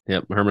happened.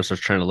 Yep, Herman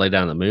starts trying to lay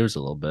down the moves a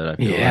little bit. I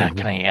feel like.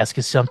 Can I ask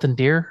you something,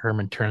 dear?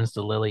 Herman turns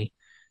to Lily.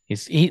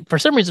 For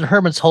some reason,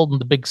 Herman's holding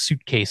the big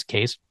suitcase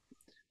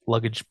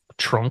luggage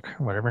trunk,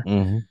 or whatever.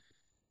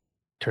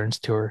 Turns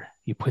to her.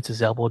 He puts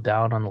his elbow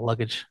down on the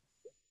luggage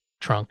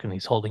trunk, and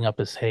he's holding up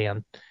his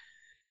hand.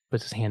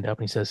 Puts his hand up,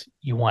 and he says,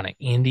 "You want an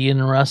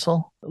Indian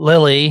wrestle?"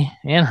 Lily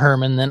and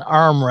Herman then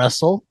arm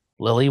wrestle.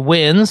 Lily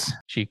wins.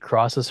 She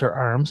crosses her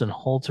arms and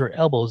holds her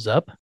elbows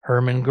up.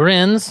 Herman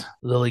grins.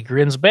 Lily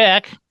grins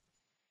back.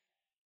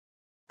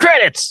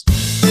 Credits!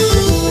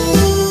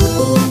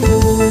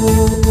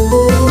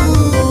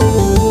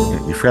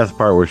 You forgot the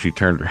part where she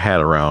turned her hat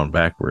around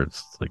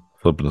backwards, like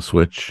flipping the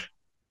switch.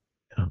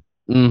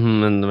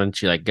 And then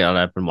she got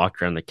up and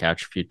walked around the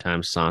couch a few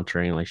times,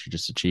 sauntering like she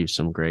just achieved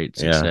some great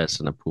success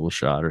in a pool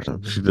shot or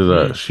something. She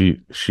did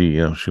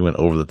she went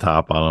over the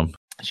top on him.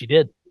 She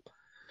did.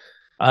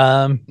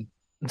 So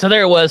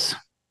there it was.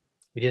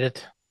 We did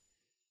it.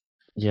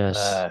 Yes.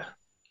 I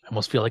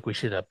almost feel like we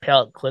should have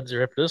palate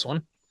cleanser after this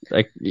one.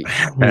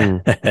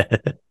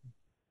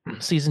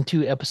 Season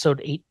 2,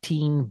 episode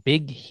 18,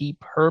 Big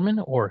Heap Herman,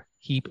 or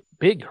Heap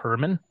Big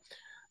Herman,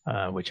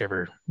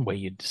 whichever way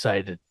you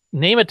decide to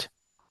name it.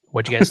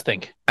 What'd you guys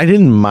think? I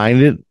didn't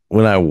mind it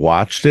when I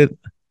watched it,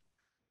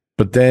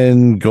 but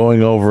then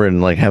going over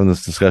and having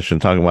this discussion,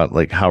 talking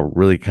about how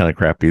really kind of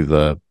crappy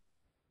the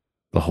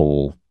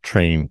whole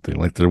train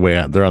thing,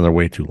 they're on their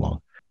way too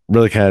long.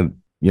 Really kind of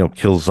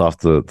kills off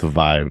the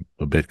vibe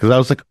a bit, because I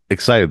was like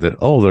excited that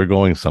they're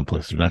going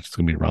someplace, they're not just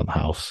gonna be around the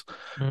house,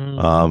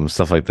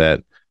 stuff like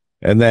that.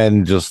 And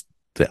then just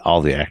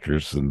all the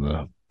actors in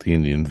the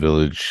Indian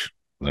village,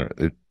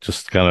 it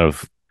just kind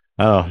of,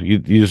 I don't know, you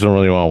just don't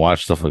really want to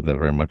watch stuff like that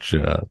very much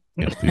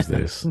these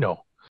days.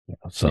 No.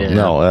 So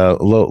no,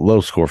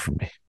 low score for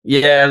me.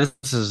 Yeah,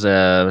 this is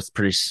it's a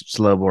pretty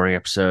slow, boring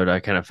episode. I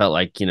kind of felt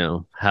like,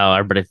 how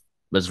everybody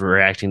was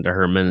reacting to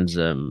Herman's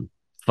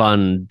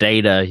fun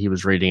data he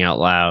was reading out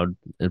loud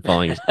and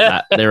falling.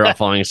 They were all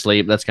falling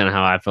asleep. That's kind of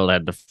how I felt. I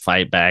had to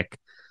fight back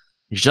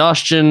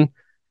exhaustion.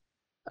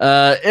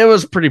 It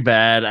was pretty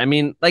bad. I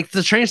mean, like,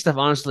 the train stuff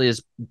honestly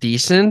is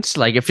decent.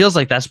 Like, it feels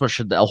like that's what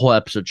the whole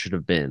episode should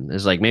have been.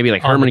 Is like maybe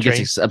like Herman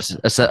gets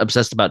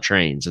obsessed about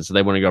trains, and so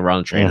they want to go around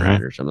the train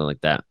ride or something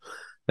like that.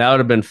 That would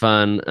have been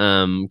fun.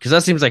 Because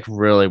that seems like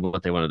really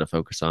what they wanted to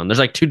focus on. There's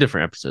like 2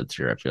 different episodes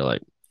here, I feel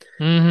like.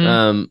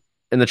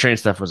 And the train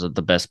stuff was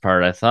the best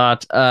part, I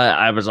thought.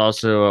 I was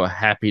also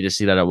happy to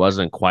see that it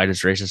wasn't quite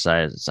as racist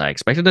as I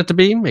expected it to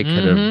be. It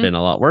could have been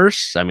a lot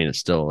worse. I mean, it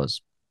still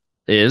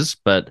is,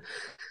 but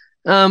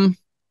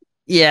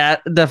yeah,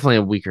 definitely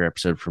a weaker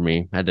episode for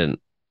me.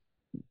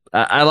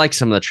 I like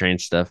some of the train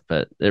stuff,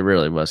 but it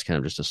really was kind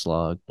of just a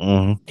slog.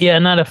 Yeah,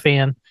 not a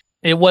fan.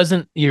 It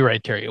wasn't, you're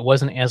right, Terry, it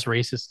wasn't as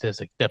racist as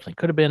it definitely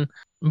could have been.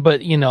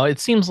 But, it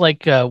seems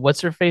like,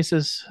 what's their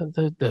faces?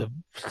 The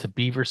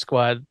Beaver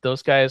Squad,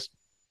 those guys.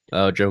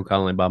 Oh, Joe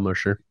Conley, Bob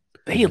Mosher.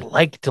 They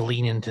like to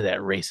lean into that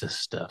racist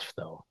stuff,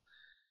 though.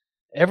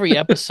 Every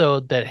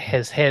episode that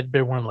has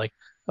been one like,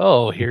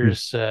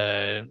 here's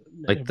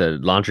like the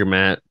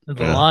laundromat.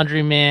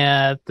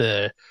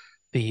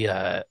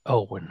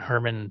 When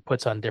Herman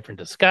puts on different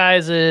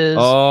disguises.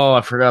 Oh,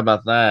 I forgot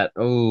about that.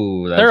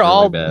 Oh,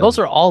 those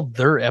are all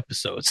their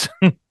episodes.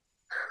 Right?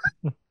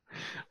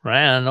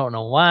 I don't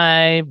know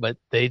why, but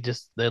they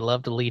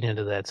love to lead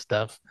into that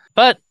stuff.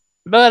 But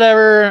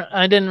whatever,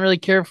 I didn't really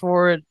care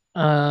for it.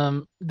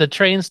 The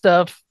train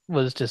stuff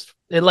was just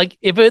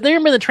if they were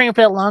in the train for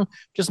that long,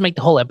 just make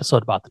the whole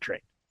episode about the train.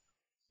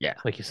 Yeah,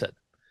 like you said,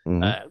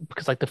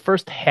 because like the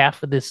first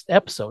half of this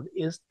episode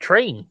is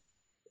train,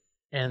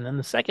 and then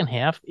the second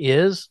half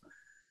is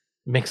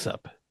mix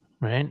up,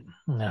 right?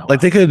 No,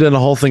 like they could have done a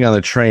whole thing on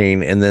the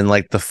train, and then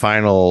like the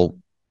final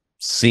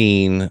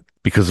scene,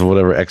 because of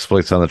whatever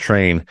exploits on the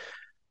train,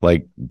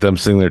 like them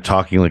sitting there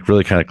talking like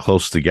really kind of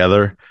close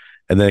together.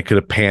 And then it could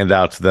have panned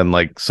out to them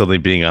like suddenly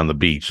being on the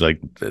beach. Like,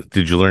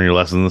 did you learn your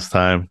lesson this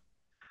time?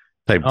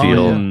 Type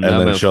deal. Yeah. And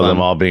then show them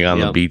all being on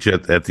the beach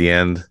at the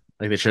end.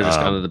 Like they should have just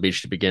gone to the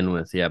beach to begin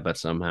with. Yeah, but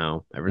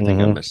somehow everything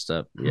got messed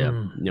up.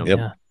 Yeah.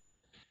 Yeah.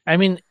 I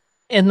mean,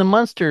 and the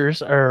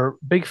Munsters are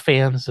big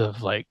fans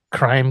of like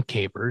crime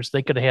capers.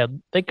 They could have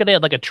had like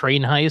a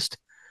train heist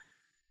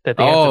that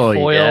they have to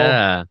foil.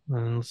 Yeah.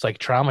 And it's like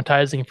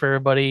traumatizing for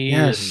everybody.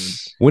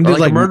 Yes. When did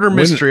like a murder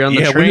mystery on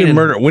the train?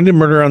 When did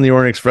Murder on the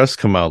Orient Express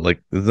come out? Like,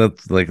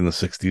 that's like in the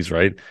 60s,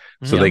 right?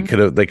 So they could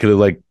have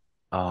like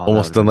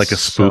almost done like a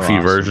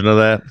spoofy version of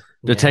that.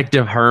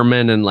 Detective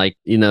Herman, and like,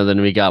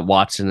 then we got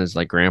Watson as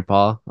like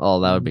grandpa.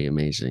 Oh, that would be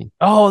amazing.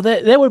 Oh,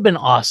 that would have been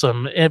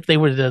awesome if they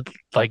would have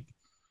like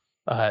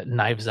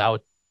Knives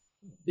Out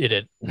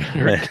it.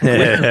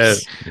 Yeah.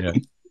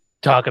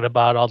 Talking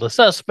about all the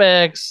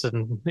suspects,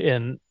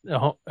 and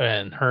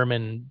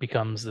Herman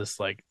becomes this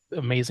like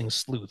amazing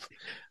sleuth.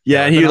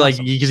 Yeah, and he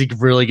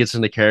really gets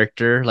into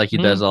character like he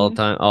does all the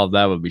time. Oh,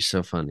 that would be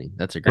so funny.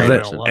 That's a great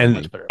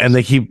episode. And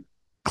they keep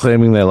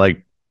claiming that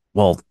like,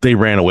 well, they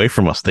ran away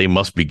from us, they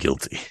must be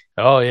guilty.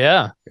 Oh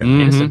yeah,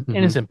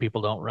 innocent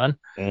people don't run.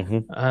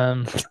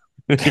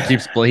 He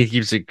keeps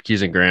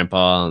accusing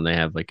Grandpa, and they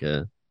have like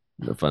a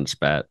fun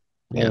spat.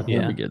 Yeah,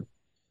 that'd be good.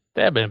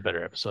 That'd been a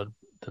better episode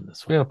than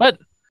this one, but.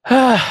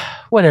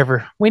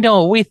 Whatever. We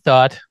know what we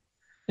thought.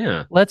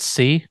 Yeah. Let's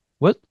see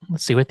what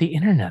the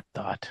internet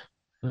thought.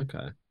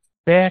 Okay.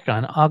 Back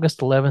on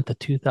August 11th of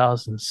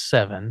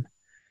 2007,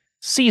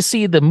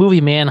 CC the Movie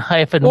Man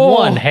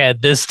 -1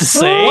 had this to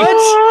say.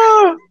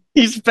 What?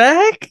 He's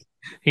back?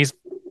 He's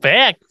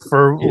back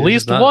for at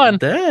least one.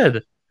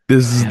 Dead.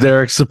 This is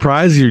Derek's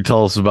surprise you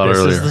told us about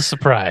earlier. This is the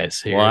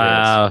surprise. Here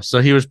wow. So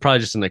he was probably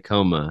just in a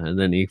coma, and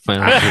then he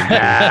finally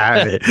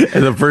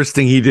and the first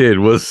thing he did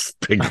was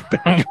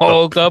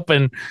woke up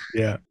and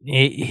yeah,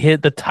 he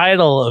hit the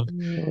title of.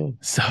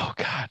 So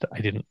God,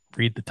 I didn't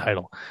read the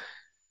title.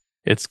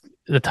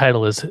 The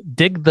title is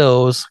 "Dig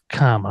Those,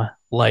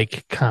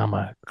 like,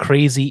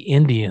 Crazy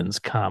Indians,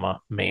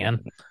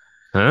 Man."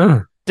 Huh?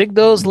 Dig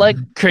those like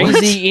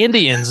crazy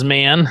Indians,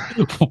 man.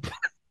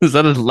 That's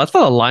not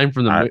a line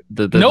from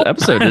the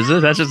episode, is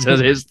it? That's just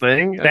his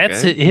thing? Okay.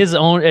 That's his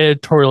own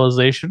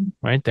editorialization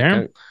right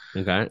there.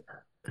 Okay.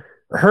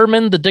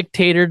 Herman, the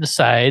dictator,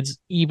 decides,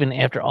 even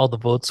after all the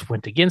votes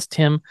went against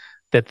him,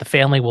 that the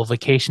family will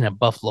vacation at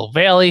Buffalo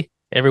Valley.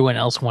 Everyone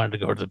else wanted to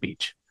go to the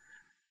beach.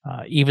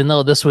 Even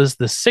though this was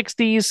the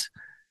 60s,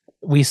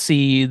 we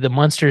see the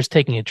Munsters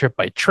taking a trip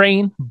by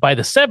train. By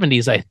the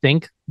 70s, I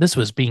think, this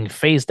was being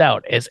phased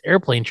out as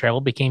airplane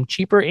travel became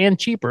cheaper,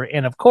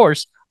 and of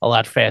course, a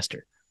lot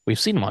faster. We've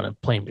seen them on a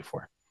plane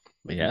before.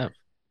 We have.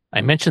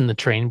 I mentioned the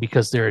train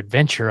because their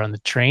adventure on the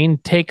train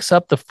takes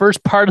up the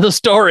first part of the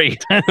story.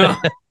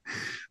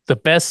 The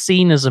best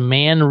scene is a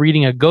man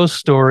reading a ghost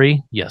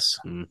story. Yes.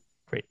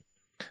 Great.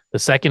 The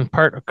second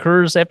part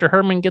occurs after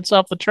Herman gets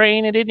off the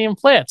train at Indian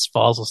Flats,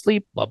 falls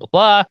asleep, blah, blah,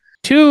 blah.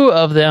 Two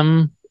of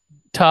them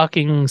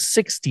talking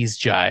 60s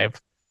jive.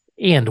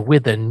 And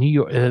with the New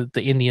York,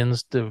 the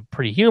Indians, they're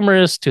pretty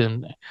humorous,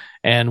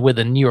 and with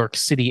a New York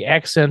City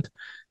accent.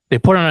 They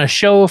put on a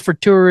show for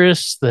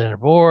tourists that are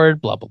bored,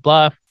 blah,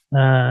 blah,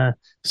 blah.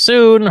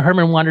 Soon,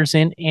 Herman wanders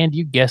in, and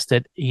you guessed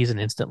it, he's an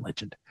instant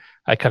legend.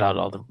 I cut out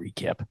all the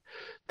recap.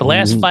 The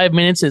last 5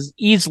 minutes is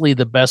easily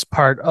the best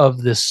part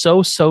of this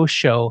so-so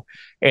show,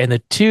 and the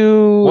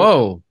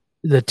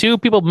two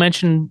people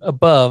mentioned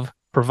above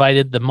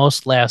provided the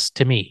most laughs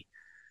to me.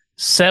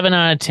 7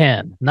 out of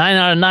 10. 9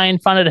 out of 9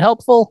 found it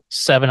helpful.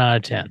 7 out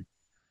of 10.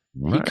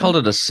 He called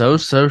it a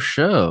so-so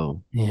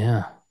show.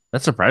 Yeah.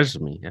 That surprises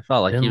me. I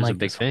felt like he was a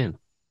big fan.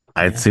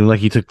 It seemed like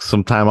he took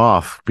some time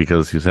off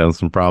because he was having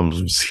some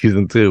problems with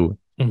season 2.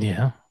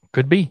 Yeah,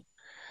 could be.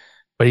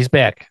 But he's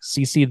back.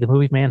 CC, the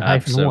movie man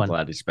I'm so -1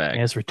 glad he's back.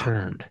 has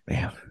returned.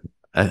 Man,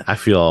 I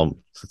feel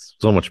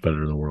so much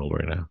better in the world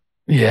right now.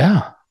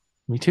 Yeah,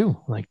 me too.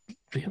 Like,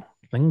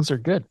 things are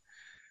good.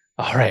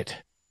 All right.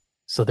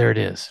 So there it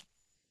is.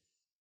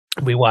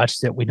 We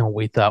watched it. We know what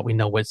we thought. We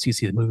know what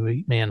CC, the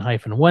movie man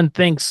 -1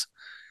 thinks.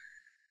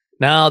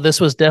 Now, this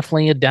was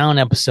definitely a down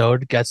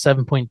episode. Got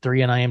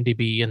 7.3 on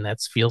IMDb, and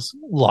that feels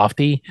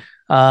lofty.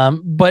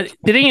 But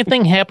did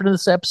anything happen in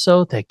this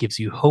episode that gives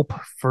you hope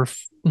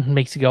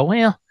makes you go,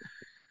 well,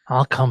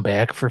 I'll come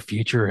back for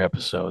future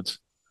episodes?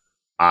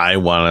 I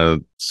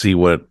want to see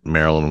what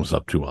Marilyn was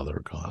up to while they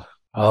were gone.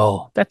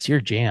 Oh, that's your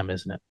jam,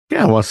 isn't it?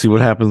 Yeah, I want to see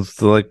what happens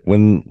to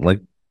when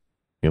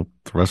the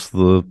rest of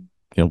the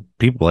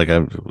people.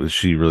 Is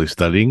she really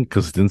studying?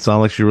 Because it didn't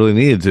sound like she really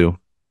needed to.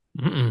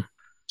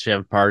 She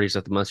have parties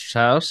at the Munster's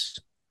house?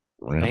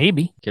 Yeah.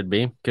 Maybe. Could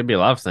be a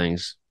lot of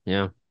things.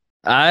 Yeah.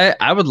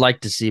 I would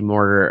like to see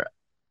more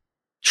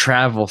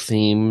travel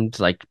themed,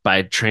 like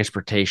by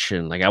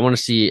transportation. Like I want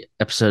to see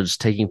episodes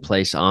taking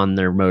place on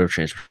their mode of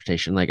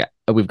transportation. Like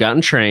we've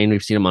gotten train,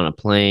 we've seen them on a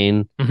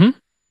plane,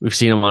 we've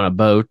seen them on a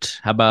boat.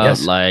 How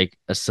about like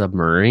a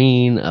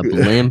submarine, a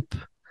blimp?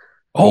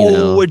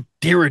 A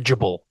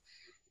dirigible.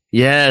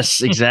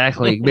 Yes,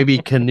 exactly. Maybe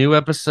a canoe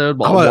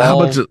episode. How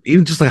about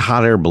even just like a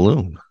hot air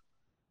balloon?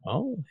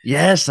 Oh,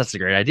 yes, that's a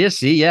great idea.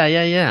 See,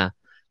 yeah.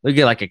 Look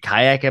at like a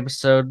kayak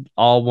episode,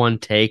 all one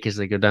take as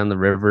they go down the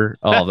river.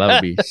 Oh, that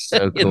would be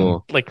so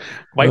cool. Like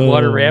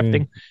whitewater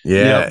rafting.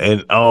 Yeah,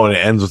 and it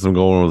ends with them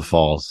going over the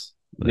falls.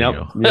 Yep.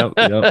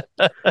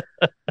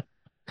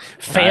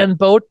 Fan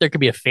boat. There could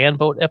be a fan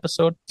boat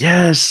episode.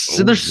 Yes.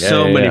 So there's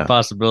so many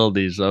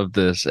possibilities of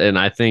this, and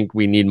I think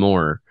we need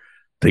more.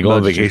 They go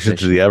on vacation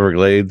to the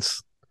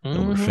Everglades.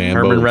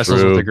 Herman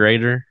wrestles with the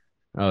grater.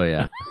 Oh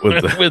yeah,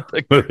 with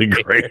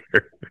the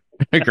grater.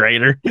 A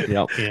grater.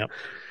 Yep.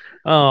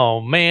 Oh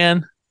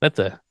man,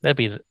 that'd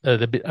be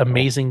the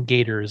amazing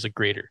gator is a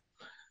grater.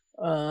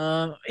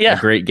 Yeah, a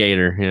great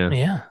gator.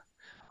 Yeah,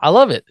 I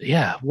love it.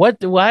 Yeah, what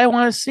do I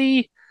want to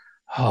see?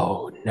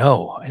 Oh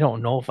no, I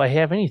don't know if I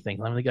have anything.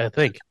 Let me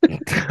think.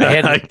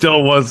 I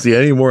don't want to see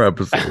any more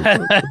episodes.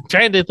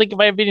 Trying to think if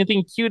I have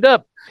anything queued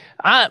up.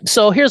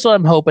 So here's what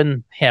I'm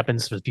hoping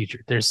happens for the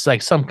future. There's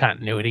like some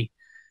continuity,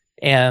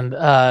 and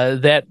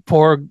that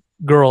poor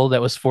girl that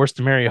was forced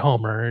to marry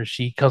Homer,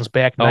 she comes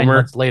back 9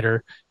 months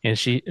later, and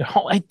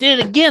I did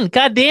it again.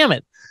 God damn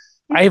it!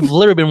 I've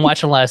literally been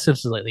watching a lot of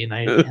Simpsons lately, and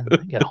I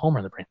got Homer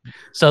in the brain.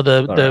 So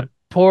the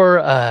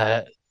poor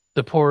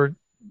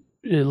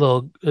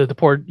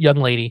young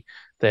lady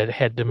that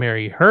had to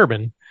marry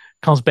Herman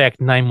comes back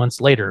 9 months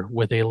later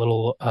with a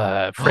little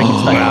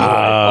Frankenstein.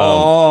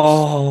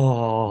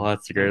 Oh,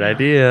 that's a great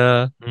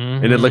idea.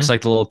 And it looks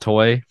like the little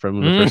toy from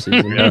the first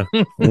season.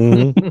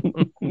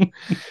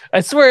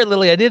 I swear,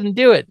 Lily, I didn't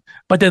do it.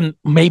 But then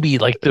maybe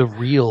like the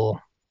real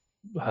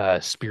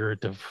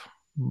spirit of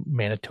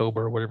Manitoba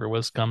or whatever it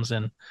was comes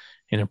in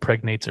and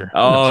impregnates her.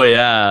 Oh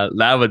yeah,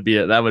 that would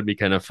be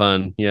kind of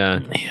fun.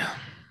 Yeah.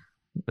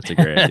 That's a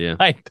great idea.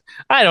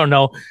 I don't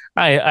know.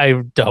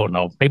 I don't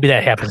know. Maybe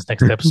that happens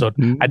next episode.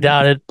 I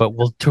doubt it, but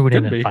we'll tune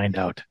in and find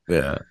out.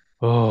 Yeah.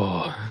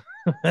 Oh,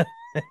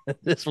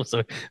 this was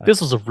a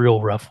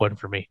real rough one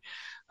for me.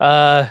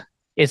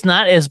 It's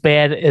not as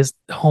bad as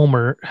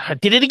Homer. I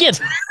did it again.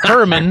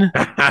 Herman.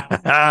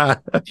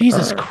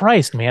 Jesus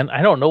Christ, man.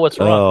 I don't know what's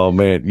wrong. Oh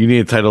man, you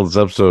need to title this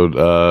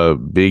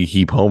episode Big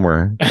Heap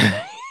Homer.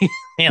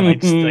 Man,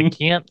 I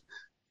can't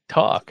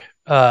talk.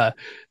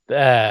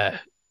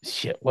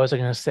 Shit, what was I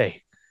going to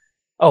say?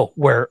 Oh,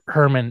 where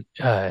Herman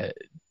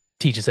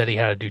teaches Eddie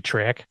how to do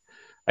track.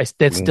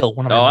 That's still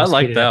one of my I most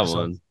like hated that episodes.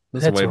 one.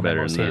 That's way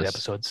better than this.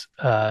 Episodes.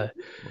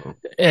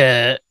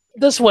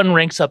 This one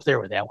ranks up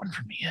there with that one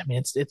for me. I mean,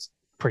 it's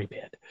pretty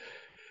bad.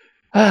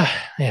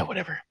 Yeah,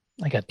 whatever.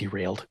 I got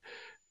derailed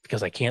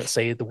because I can't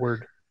say the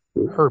word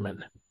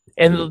Herman.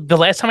 And the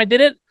last time I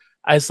did it,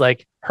 I was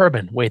like,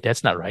 Herman, wait,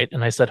 that's not right.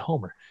 And I said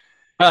Homer.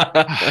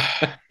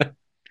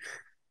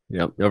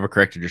 Yep, you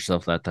overcorrected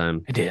yourself that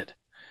time. I did.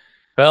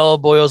 Well,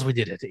 boys, we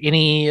did it.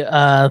 Any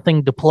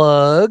thing to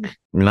plug?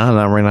 No,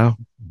 not right now.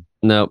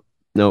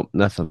 Nope,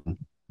 nothing.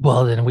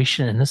 Well, then we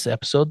should end this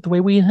episode the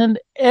way we end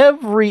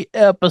every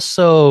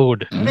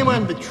episode.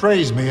 Anyone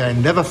betrays me, I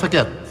never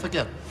forget.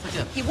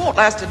 He won't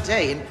last a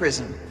day in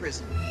prison.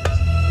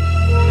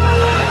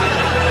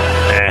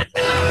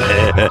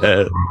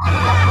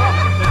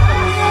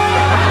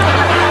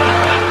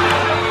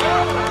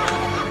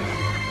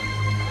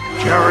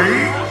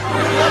 Jerry?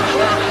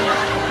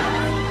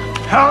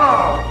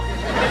 Hello?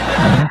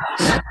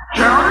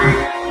 Jerry?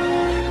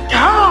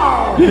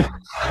 Hello?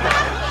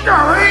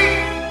 Jerry?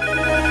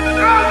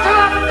 Go to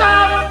the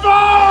damn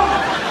phone!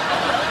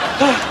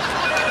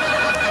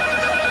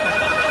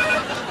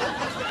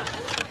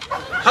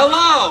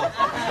 Hello!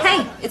 Hey,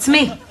 it's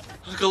me.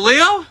 Uncle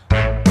Leo?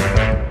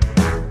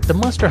 The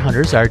Monster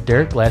Hunters are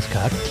Derek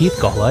Glasscock, Keith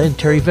Golla, and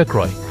Terry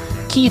Vickroy.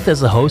 Keith is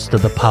the host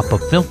of the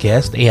Pop-Up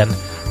Filmcast, and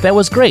that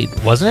was great,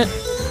 wasn't it?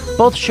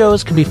 Both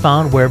shows can be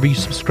found wherever you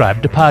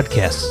subscribe to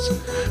podcasts.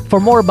 For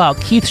more about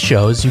Keith's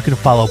shows, you can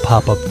follow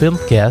Pop-Up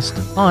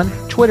Filmcast on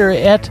Twitter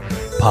at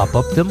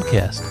Pop-Up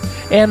Filmcast.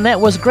 And that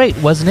was great,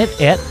 wasn't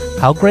it? At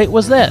How Great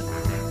Was That?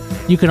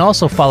 You can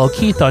also follow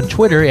Keith on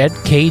Twitter at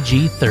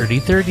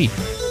KG3030.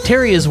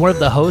 Terry is one of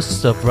the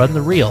hosts of Run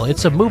the Reel.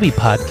 It's a movie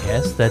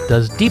podcast that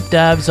does deep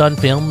dives on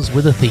films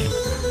with a theme.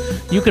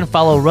 You can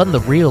follow Run the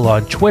Reel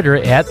on Twitter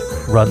at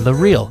Run the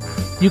Reel.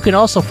 You can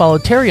also follow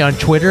Terry on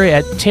Twitter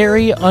at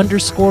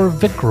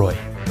Terry_Vickroy.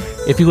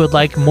 If you would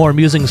like more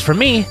musings from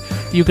me,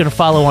 you can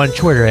follow on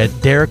Twitter at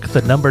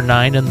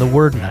Derek9 and the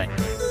word 9.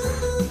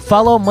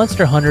 Follow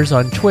Monster Hunters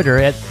on Twitter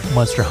at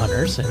Monster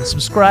Hunters and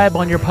subscribe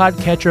on your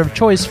podcatcher of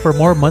choice for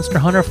more Monster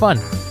Hunter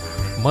fun.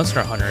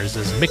 Monster Hunters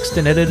is mixed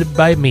and edited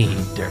by me,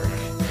 Derek.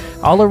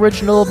 All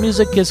original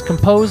music is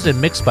composed and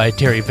mixed by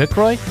Terry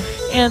Vickroy,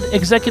 and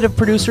executive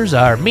producers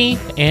are me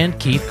and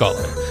Keith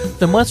Golla.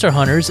 The Monster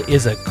Hunters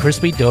is a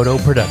Crispy Dodo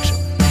production.